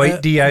 like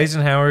Dwight D.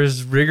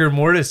 Eisenhower's rigor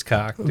mortis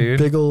cock, dude.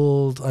 Big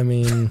old. I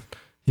mean,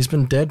 he's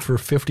been dead for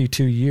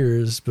 52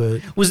 years.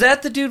 But was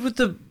that the dude with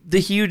the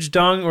huge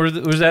dong, or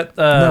was that?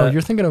 No,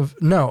 you're thinking of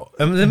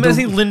I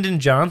think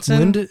Lyndon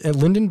Johnson.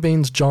 Lyndon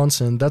Baines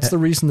Johnson. That's the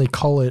reason they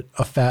call it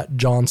a Fat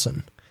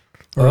Johnson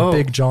or a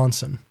Big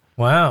Johnson.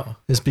 Wow.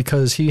 Is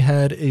because he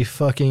had a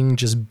fucking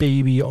just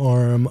baby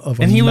arm of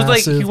a and he was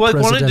massive like he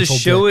wanted to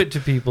show dick. It to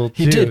people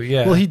too. He did.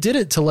 Yeah. Well, he did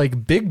it to like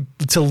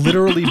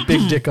literally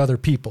big dick other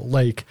people.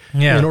 Like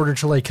in order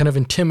to like kind of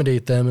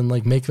intimidate them and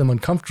like make them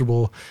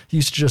uncomfortable, he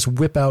used to just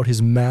whip out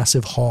his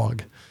massive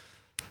hog.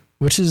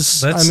 Which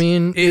is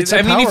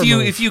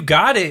if you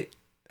got it,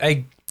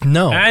 I don't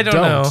know.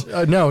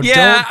 No,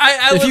 yeah,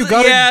 don't. If you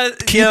got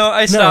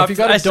I stopped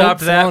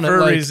that for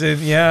a reason.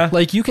 Yeah,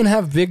 like you can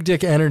have big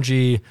dick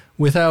energy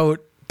without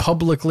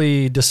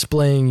publicly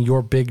displaying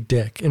your big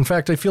dick. In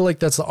fact, I feel like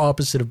that's the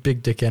opposite of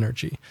big dick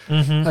energy.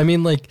 Mm-hmm. I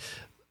mean, like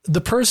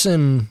the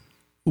person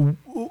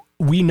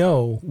we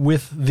know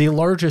with the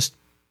largest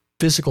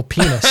physical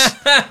penis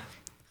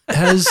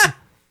is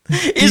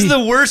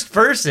the worst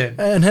person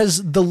and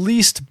has the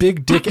least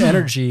big dick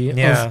energy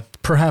of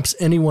perhaps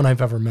anyone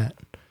I've ever met.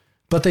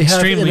 But they have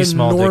extremely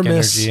small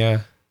enormous, dick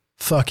energy,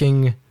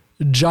 fucking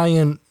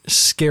giant,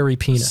 scary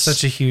penis.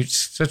 Such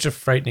a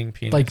frightening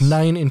penis. Like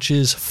 9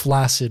 inches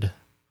flaccid.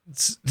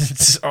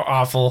 It's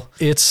awful.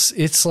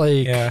 It's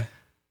like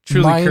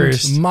truly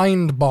cursed.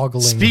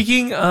 Mind-boggling.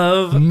 Speaking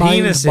of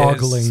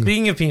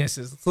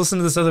penises, let's listen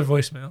to this other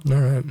voicemail. All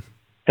right.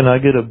 Can I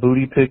get a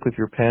booty pic with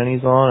your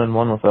panties on and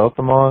one without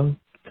them on?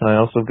 Can I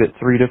also get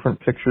 3 different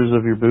pictures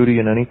of your booty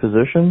in any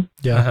position?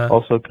 Yeah. Uh-huh.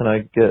 Also, can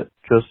I get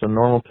just a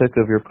normal pic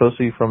of your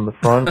pussy from the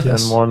front and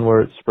one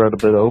where it's spread a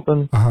bit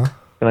open? Uh-huh.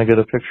 Can I get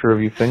a picture of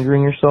you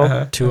fingering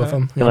yourself? 2 of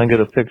them. Can I get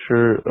a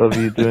picture of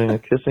you doing a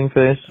kissing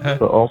face,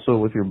 but also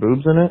with your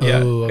boobs in it?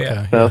 Yeah. Oh,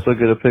 okay. Can I also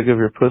get a pic of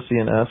your pussy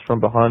and ass from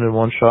behind in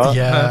one shot?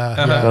 Yeah.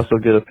 Can I also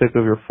get a pic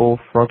of your full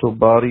frontal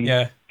body,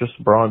 just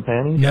bra and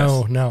panties?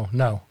 No.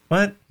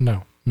 What?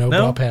 No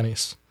bra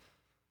panties.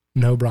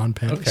 No bra and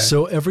panties. Okay.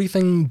 So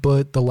everything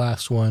but the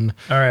last one.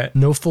 All right.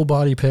 No full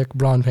body pic,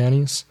 bra and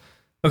panties.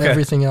 Okay.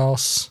 Everything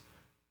else,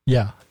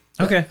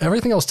 Okay.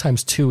 Everything else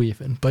times 2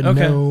 even, but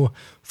no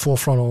full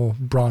frontal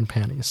bra and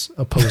panties.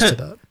 Opposed to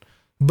that.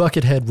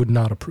 Buckethead would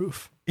not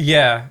approve.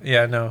 Yeah,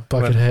 no.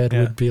 Buckethead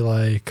would be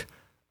like,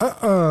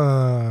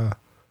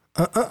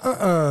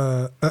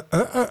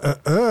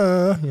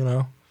 you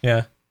know?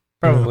 Yeah,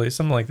 probably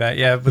something like that.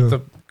 Yeah, with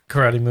the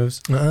karate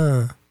moves.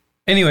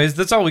 Anyways,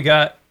 that's all we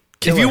got.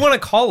 If you want to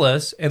call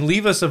us and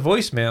leave us a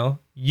voicemail,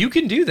 you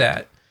can do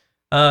that.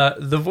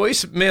 The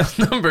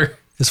voicemail number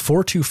is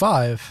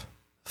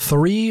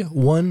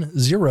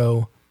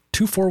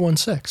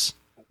 425-310-2416.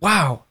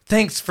 Wow.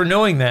 Thanks for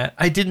knowing that.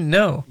 I didn't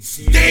know.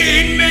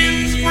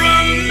 Statements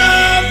from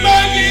the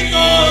Bucket Boy.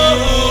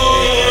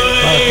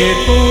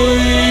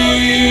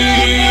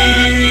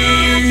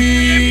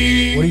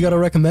 What do you got to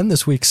recommend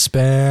this week,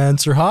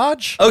 Spencer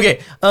Hodge?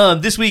 Okay,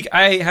 this week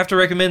I have to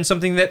recommend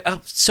something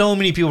that so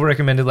many people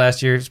recommended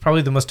last year. It's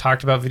probably the most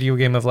talked about video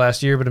game of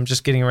last year, but I'm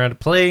just getting around to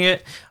playing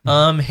it.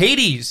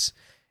 Hades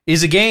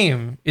is a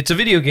game. It's a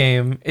video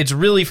game. It's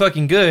really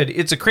fucking good.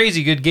 It's a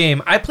crazy good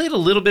game. I played a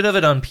little bit of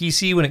it on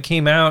PC when it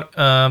came out,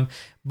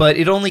 but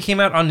it only came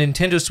out on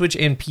Nintendo Switch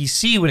and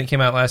PC when it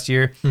came out last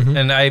year,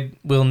 and I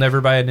will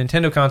never buy a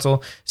Nintendo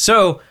console.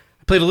 So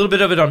I played a little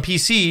bit of it on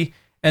PC,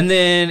 and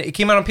then it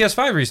came out on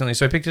PS5 recently,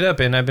 so I picked it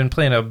up, and I've been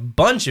playing a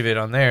bunch of it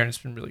on there, and it's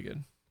been really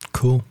good.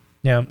 Cool.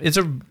 Yeah, it's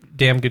a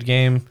damn good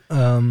game.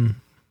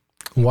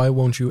 Why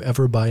won't you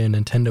ever buy a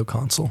Nintendo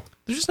console?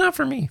 They're just not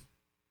for me.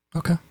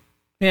 Okay.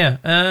 Yeah,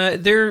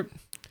 they're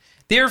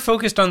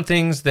focused on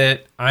things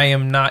that I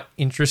am not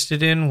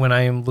interested in when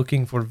I am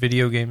looking for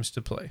video games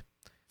to play.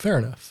 Fair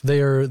enough.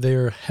 They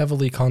are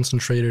heavily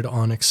concentrated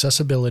on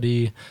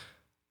accessibility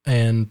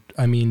and,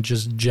 I mean,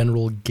 just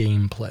general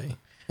gameplay.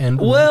 And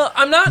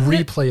I'm not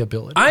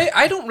replayability.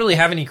 I don't really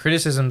have any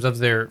criticisms of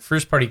their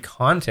first party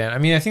content. I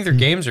mean, I think their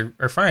games are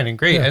fine and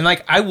great. Yeah. And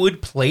like I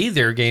would play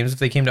their games if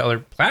they came to other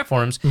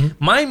platforms.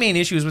 My main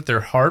issue is with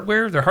their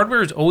hardware. Their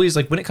hardware is always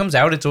like when it comes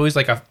out, it's always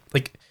like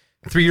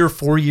 3 or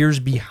 4 years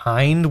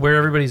behind where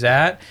everybody's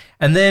at.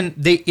 And then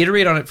they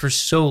iterate on it for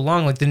so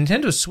long. Like the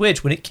Nintendo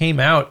Switch, when it came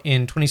out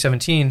in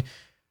 2017,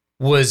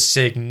 was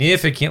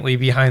significantly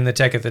behind the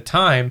tech at the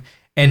time.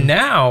 And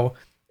now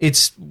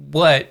it's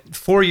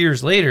 4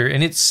 years later,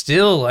 and it's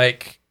still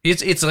like,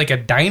 it's like a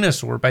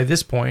dinosaur by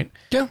this point.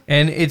 Yeah.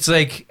 And it's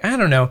like, I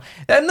don't know.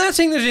 I'm not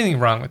saying there's anything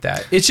wrong with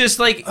that. It's just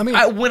like, I mean,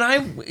 when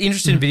I'm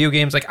interested in video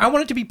games, like I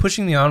want it to be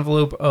pushing the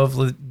envelope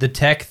of the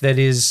tech that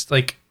is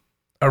like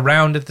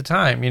around at the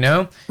time, you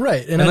know?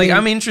 Right. And like,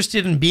 I'm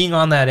interested in being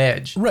on that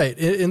edge. Right.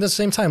 In the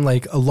same time,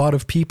 like a lot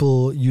of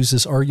people use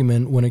this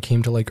argument when it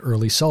came to like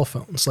early cell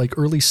phones, like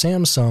early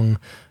Samsung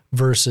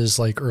versus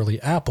like early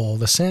Apple.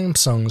 The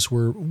Samsungs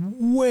were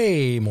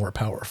way more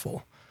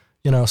powerful.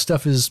 You know,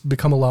 stuff has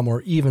become a lot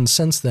more even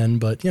since then,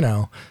 but, you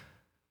know,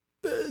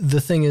 the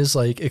thing is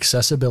like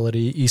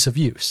accessibility, ease of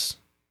use.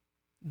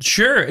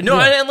 Sure. No,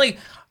 and like,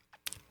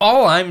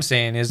 all I'm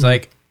saying is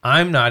like,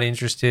 I'm not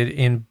interested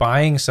in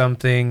buying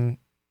something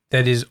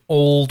that is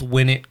old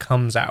when it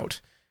comes out.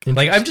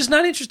 Like, I'm just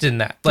not interested in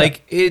that.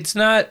 Like, it's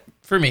not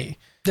for me.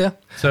 Yeah.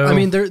 So, I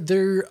mean,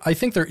 I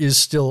think there is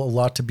still a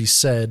lot to be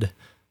said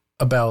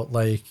about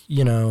like,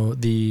 you know,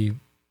 the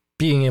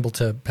being able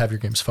to have your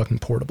games fucking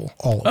portable.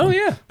 All of them. Oh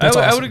yeah,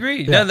 I would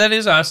agree. Yeah, that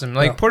is awesome.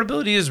 Like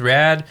portability is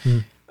rad.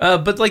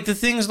 But like the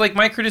things, like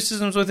my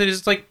criticisms with it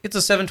is like it's a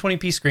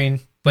 720p screen.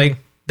 Like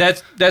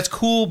that's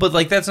cool, but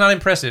like that's not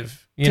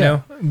impressive. You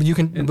know, you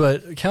can.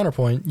 But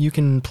counterpoint, you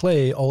can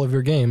play all of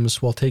your games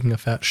while taking a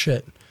fat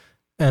shit,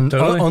 and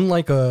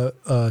unlike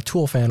a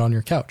Tool fan on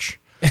your couch.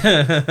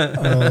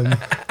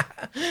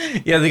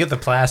 Yeah, they get the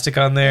plastic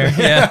on there.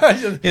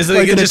 Yeah, it's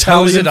like an just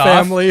Italian hose it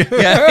family. Off.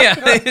 Yeah,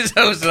 they just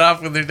hose it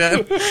off when they're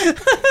done.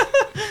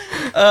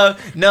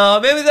 No,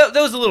 maybe that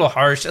was a little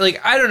harsh.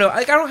 Like, I don't know.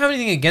 Like, I don't have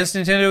anything against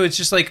Nintendo. It's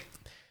just like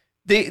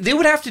they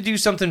would have to do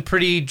something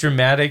pretty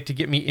dramatic to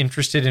get me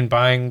interested in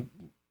buying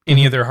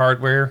any of their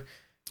hardware.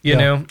 You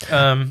know.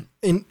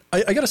 And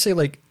I gotta say,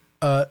 like,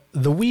 the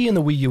Wii and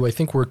the Wii U, I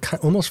think were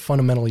almost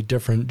fundamentally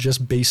different,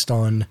 just based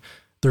on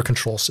their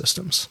control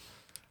systems.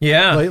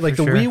 Yeah, like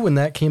the Wii, when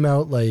that came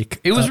out, like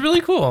it was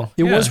really cool.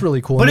 It was really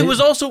cool, but it was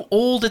also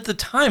old at the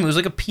time. It was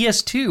like a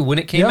PS2 when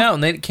it came out,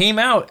 and it came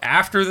out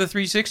after the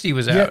 360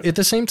 was out. Yeah, at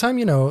the same time,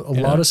 you know, a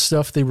lot of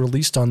stuff they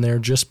released on there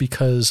just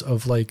because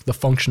of like the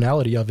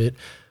functionality of it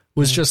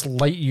was just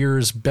light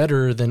years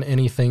better than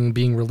anything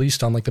being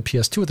released on like the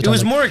PS2 at the time. It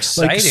was more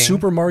exciting. Like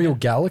Super Mario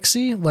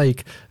Galaxy,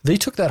 like they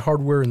took that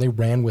hardware and they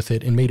ran with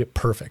it and made it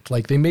perfect.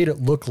 Like they made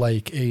it look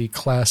like a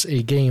Class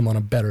A game on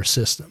a better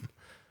system.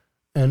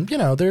 And, you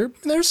know,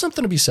 there's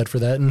something to be said for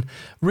that. And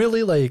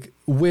really, like,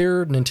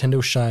 where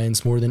Nintendo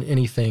shines more than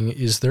anything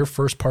is their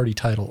first-party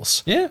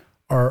titles. Yeah.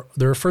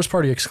 Their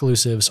first-party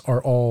exclusives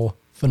are all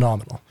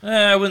phenomenal.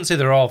 I wouldn't say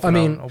they're all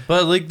phenomenal. I mean,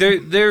 but, like,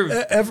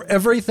 they're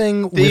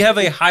everything... They have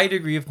a high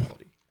degree of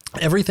quality.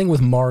 Everything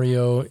with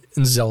Mario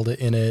and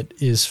Zelda in it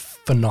is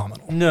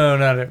phenomenal. No,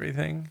 not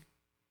everything.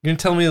 You're going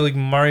to tell me, like,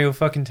 Mario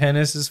fucking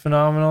Tennis is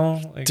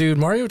phenomenal? Like, dude,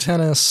 Mario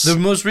Tennis... The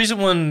most recent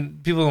one,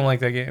 people don't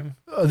like that game.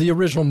 The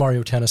original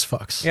Mario Tennis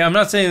fucks. Yeah, I'm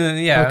not saying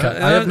that, yeah.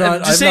 Okay. I'm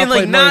just saying,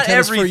 like, not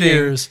everything. For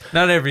years.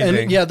 Not everything.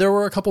 And, yeah, there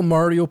were a couple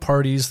Mario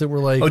parties that were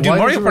like... Oh, dude,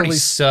 Mario Party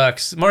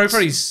sucks. Mario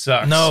Party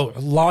sucks. No,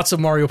 lots of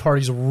Mario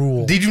parties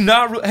rule. Did you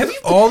not... Have you...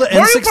 All the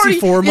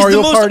N64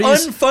 Mario parties... It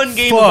is the most unfun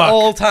game of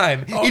all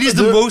time. It is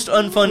the most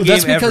unfun game ever.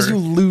 That's because you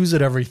lose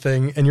at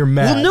everything and you're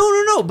mad. Well, no.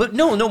 But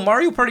no,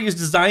 Mario Party is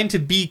designed to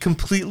be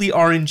completely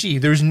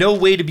RNG. There's no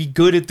way to be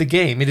good at the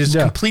game. It is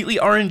completely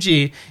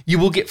RNG. You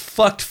will get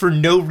fucked for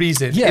no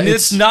reason. Yeah, and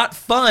it's not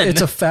fun.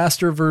 It's a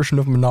faster version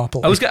of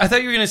Monopoly. I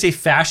thought you were going to say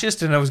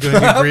fascist, and I was going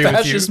to agree with you.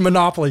 Fascist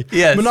Monopoly.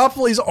 Yes.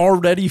 Monopoly's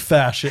already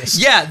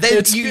fascist. Yeah,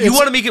 you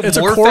want to make it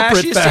more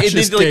fascist, and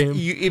then like,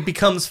 it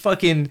becomes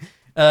fucking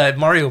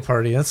Mario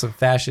Party. That's some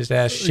fascist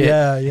ass shit.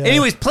 Yeah.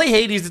 Anyways, play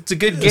Hades. It's a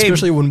good game.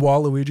 Especially when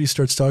Waluigi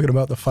starts talking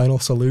about the final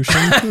solution.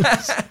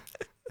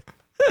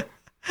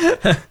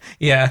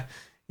 Yeah,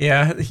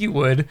 he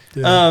would.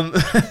 Yeah.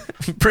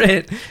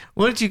 Britt,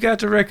 what you got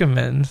to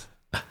recommend?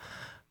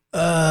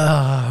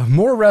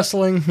 More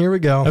wrestling. Here we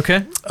go.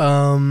 Okay.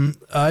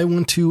 I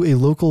went to a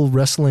local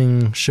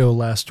wrestling show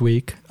last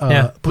week.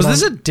 Was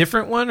this a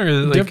different one or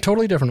like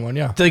totally different one?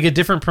 Yeah. Like a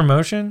different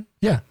promotion?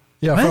 Yeah.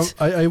 What?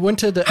 I went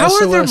to the How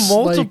SOS, are there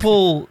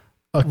multiple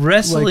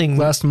wrestling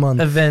last month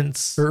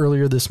events or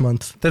earlier this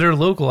month that are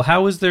local?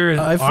 How is there an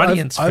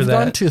audience for that? I've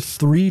gone to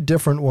 3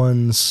 different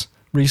ones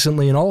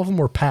recently, and all of them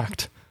were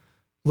packed.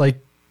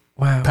 Like,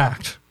 wow,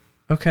 packed.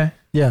 Okay.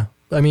 Yeah.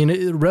 I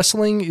mean,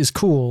 wrestling is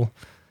cool.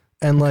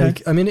 And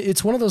like, I mean,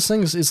 it's one of those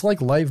things, it's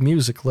like live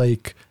music.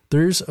 Like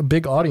there's a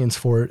big audience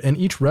for it and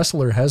each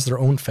wrestler has their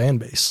own fan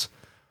base.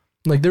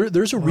 Like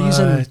there's a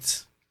reason,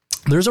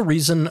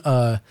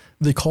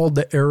 they called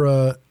the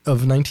era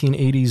of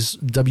 1980s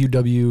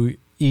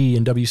WWE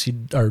and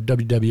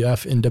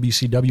WWF and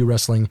WCW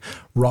wrestling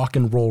rock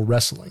and roll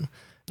wrestling.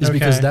 is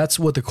because that's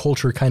what the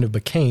culture kind of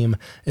became.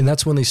 And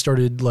that's when they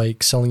started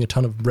like selling a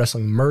ton of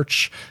wrestling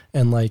merch.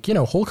 And like, you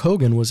know, Hulk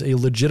Hogan was a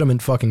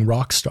legitimate fucking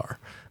rock star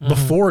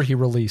before he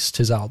released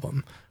his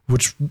album,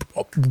 which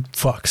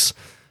fucks.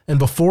 And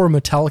before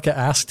Metallica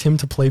asked him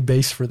to play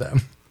bass for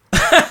them,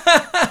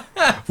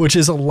 which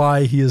is a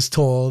lie he is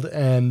told.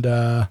 And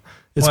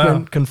it's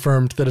been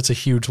confirmed that it's a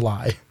huge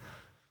lie.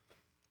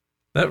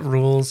 That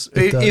rules.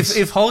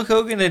 If Hulk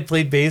Hogan had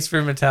played bass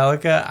for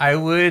Metallica, I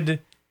would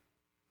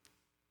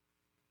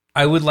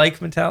like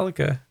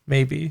Metallica,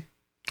 maybe.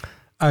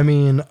 I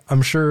mean,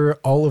 I'm sure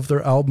all of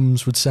their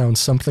albums would sound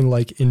something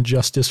like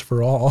Injustice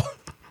for All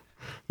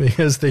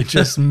because they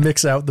just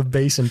mix out the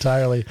bass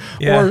entirely.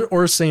 Yeah.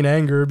 Or Saint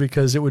Anger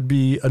because it would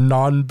be a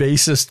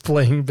non-bassist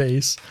playing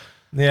bass.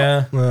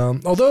 Yeah.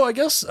 Although I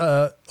guess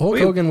Hulk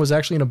Hogan was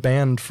actually in a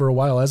band for a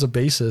while as a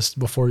bassist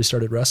before he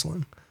started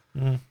wrestling.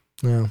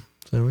 Yeah.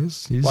 So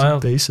he's a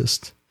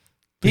bassist.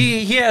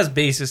 He has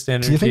bassist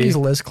energy. Do you think he's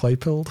Les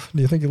Claypool?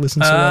 Do you think he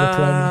listens to a lot of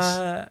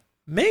Primus?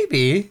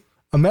 Maybe.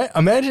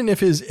 Imagine if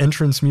his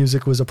entrance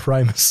music was a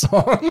Primus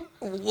song.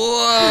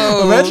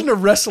 Whoa. Imagine a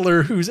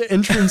wrestler whose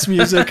entrance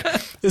music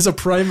is a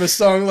Primus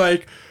song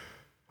like,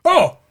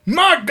 oh,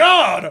 my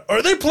God,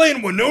 are they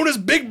playing Winona's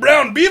Big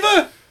Brown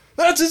Beaver?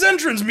 That's his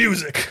entrance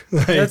music.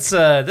 Like,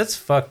 that's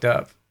fucked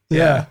up.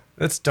 Yeah.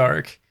 That's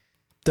dark.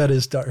 That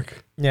is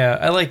dark. Yeah,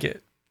 I like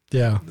it.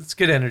 Yeah. It's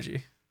good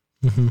energy.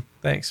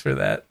 Thanks for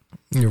that.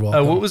 You're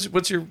welcome.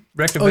 What's your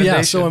recommendation? Oh,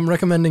 yeah. So I'm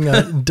recommending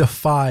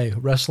Defy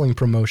Wrestling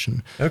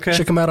Promotion. Okay.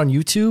 Check them out on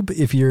YouTube.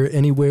 If you're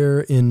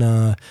anywhere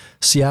in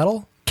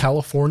Seattle,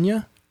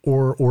 California,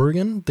 or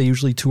Oregon, they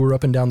usually tour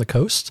up and down the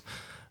coast.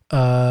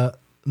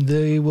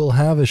 They will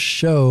have a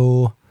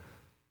show.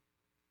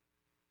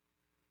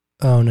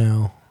 Oh,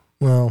 no.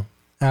 Well,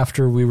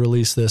 after we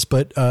release this.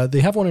 But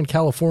they have one in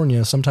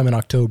California sometime in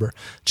October.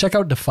 Check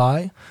out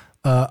Defy.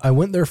 I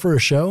went there for a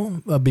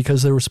show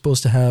because they were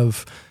supposed to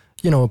have,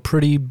 you know, a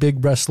pretty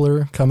big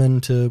wrestler come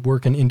in to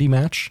work an indie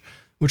match,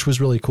 which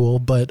was really cool.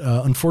 But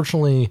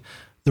unfortunately,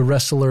 the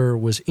wrestler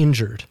was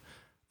injured.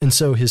 And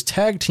so his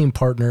tag team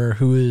partner,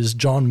 who is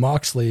Jon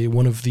Moxley,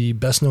 one of the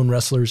best known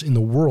wrestlers in the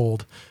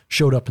world,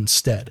 showed up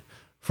instead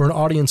for an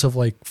audience of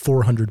like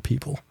 400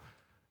 people.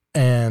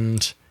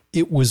 And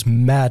it was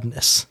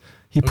madness.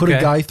 He put a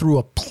guy through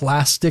a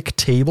plastic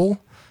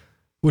table,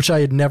 which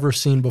I had never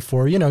seen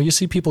before. You know, you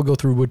see people go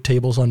through wood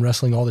tables on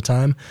wrestling all the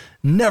time.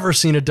 Never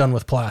seen it done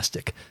with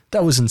plastic.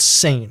 That was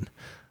insane.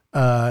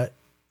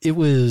 It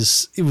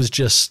was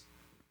just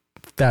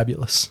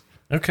fabulous.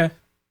 Okay.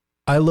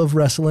 I love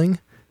wrestling.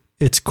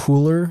 It's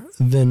cooler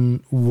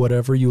than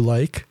whatever you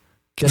like.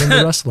 Get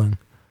into wrestling.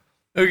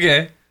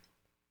 Okay.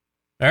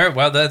 All right.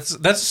 Wow, that's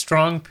a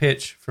strong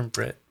pitch from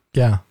Britt.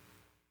 Yeah.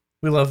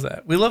 We love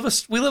that. We love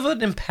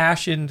an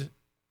impassioned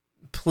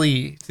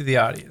plea to the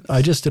audience.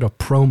 I just did a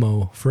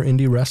promo for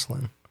indie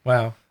wrestling.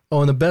 Wow. Oh,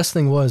 and the best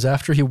thing was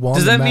after he won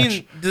the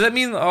match. Does that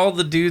mean all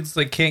the dudes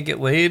like can't get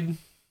laid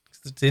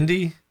because it's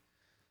indie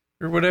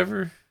or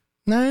whatever?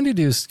 Nah, indie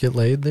dudes get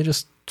laid. They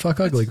just fuck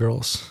ugly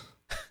girls.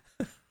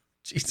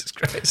 Jesus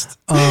Christ.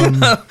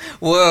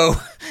 Whoa.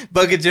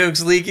 Bucket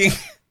jokes leaking.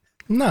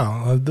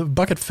 No, the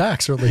bucket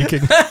facts are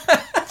leaking.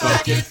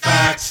 Bucket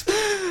facts.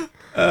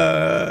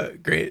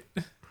 Great.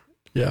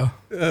 Yeah.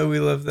 We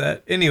love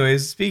that.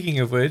 Anyways, speaking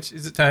of which,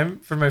 is it time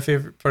for my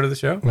favorite part of the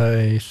show?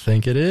 I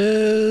think it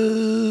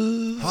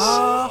is.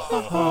 Ha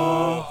ha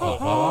ha ha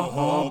ha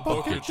ha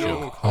bucket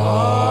joke.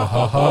 Ha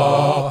ha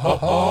ha ha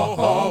ha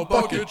ha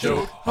bucket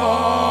joke.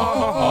 Ha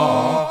ha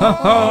ha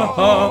ha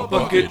ha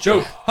bucket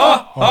joke.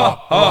 Ha ha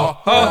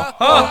ha ha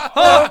ha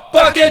ha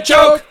bucket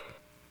joke.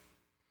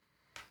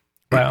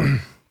 Wow.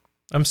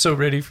 I'm so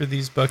ready for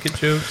these bucket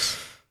jokes.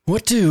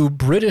 What do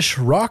British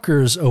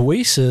rockers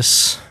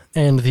Oasis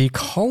and the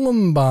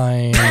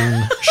Columbine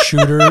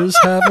shooters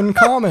have in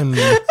common?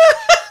 I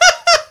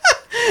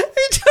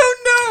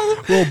don't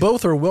know. Well,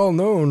 both are well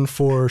known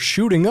for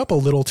shooting up a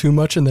little too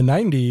much in the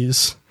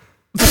 90s.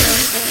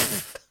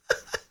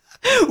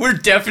 We're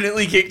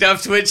definitely kicked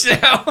off Twitch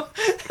now.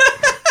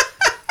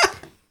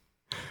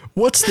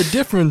 What's the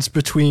difference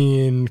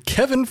between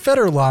Kevin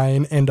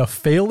Federline and a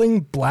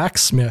failing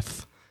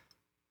blacksmith?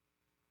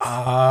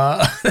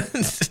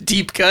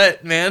 Deep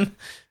cut, man.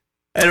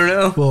 I don't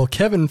know. Well,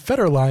 Kevin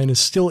Federline is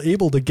still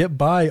able to get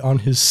by on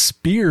his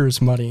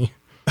Spears money.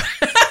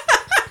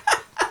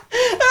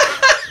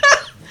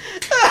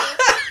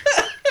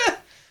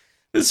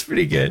 That's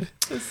pretty good.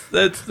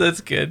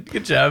 That's good.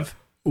 Good job.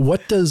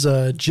 What does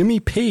Jimmy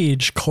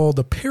Page call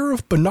the pair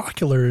of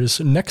binoculars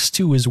next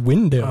to his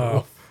window?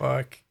 Oh,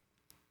 fuck.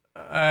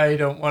 I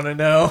don't want to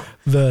know.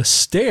 The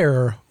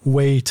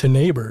stairway to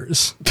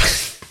neighbors.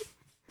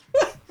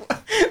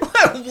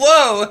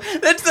 Whoa,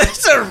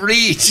 that's a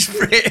reach,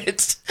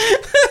 Britt.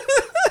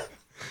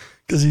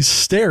 Because he's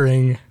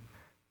staring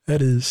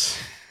at his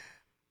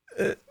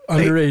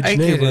underage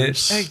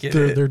neighbors,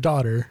 their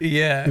daughter,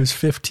 who's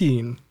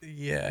 15.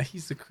 Yeah,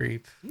 he's a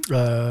creep.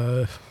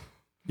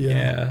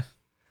 Yeah.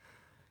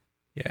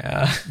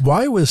 Yeah.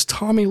 Why was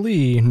Tommy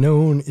Lee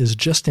known as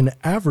just an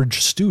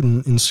average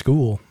student in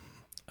school?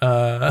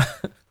 I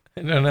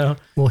don't know.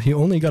 Well, he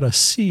only got a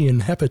C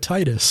in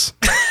hepatitis.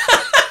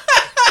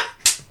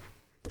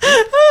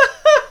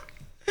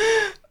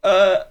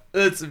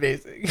 That's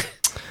amazing.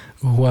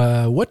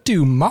 What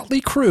do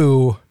Motley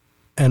Crue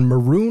and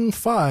Maroon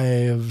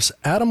 5's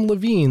Adam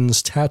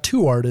Levine's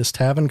tattoo artist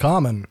have in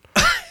common?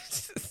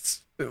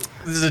 This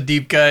is a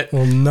deep cut.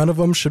 Well, none of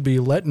them should be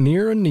let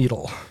near a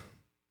needle.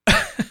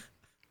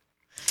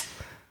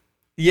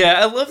 Yeah,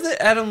 I love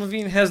that Adam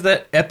Levine has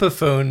that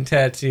Epiphone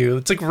tattoo.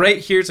 It's like right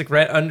here. It's like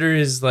right under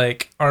his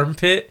like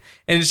armpit,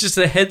 and it's just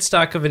a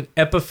headstock of an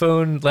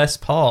Epiphone Les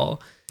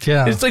Paul.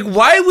 Yeah, it's like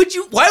why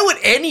would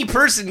any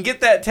person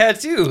get that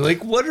tattoo?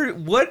 Like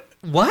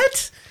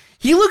what?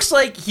 He looks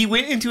like he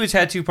went into a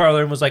tattoo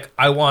parlor and was like,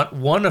 I want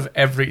one of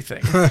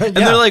everything. And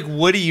they're like,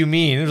 what do you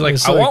mean? And they're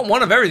like, I want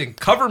one of everything.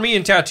 Cover me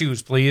in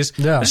tattoos, please.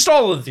 Yeah. Just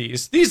all of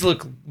these. These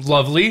look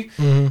lovely.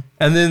 Mm-hmm.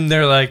 And then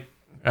they're like,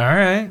 all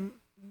right.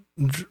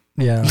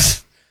 Yeah.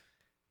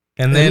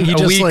 And then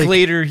a week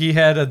later, he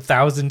had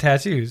 1,000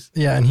 tattoos.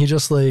 Yeah, and he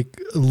just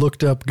like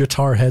looked up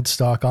guitar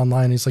headstock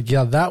online. He's like,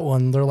 yeah, that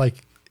one. They're like,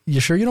 you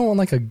sure you don't want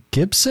like a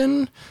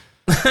Gibson?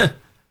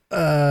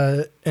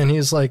 And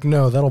he's like,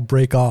 no, that'll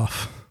break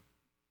off.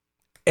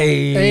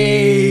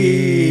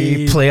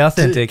 Play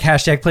authentic.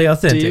 Hashtag play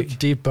authentic.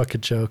 Deep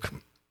bucket joke.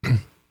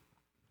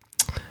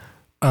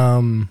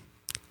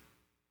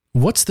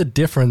 What's the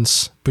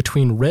difference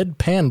between red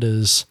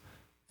pandas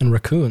and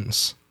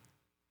raccoons?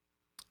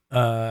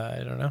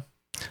 I don't know.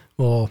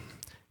 Well,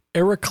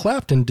 Eric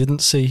Clapton didn't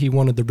say he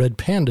wanted the red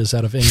pandas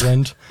out of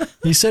England.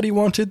 He said he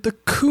wanted the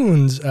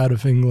coons out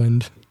of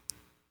England.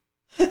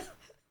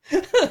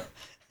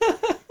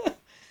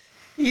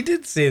 He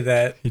did say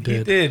that. He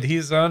did.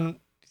 He's on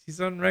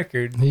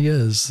record. He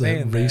is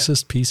that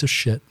racist piece of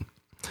shit.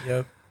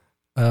 Yep.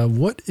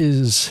 What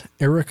is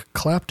Eric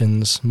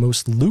Clapton's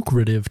most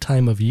lucrative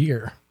time of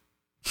year?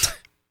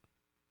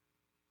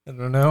 I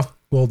don't know.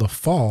 Well, the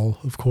fall,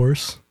 of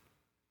course.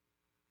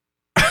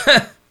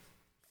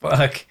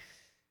 Fuck.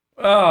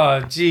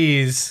 Oh,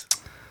 jeez.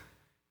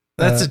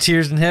 That's a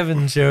Tears in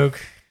Heaven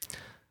joke.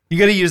 You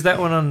got to use that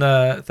one on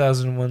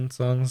 1001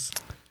 Songs.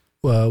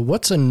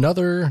 What's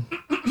another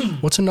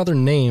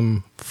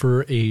name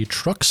for a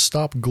truck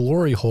stop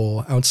glory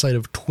hole outside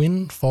of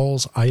Twin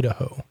Falls,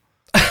 Idaho?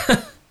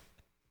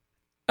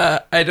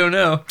 I don't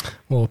know.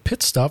 Well, a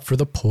pit stop for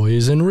the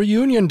Poison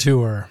reunion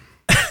tour.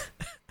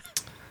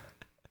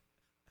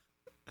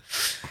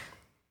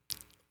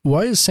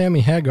 Why is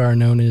Sammy Hagar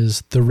known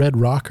as the Red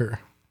Rocker?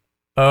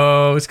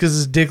 Oh, it's because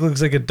his dick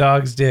looks like a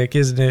dog's dick,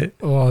 isn't it?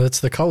 Well,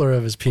 it's the color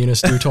of his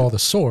penis due to all the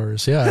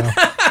sores, yeah.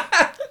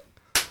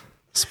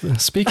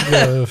 Speaking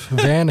of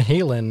Van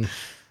Halen,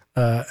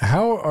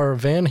 how are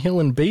Van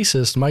Halen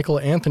bassist Michael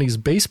Anthony's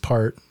bass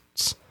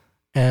parts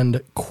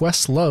and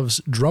Questlove's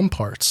drum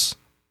parts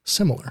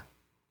similar?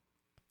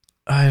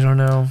 I don't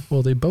know.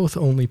 Well, they both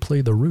only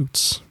play the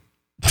roots.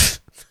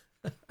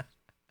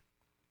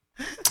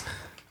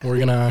 We're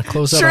going to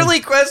close out. Surely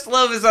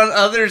Questlove is on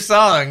other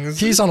songs.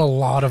 He's on a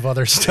lot of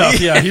other stuff.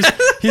 Yeah,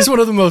 he's one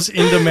of the most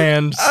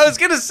in-demand. I was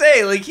going to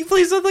say, like, he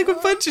plays on, like, a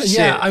bunch of shit.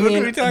 Yeah, I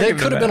mean, that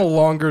could have been a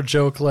longer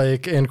joke,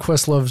 like, and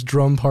Questlove's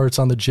drum parts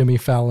on the Jimmy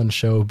Fallon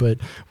show, but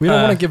we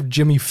don't want to give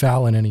Jimmy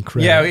Fallon any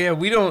credit. Yeah,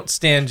 we don't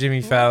stand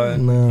Jimmy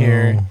Fallon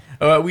here.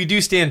 We do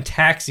stand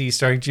Taxi,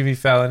 starring Jimmy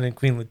Fallon and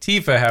Queen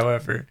Latifah,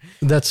 however.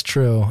 That's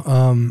true.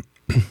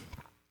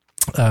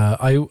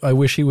 I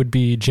wish he would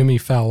be Jimmy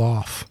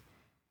Falloff.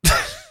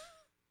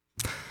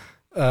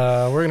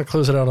 We're going to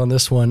close it out on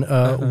this one.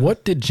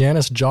 What did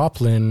Janis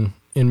Joplin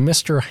and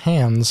Mr.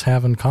 Hands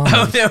have in common?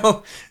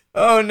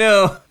 Oh,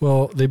 no.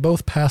 Well, they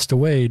both passed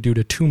away due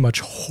to too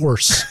much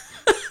horse.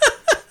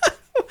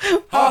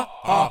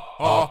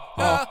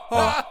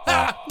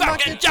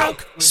 Bucket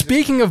joke.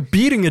 Speaking of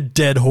beating a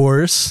dead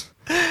horse,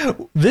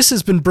 this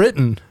has been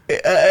Britain.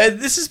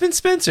 This has been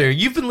Spencer.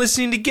 You've been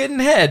listening to Getting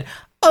Head,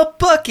 a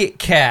bucket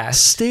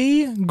cast.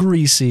 Stay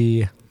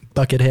greasy,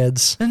 bucket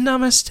heads. And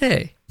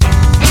namaste.